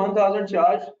amount of 1,000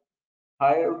 charge,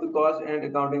 higher of the cost and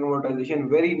accounting amortization.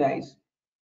 Very nice.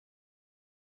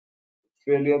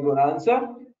 Fairly a good answer.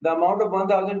 The amount of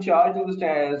 1,000 charge to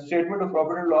the statement of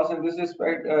profit and loss in this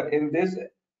respect,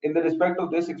 in the respect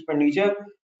of this expenditure,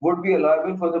 would be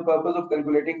allowable for the purpose of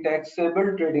calculating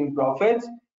taxable trading profits.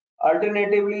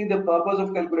 Alternatively, the purpose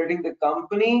of calculating the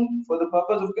company, for the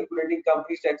purpose of calculating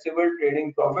company's taxable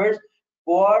trading profits,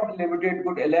 Quad Limited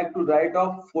could elect to write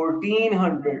off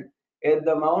 1,400. If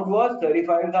the amount was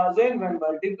 35,000, when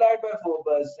multiplied by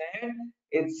 4%,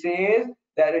 it says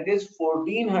that it is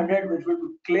 1,400, which would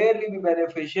clearly be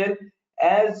beneficial.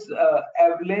 As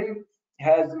Evelyn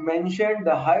has mentioned,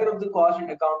 the higher of the cost in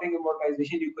accounting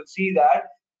amortization, you could see that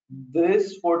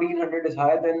this 1,400 is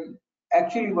higher than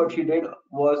actually what she did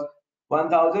was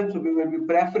 1,000. So we will be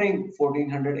preferring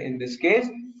 1,400 in this case.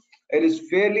 It is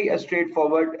fairly a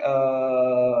straightforward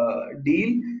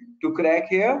deal to crack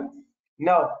here.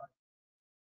 Now,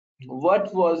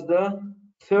 what was the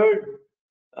third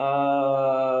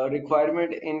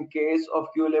requirement in case of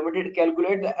Q Limited?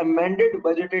 Calculate the amended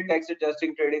budgeted tax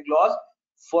adjusting trading loss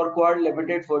for Quad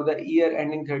Limited for the year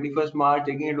ending 31st March,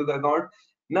 taking into the account.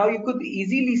 Now you could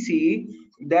easily see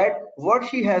that what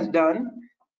she has done,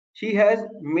 she has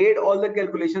made all the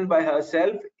calculations by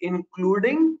herself,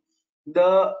 including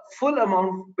the full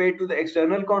amount paid to the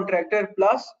external contractor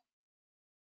plus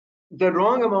the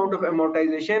wrong amount of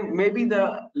amortization, maybe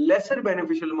the lesser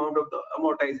beneficial amount of the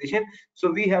amortization.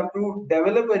 So we have to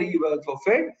develop a rework of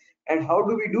it. And how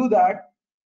do we do that?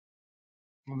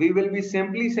 We will be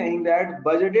simply saying that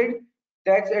budgeted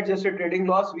tax adjusted trading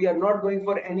loss, we are not going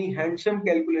for any handsome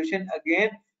calculation again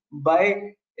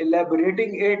by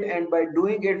elaborating it and by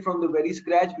doing it from the very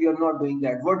scratch. We are not doing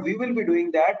that. What we will be doing,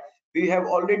 that we have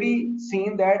already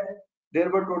seen that there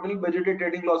were total budgeted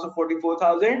trading loss of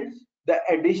 44,000. The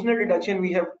additional deduction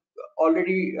we have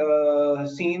already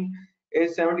seen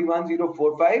is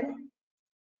 71,045.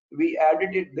 We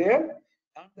added it there,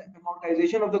 and the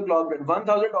amortization of the clock brand,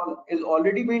 $1,000 is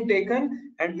already been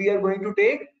taken, and we are going to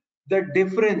take the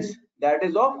difference, that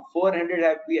is of 400.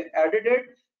 Have we added it,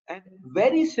 and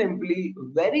very simply,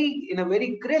 in a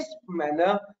very crisp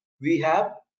manner, we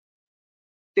have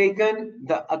taken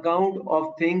the account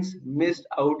of things missed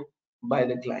out by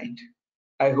the client.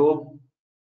 I hope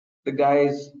the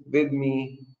guys with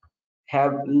me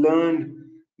have learned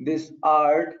this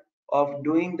art of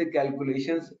doing the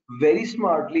calculations very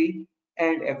smartly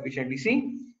and efficiently.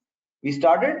 See, we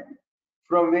started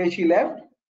from where she left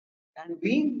and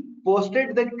we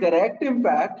posted the correct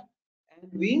impact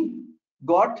and we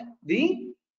got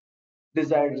the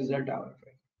desired result out of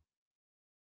it.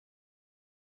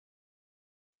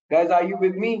 Guys, are you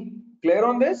with me? Clear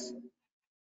on this?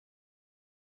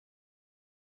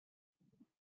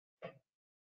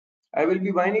 I will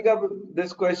be winding up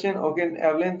this question. Okay,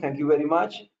 Evelyn, thank you very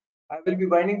much. I will be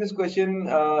winding this question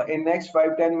in next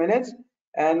 5-10 minutes.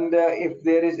 And if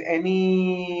there is anything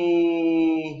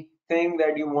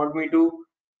that you want me to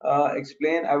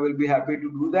explain, I will be happy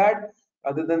to do that.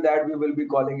 Other than that, we will be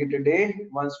calling it a day.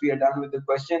 Once we are done with the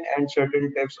question and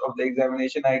certain tips of the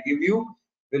examination I give you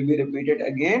will be repeated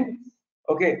again.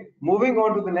 Okay, moving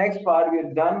on to the next part. We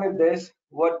are done with this.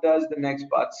 What does the next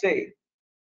part say?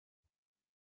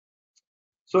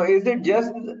 So is it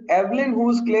just Evelyn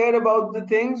who's clear about the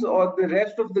things, or the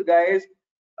rest of the guys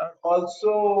are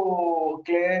also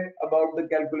clear about the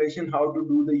calculation, how to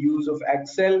do the use of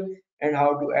Excel and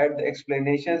how to add the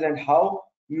explanations and how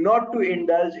not to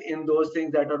indulge in those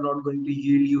things that are not going to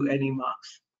yield you any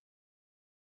marks?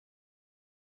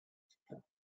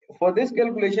 For this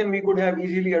calculation, we could have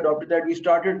easily adopted that. We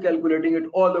started calculating it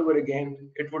all over again.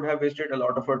 It would have wasted a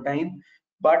lot of our time.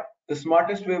 But the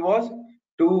smartest way was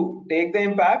to take the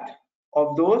impact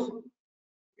of those,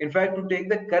 in fact, to take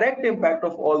the correct impact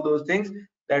of all those things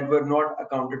that were not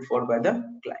accounted for by the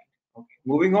client. Okay,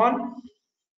 moving on.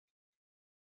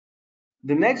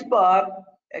 The next part,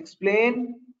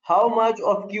 explain how much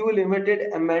of Q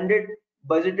Limited amended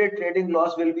budgeted trading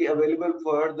loss will be available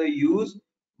for the use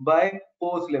by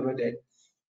Post Limited.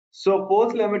 So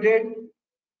Post Limited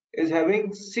is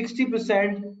having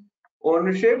 60%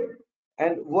 ownership,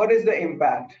 and what is the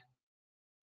impact?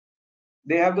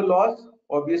 They have the loss,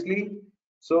 obviously.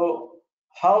 So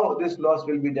how this loss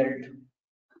will be dealt?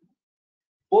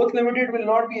 Post Limited will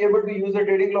not be able to use the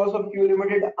trading loss of Q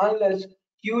Limited unless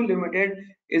Q Limited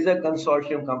is a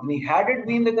consortium company. Had it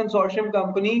been the consortium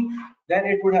company, then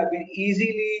it would have been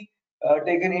easily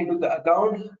taken into the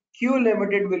account. Q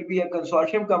Limited will be a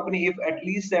consortium company if at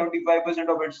least 75%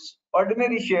 of its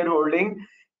ordinary shareholding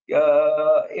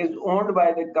is owned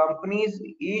by the companies,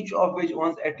 each of which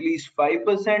owns at least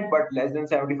 5%, but less than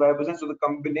 75%. So the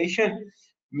combination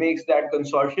makes that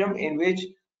consortium in which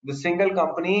the single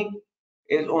company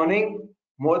is owning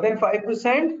more than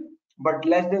 5%, but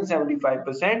less than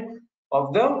 75%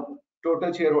 of the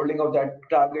total shareholding of that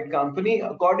target company.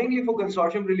 Accordingly, for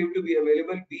consortium relief to be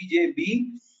available, BJB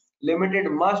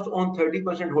Limited must own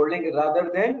 30% holding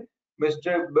rather than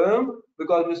Mr. Berm,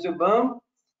 because Mr. Berm,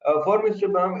 for Mr.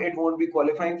 Berm, it won't be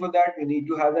qualifying for that. We need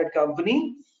to have that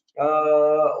company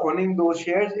owning those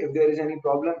shares. If there is any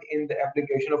problem in the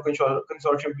application of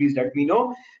consortium, please let me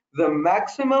know. The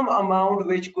maximum amount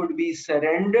which could be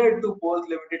surrendered to Post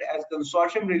Limited as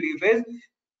consortium relief is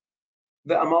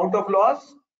the amount of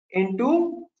loss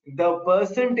into the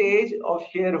percentage of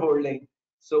shareholding.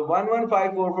 So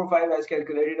 115445 as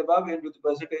calculated above into the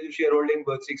percentage of shareholding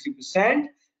worth 60%,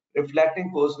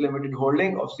 reflecting Post Limited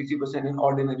holding of 60% in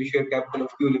ordinary share capital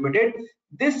of Q Limited.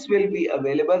 This will be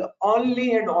available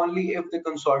only and only if the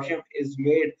consortium is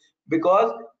made,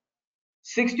 because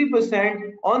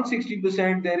 60% on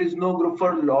 60% there is no group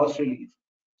for loss relief.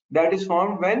 That is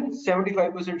found when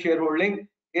 75% shareholding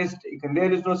is taken.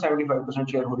 There is no 75%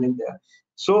 shareholding there.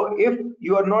 So if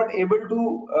you are not able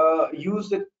to use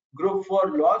the group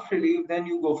for loss relief, then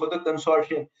you go for the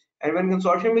consortium. And when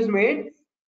consortium is made,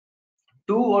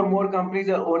 two or more companies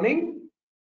are owning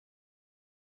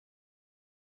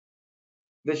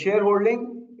the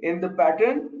shareholding in the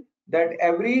pattern that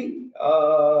every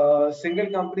single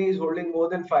company is holding more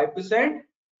than 5%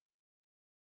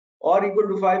 or equal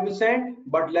to 5%,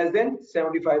 but less than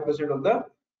 75% of the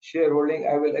shareholding.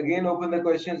 I will again open the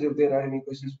questions. If there are any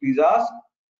questions, please ask.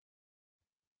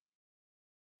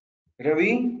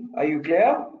 Ravi, are you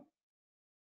clear?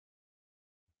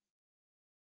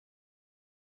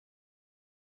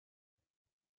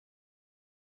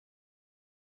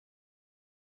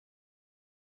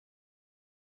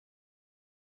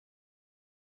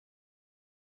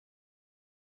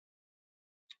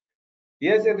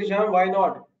 Yes, Adisham, why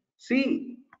not?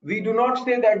 See, we do not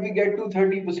say that we get to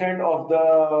 30% of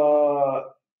the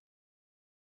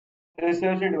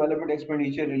research and development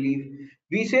expenditure relief.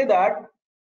 We say that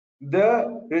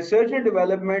the research and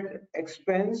development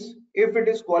expense, if it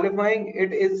is qualifying,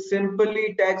 it is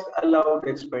simply tax allowed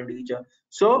expenditure.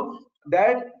 So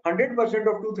that 100%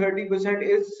 of 230%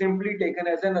 is simply taken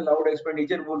as an allowed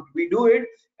expenditure. We do it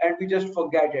and we just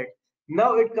forget it.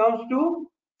 Now it comes to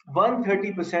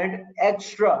 130%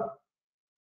 extra.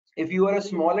 If you are a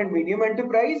small and medium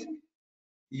enterprise,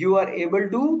 you are able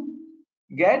to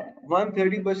get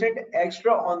 130%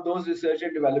 extra on those research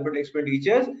and development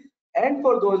expenditures. And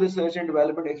for those research and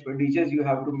development expenditures, you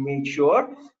have to make sure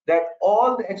that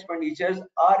all the expenditures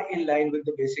are in line with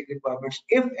the basic requirements.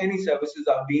 If any services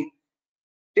are being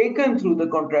taken through the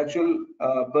contractual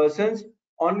persons,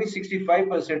 only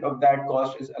 65% of that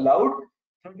cost is allowed,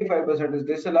 35% is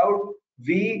disallowed.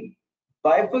 We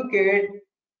bifurcate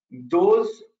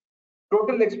those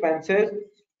total expenses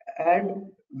and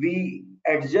we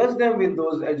adjust them with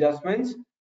those adjustments,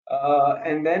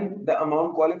 and then the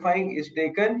amount qualifying is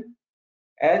taken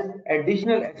as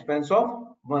additional expense of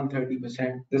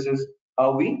 130%. This is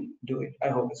how we do it. I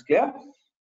hope it's clear.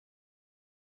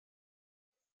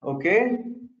 Okay,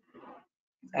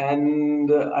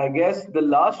 and I guess the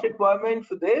last requirement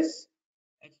for this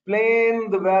Explain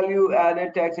the value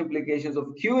added tax implications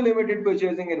of Q Limited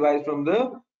purchasing advice from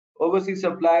the overseas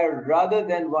supplier rather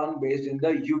than one based in the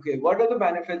UK. What are the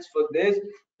benefits for this?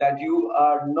 That you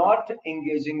are not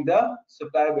engaging the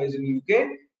supplier based in UK,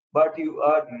 but you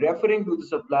are referring to the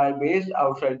supplier based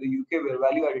outside the UK where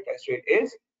value added tax rate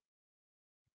is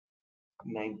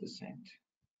 9%.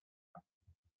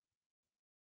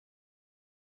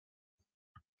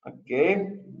 Okay,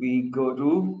 we go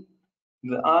to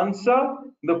the answer.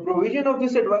 The provision of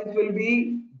this advice will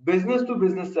be business to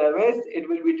business service. It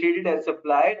will be treated as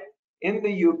supplied in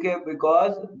the UK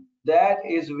because that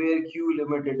is where Q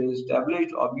Limited is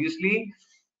established. Obviously,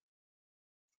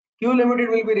 Q Limited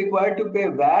will be required to pay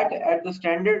VAT at the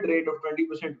standard rate of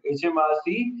 20%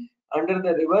 HMRC under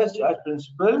the reverse charge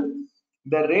principle.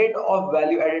 The rate of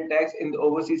value added tax in the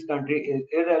overseas country is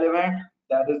irrelevant.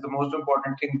 That is the most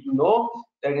important thing to know,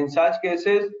 that in such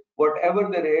cases, whatever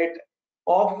the rate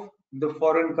of the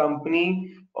foreign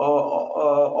company or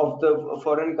of the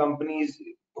foreign company's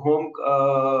home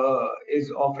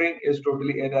is offering is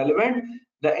totally irrelevant.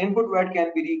 The input VAT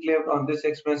can be reclaimed on this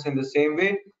expense in the same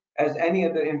way as any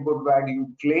other input VAT you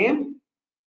claim.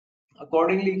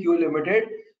 Accordingly, Q Limited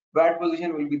VAT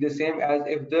position will be the same as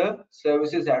if the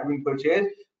services had been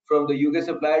purchased from the UK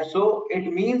supplier. So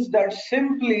it means that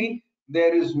simply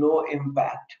there is no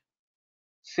impact.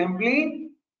 Simply,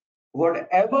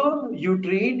 whatever you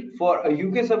treat for a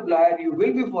UK supplier, you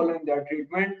will be following that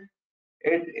treatment.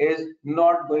 It is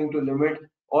not going to limit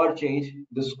or change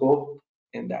the scope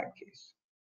in that case.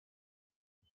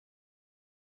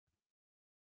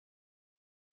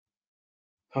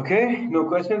 Okay, no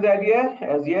questions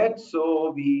as yet.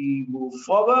 So we move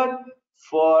forward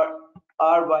for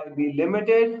RYB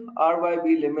Limited.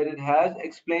 RYB Limited has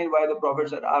explained why the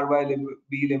profits at RYB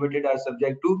Limited are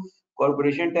subject to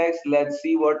corporation tax. Let's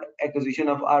see what acquisition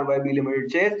of RYB Limited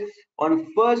says. On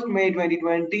 1st May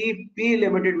 2020, P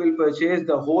Limited will purchase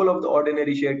the whole of the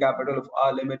ordinary share capital of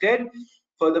R Limited.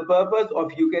 For the purpose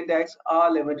of UK tax,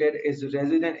 R Limited is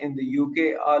resident in the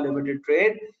UK. R Limited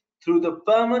trade through the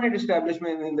permanent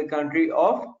establishment in the country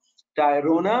of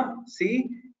Tirona. See,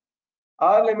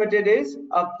 R Limited is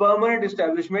a permanent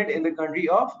establishment in the country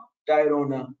of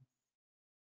Tirona.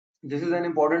 This is an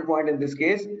important point in this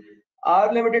case.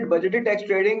 R Limited budgeted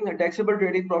taxable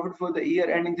trading profit for the year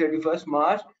ending 31st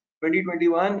March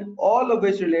 2021, all of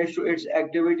which relates to its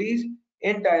activities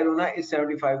in Tirona, is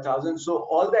 75,000. So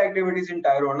all the activities in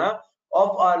Tirona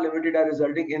of R Limited are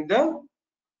resulting in the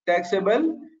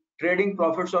taxable trading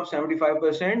profits of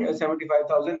 75%,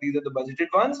 75,000. These are the budgeted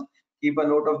ones. Keep a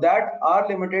note of that. R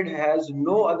Limited has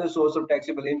no other source of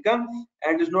taxable income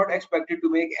and is not expected to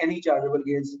make any chargeable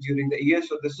gains during the year.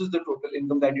 So this is the total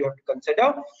income that you have to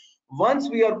consider. Once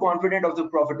we are confident of the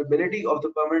profitability of the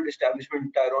permanent establishment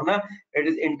in Tirona, it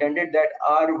is intended that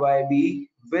RYB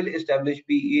will establish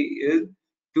PE in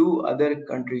 2 other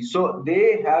countries. So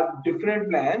they have different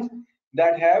plans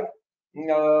that have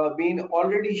been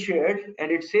already shared, and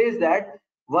it says that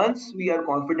once we are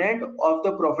confident of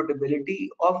the profitability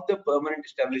of the permanent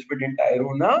establishment in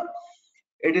Tirona,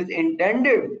 it is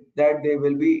intended that they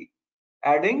will be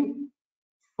adding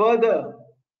further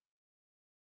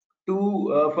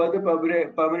further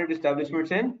permanent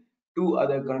establishments in 2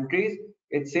 other countries.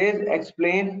 It says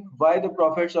explain why the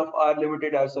profits of R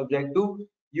Limited are subject to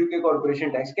UK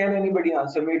corporation tax. Can anybody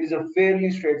answer me? It is a fairly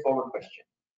straightforward question.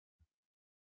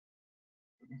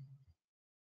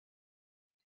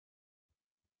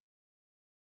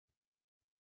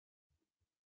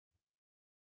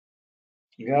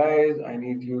 Guys, I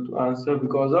need you to answer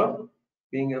because of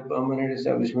being a permanent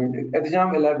establishment.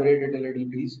 Adhijam, elaborate it a little,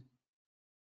 please.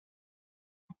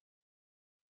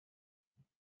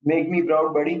 Make me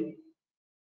proud, buddy.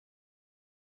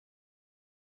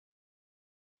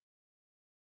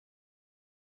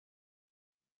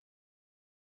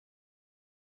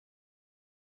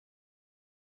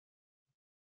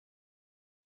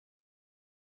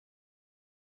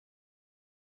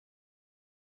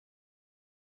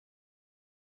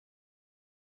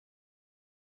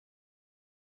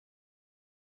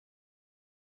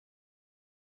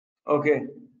 Okay,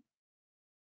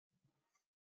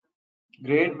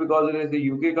 great, because it is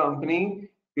the UK company.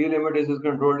 P Limited is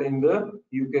controlled in the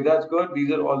UK. That's good.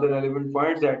 These are all the relevant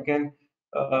points that can,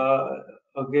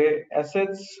 okay,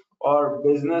 assets or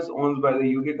business owned by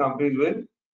the UK companies will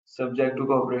subject to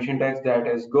corporation tax. That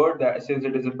is good. That since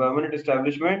it is a permanent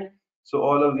establishment, so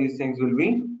all of these things will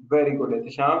be very good.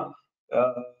 Etisham,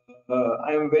 uh,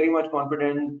 I am very much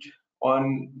confident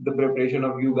on the preparation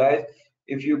of you guys.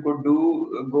 If you could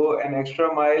do go an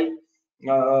extra mile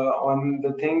on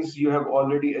the things you have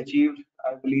already achieved,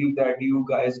 I believe that you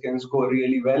guys can score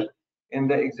really well in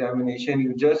the examination.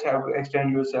 You just have to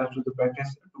extend yourself to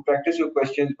practice your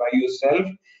questions by yourself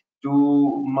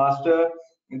to master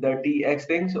the TX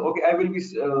things. Okay, I will be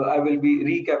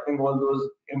recapping all those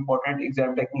important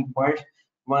exam technique points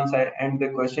once I end the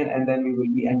question, and then we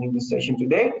will be ending this session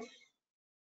today.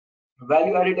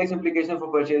 Value added tax implication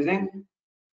for purchasing.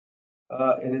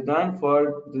 It is done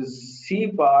for the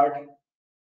C part.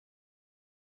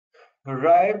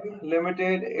 RIBE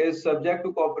Limited is subject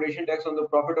to corporation tax on the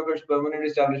profit of its permanent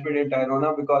establishment in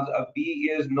Tirona because a B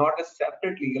is not a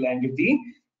separate legal entity,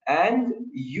 and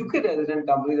UK resident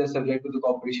companies are subject to the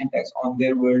corporation tax on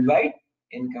their worldwide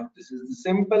income. This is the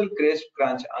simple, crisp,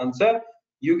 crunch answer.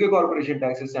 UK corporation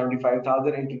tax is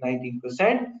 75,000 into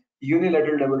 19%.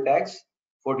 Unilateral double tax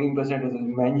 14% as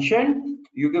mentioned.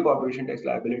 UK corporation tax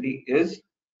liability is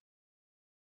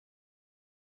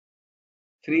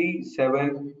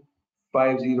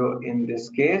 3750 in this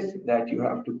case that you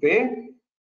have to pay.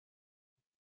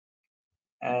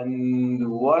 And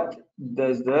what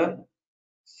does the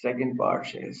second part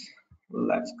says?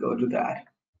 Let's go to that.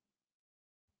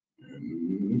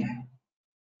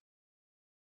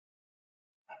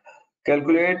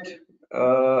 Calculate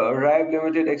RIBE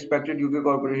Limited expected UK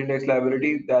corporation tax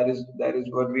liability. That is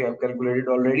what we have calculated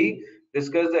already.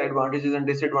 Discuss the advantages and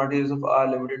disadvantages of R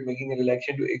Limited making an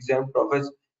election to exempt profits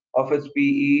of its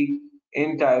PE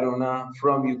in Tirona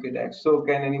from UK tax. So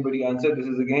can anybody answer? This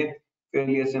is again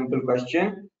fairly a simple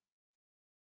question.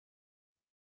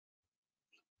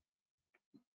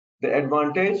 The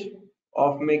advantage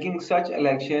of making such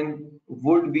election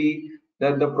would be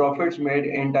that the profits made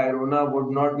in Tirona would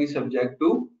not be subject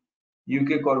to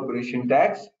UK corporation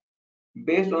tax.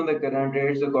 Based on the current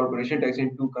rates, the corporation tax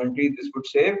in two countries, this would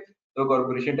save the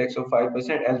corporation tax of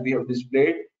 5% as we have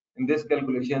displayed in this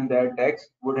calculation. That tax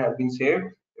would have been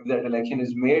saved if that election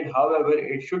is made. However,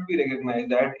 it should be recognized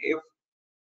that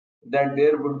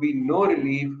there would be no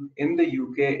relief in the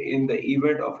UK in the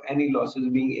event of any losses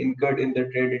being incurred in the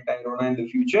trade in Tirona in the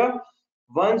future.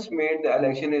 Once made, the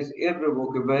election is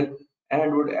irrevocable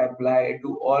and would apply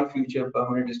to all future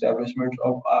permanent establishments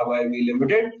of RYV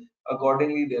Limited.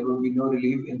 Accordingly, there will be no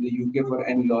relief in the UK for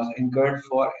any loss incurred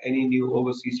for any new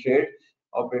overseas trade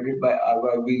operated by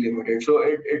RYV Limited. So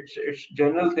it's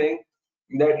general thing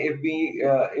that if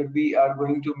we are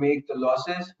going to make the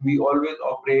losses, we always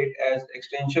operate as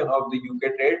extension of the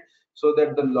UK trade, so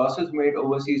that the losses made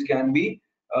overseas can be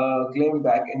claimed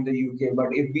back in the UK.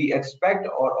 But if we expect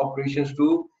our operations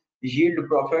to yield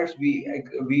profits, we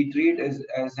treat as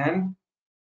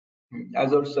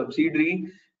our subsidiary,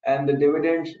 and the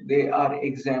dividends, they are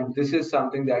exempt. This is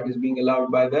something that is being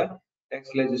allowed by the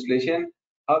tax legislation.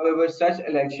 However, such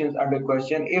elections under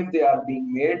question, if they are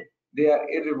being made, they are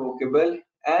irrevocable,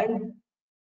 and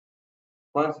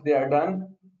once they are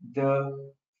done,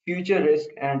 the future risk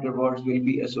and rewards will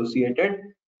be associated,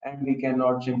 and we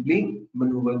cannot simply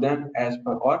maneuver them as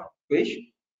per our wish.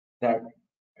 That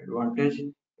advantage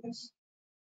is.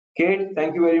 Kate,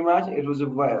 thank you very much. It was a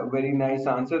very nice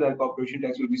answer that corporation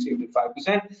tax will be saved at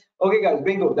 5%. Okay, guys,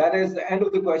 bingo. That is the end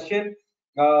of the question.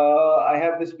 I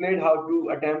have displayed how to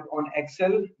attempt on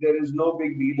Excel. There is no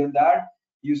big deal in that.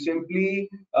 You simply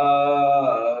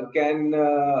can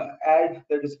add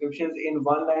the descriptions in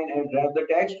one line and wrap the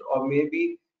text, or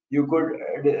maybe you could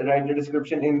write the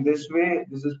description in this way.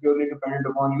 This is purely dependent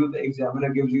upon you. The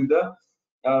examiner gives you the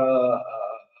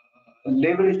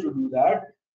leverage to do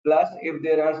that. Plus, if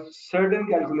there are certain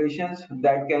calculations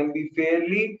that can be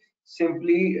fairly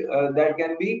simply dealt,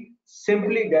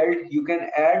 you can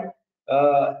add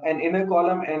an inner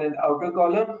column and an outer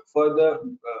column for the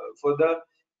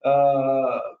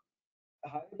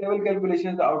higher level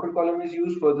calculations. The outer column is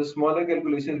used. For the smaller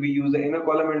calculations, we use the inner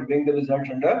column and bring the results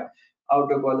under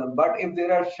outer column. But if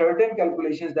there are certain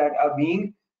calculations that are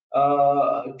being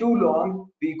too long,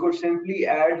 we could simply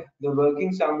add the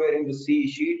working somewhere in the C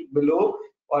sheet below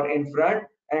or in front,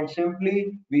 and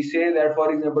simply we say that,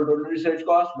 for example, total research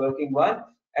cost working one,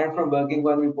 and from working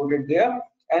one we put it there,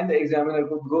 and the examiner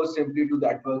could go simply to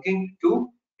that working to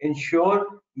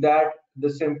ensure that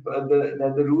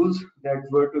the rules that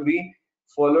were to be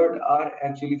followed are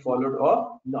actually followed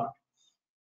or not.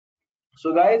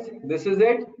 So guys, this is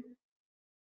it.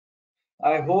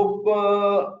 I hope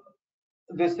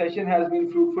this session has been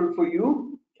fruitful for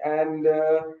you, and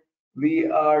we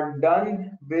are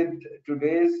done with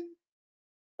today's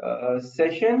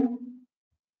session.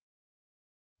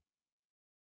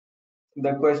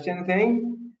 The question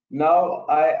thing. Now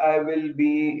I will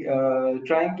be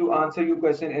trying to answer your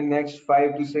question in next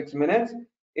 5 to 6 minutes.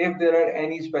 If there are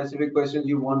any specific questions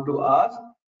you want to ask,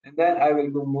 and then I will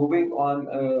be moving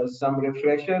on some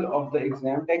refresher of the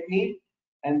exam technique,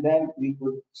 and then we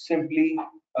could simply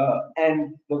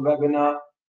end the webinar,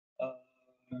 uh,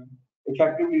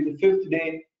 effectively the fifth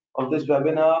day of this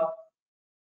webinar,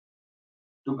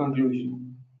 to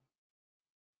conclusion.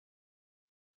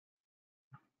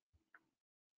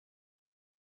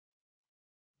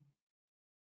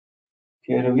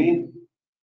 Okay, Ravi,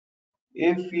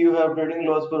 if you have trading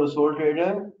loss for a sole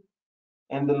trader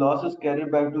and the loss is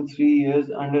carried back to 3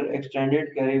 years under extended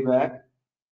carryback,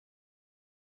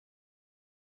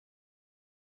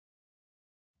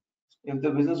 if the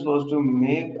business was to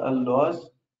make a loss,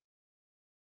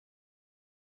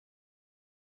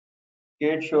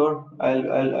 Kate, sure,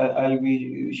 I'll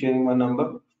be sharing my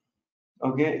number.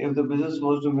 Okay, if the business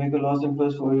was to make a loss in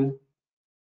first 4 years.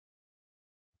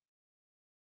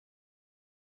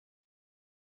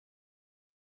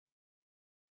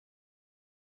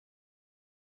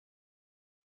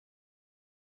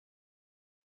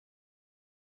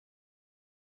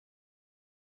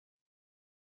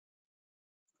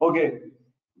 Okay,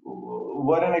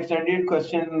 what an extended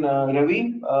question,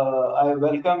 Ravi. I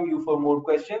welcome you for more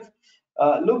questions.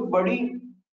 Look, buddy,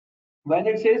 when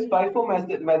it says FIFO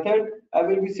method, I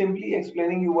will be simply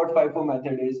explaining you what FIFO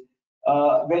method is.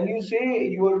 When you say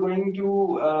you are going to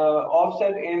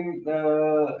offset in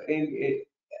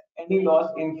any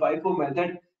loss in FIFO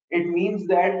method, it means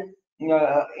that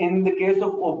in the case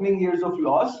of opening years of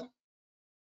loss,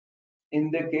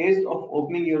 in the case of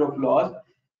opening year of loss,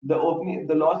 the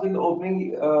loss in the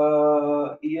opening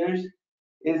years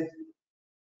is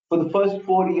for the first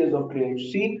 4 years of trade.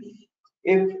 See,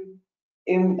 if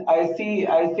I say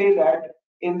that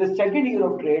in the second year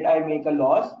of trade I make a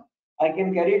loss, I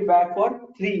can carry it back for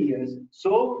 3 years.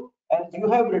 So as you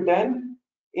have written,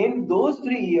 in those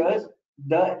 3 years,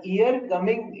 the year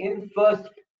coming in first,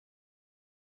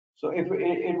 so if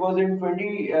it was in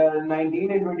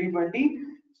 2019 and 2020,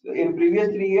 so in previous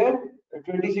 3 years,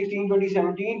 2016,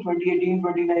 2017, 2018,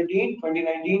 2019,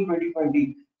 2019,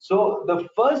 2020. So the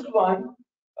first one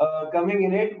coming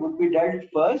in it would be dealt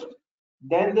first,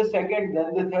 then the second,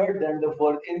 then the third, then the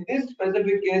fourth. In this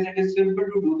specific case, it is simple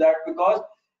to do that because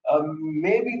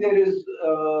maybe there is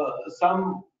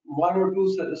some one or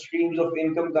two streams of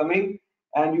income coming,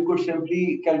 and you could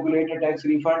simply calculate a tax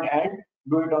refund and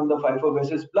do it on the FIFO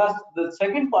basis. Plus, the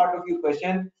second part of your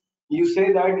question, you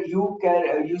say that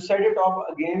you set it off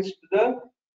against the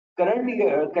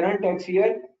current tax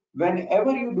year.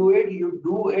 Whenever you do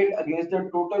it against the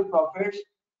total profits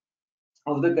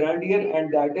of the current year,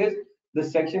 and that is the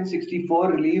Section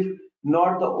 64 relief,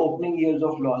 not the opening years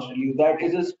of loss relief. That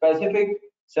is a specific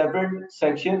separate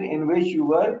section in which you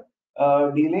were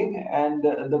dealing, and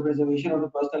the preservation of the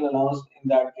personal allowance in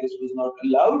that case was not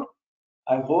allowed.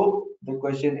 I hope the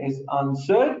question is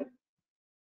answered.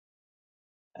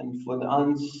 And for the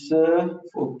answer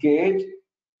for Kate,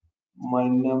 my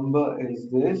number is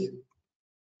this.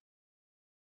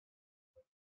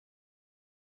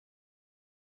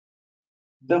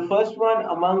 The first one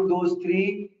among those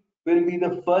three will be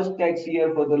the first tax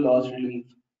year for the loss relief.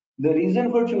 The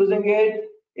reason for choosing it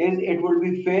is it will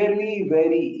be fairly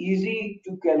very easy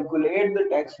to calculate the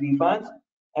tax refunds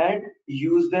and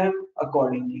use them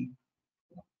accordingly.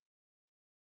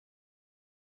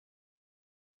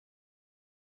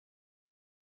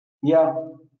 Yeah,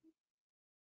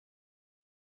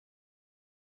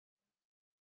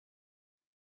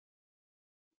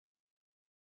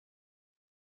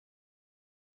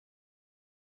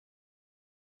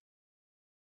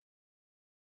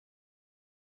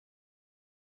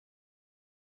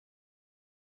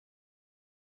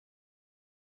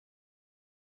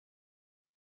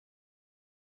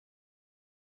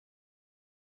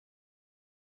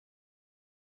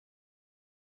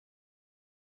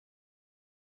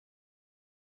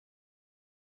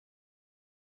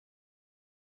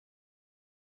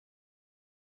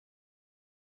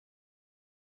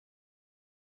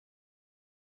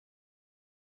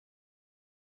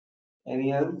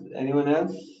 anyone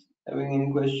else having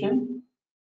any question?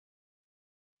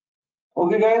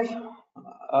 Okay, guys.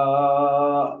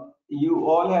 You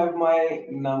all have my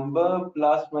number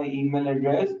plus my email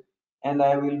address, and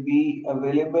I will be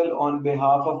available on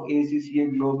behalf of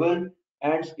ACCA Global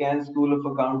and Scan School of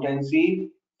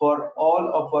Accountancy for all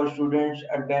of our students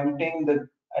attempting the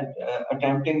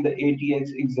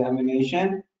ATX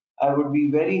examination. I would be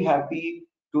very happy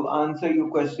to answer your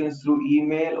questions through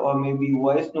email or maybe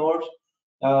voice notes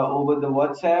over the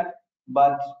WhatsApp.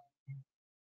 But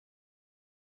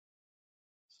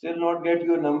still not get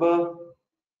your number,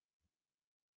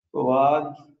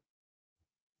 Fawad.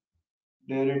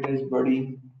 There it is,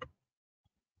 buddy.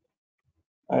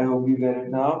 I hope you get it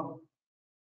now.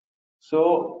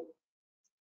 So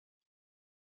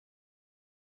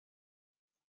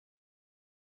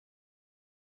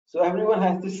So everyone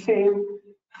has the same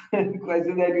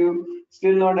question that you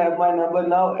still not have my number.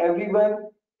 Now everyone,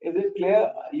 is it clear?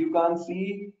 You can't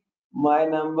see my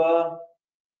number.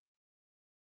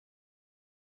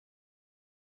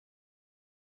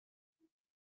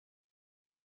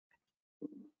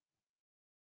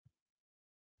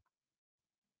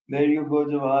 There you go,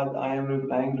 Jawad. I am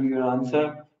replying to your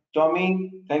answer.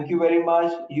 Tommy, thank you very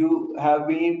much. You have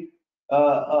been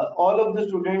all of the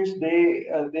students.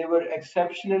 They were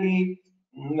exceptionally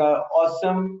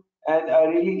awesome, and I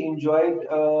really enjoyed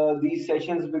these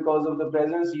sessions because of the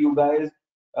presence you guys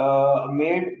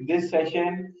made. This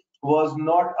session was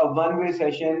not a one-way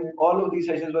session. All of these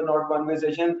sessions were not one-way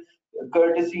session.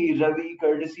 Courtesy Ravi,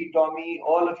 courtesy Tommy,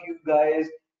 all of you guys,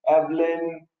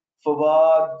 Evelyn,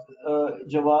 Fawad,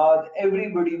 Jawad,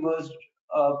 everybody was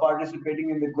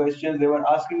participating in the questions. They were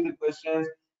asking the questions.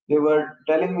 They were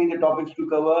telling me the topics to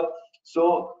cover.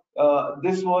 So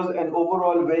this was an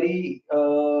overall very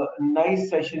nice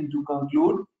session to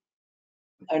conclude,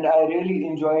 and I really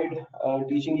enjoyed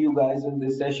teaching you guys in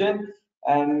this session.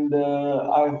 And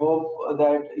I hope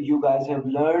that you guys have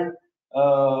learned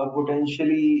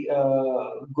potentially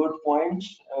good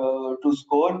points to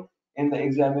score in the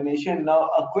examination. Now,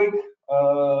 a quick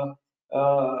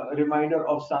reminder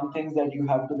of some things that you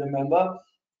have to remember.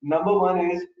 Number one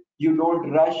is you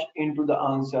don't rush into the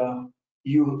answer.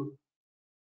 You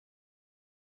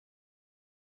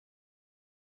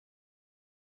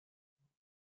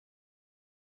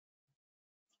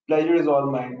Pleasure is all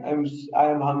mine. I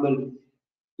am humbled.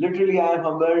 Literally, I am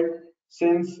humbled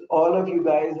since all of you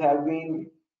guys have been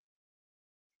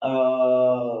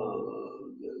uh,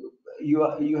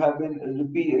 you have been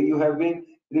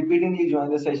repeatedly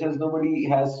joined the sessions. Nobody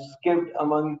has skipped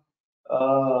among.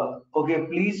 Okay,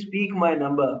 please speak my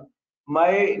number.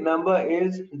 My number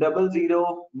is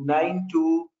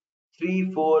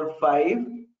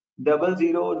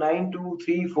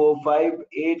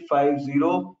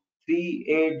 0092345850.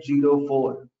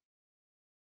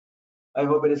 I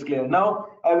hope it is clear. Now,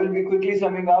 I will be quickly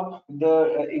summing up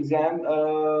the exam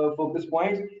focus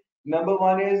points. Number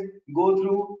one is go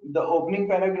through the opening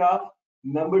paragraph.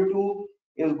 Number two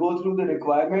is go through the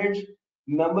requirements.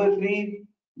 Number three,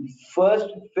 first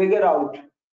figure out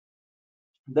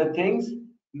the things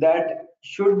that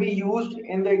should be used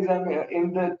in the exam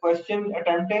in the question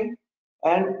attempting,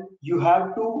 and you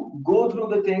have to go through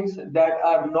the things that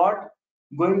are not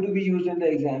going to be used in the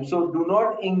exam. So do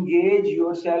not engage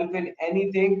yourself in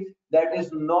anything that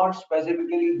is not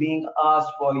specifically being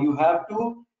asked for. You have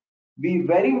to be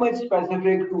very much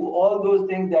specific to all those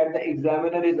things that the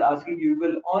examiner is asking. You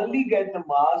will only get the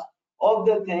marks of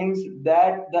the things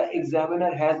that the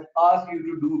examiner has asked you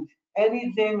to do.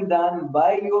 Anything done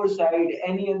by your side,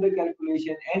 any other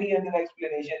calculation, any other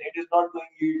explanation, it is not going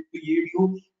to yield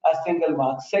you a single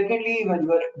mark. Secondly, when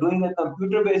you are doing a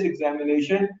computer based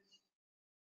examination,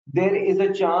 there is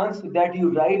a chance that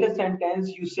you write a sentence,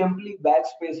 you simply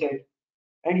backspace it,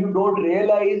 and you don't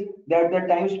realize that the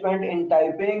time spent in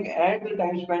typing and the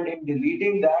time spent in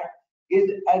deleting that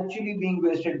is actually being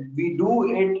wasted. We do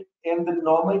it in the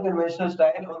normal conventional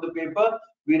style on the paper.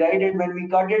 We write it, when we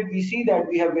cut it, we see that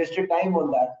we have wasted time on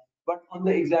that. But on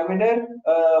the examiner,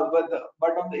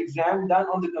 but on the exam done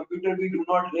on the computer, we do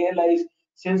not realize,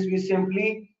 since we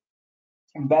simply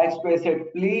backspace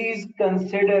it. Please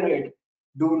consider it.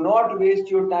 Do not waste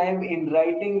your time in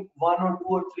writing one or two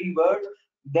or three words,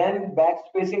 then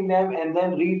backspacing them and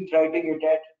then rewriting it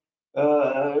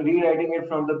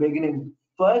from the beginning.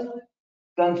 First,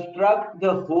 construct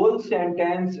the whole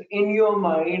sentence in your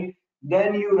mind,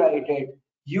 then you write it.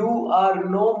 You are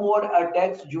no more a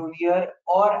tax junior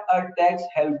or a tax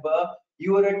helper.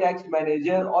 You are a tax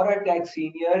manager or a tax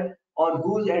senior on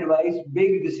whose advice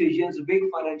big decisions, big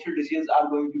financial decisions are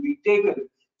going to be taken.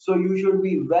 So you should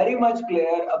be very much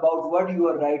clear about what you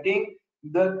are writing.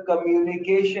 The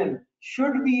communication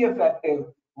should be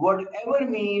effective. Whatever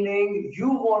meaning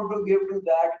you want to give to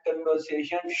that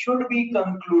conversation should be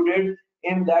concluded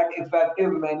in that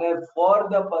effective manner for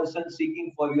the person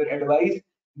seeking for your advice.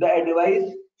 The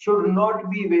advice should not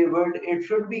be wavered, it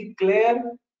should be clear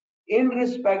in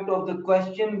respect of the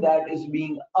question that is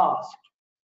being asked.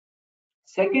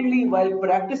 Secondly, while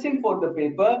practicing for the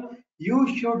paper, you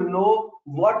should know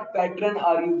what pattern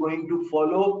are you going to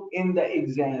follow in the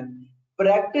exam.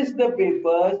 Practice the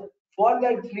papers for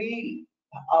that 3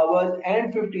 hours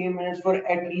and 15 minutes for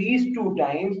at least 2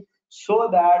 times, so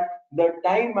that the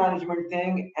time management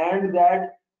thing and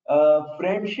that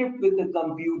friendship with the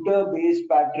computer based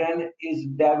pattern is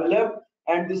developed,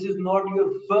 and this is not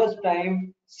your first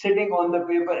time sitting on the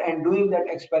paper and doing that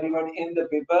experiment in the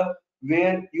paper,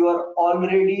 where you are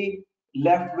already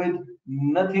left with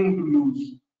nothing to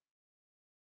lose.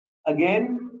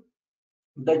 Again,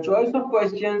 the choice of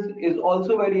questions is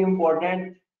also very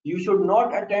important. You should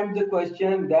not attempt the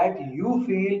question that you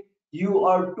feel you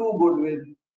are too good with.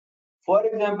 For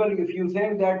example, if you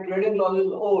think that trading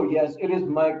losses, oh yes, it is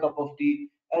my cup of tea,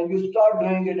 and you start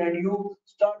doing it and you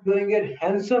start doing it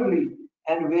handsomely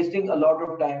and wasting a lot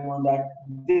of time on that,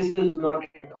 this is not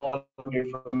at all wanted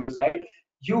from your side.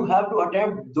 You have to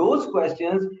attempt those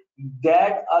questions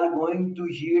that are going to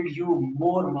yield you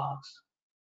more marks,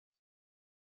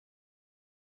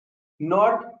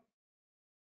 not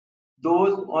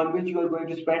those on which you are going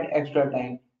to spend extra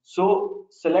time. So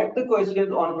select the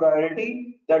questions on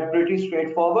priority that pretty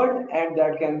straightforward and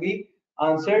that can be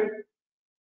answered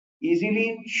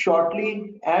easily,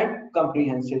 shortly, and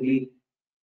comprehensively.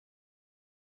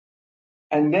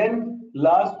 And then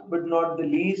last but not the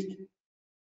least,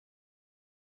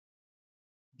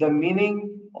 the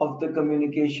meaning of the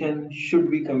communication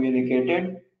should be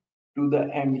communicated to the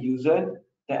end user.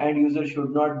 The end user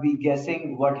should not be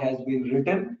guessing what has been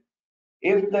written.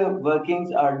 If the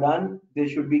workings are done, they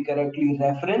should be correctly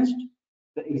referenced.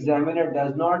 The examiner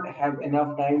does not have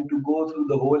enough time to go through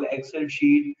the whole Excel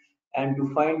sheet and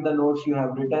to find the notes you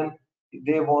have written.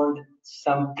 They want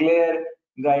some clear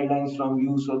guidelines from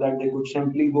you so that they could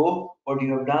simply go what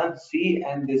you have done, see,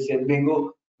 and they say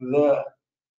bingo. The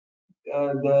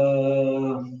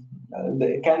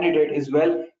candidate is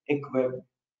well equipped.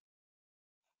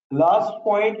 Last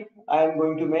point I am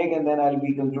going to make, and then I'll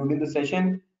be concluding the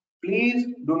session. Please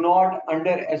do not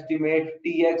underestimate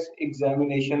TX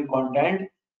examination content.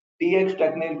 TX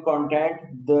technical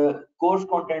content, the course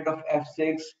content of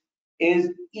F6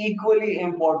 is equally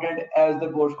important as the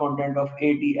course content of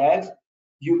ATX.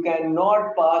 You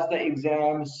cannot pass the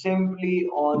exam simply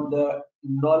on the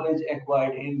knowledge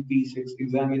acquired in P6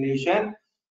 examination.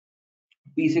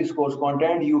 P6 course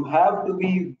content, you have to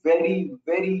be very,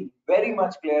 very, very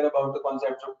much clear about the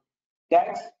concepts of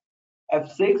tax,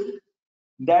 F6.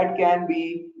 That can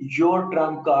be your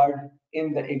trump card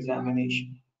in the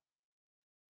examination.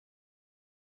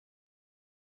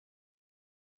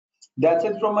 That's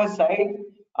it from my side.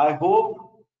 I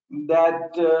hope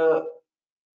that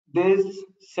this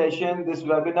session, this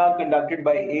webinar conducted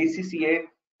by ACCA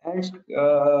and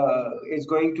is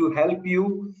going to help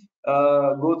you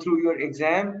go through your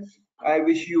exam. I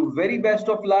wish you very best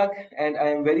of luck, and I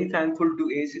am very thankful to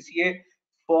ACCA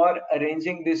for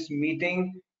arranging this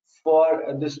meeting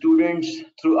for the students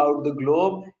throughout the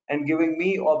globe and giving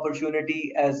me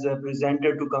opportunity as a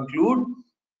presenter to conclude.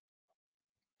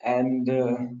 And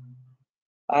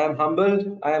I am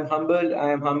humbled. I am humbled.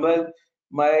 I am humbled.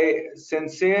 My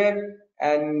sincere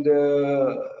and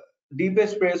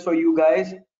deepest prayers for you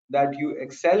guys that you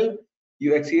excel,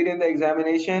 you exceed in the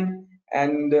examination,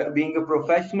 and being a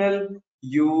professional,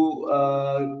 you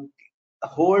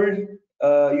hold,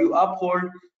 you uphold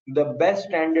the best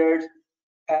standards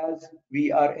as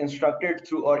we are instructed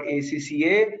through our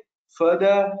ACCA.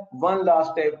 Further, one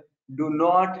last tip, do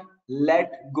not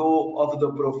let go of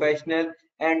the professional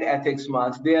and ethics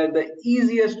marks. They are the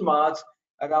easiest marks,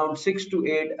 around 6 to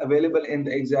 8 available in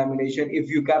the examination. If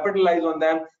you capitalize on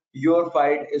them, your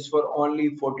fight is for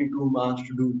only 42 marks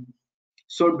to do.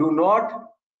 So do not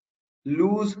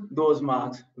lose those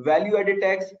marks. Value added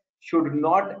tax should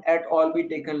not at all be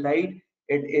taken light.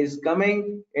 It is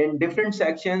coming in different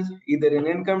sections, either in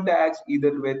income tax,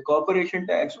 either with corporation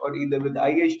tax, or either with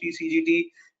IHT, CGT.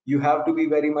 You have to be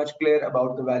very much clear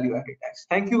about the value added tax.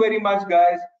 Thank you very much,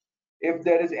 guys. If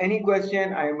there is any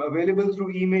question, I am available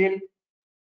through email,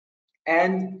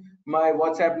 and my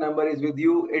WhatsApp number is with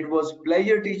you. It was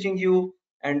pleasure teaching you,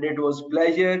 and it was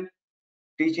pleasure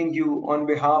teaching you on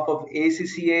behalf of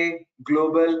ACCA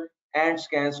Global and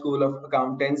SCAN School of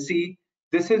Accountancy.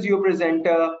 This is your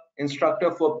presenter,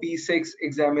 instructor for P6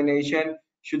 examination,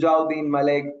 Shujauddin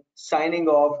Malik, signing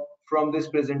off from this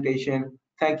presentation.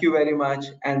 Thank you very much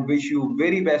and wish you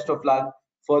very best of luck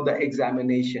for the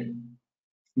examination.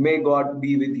 May God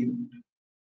be with you.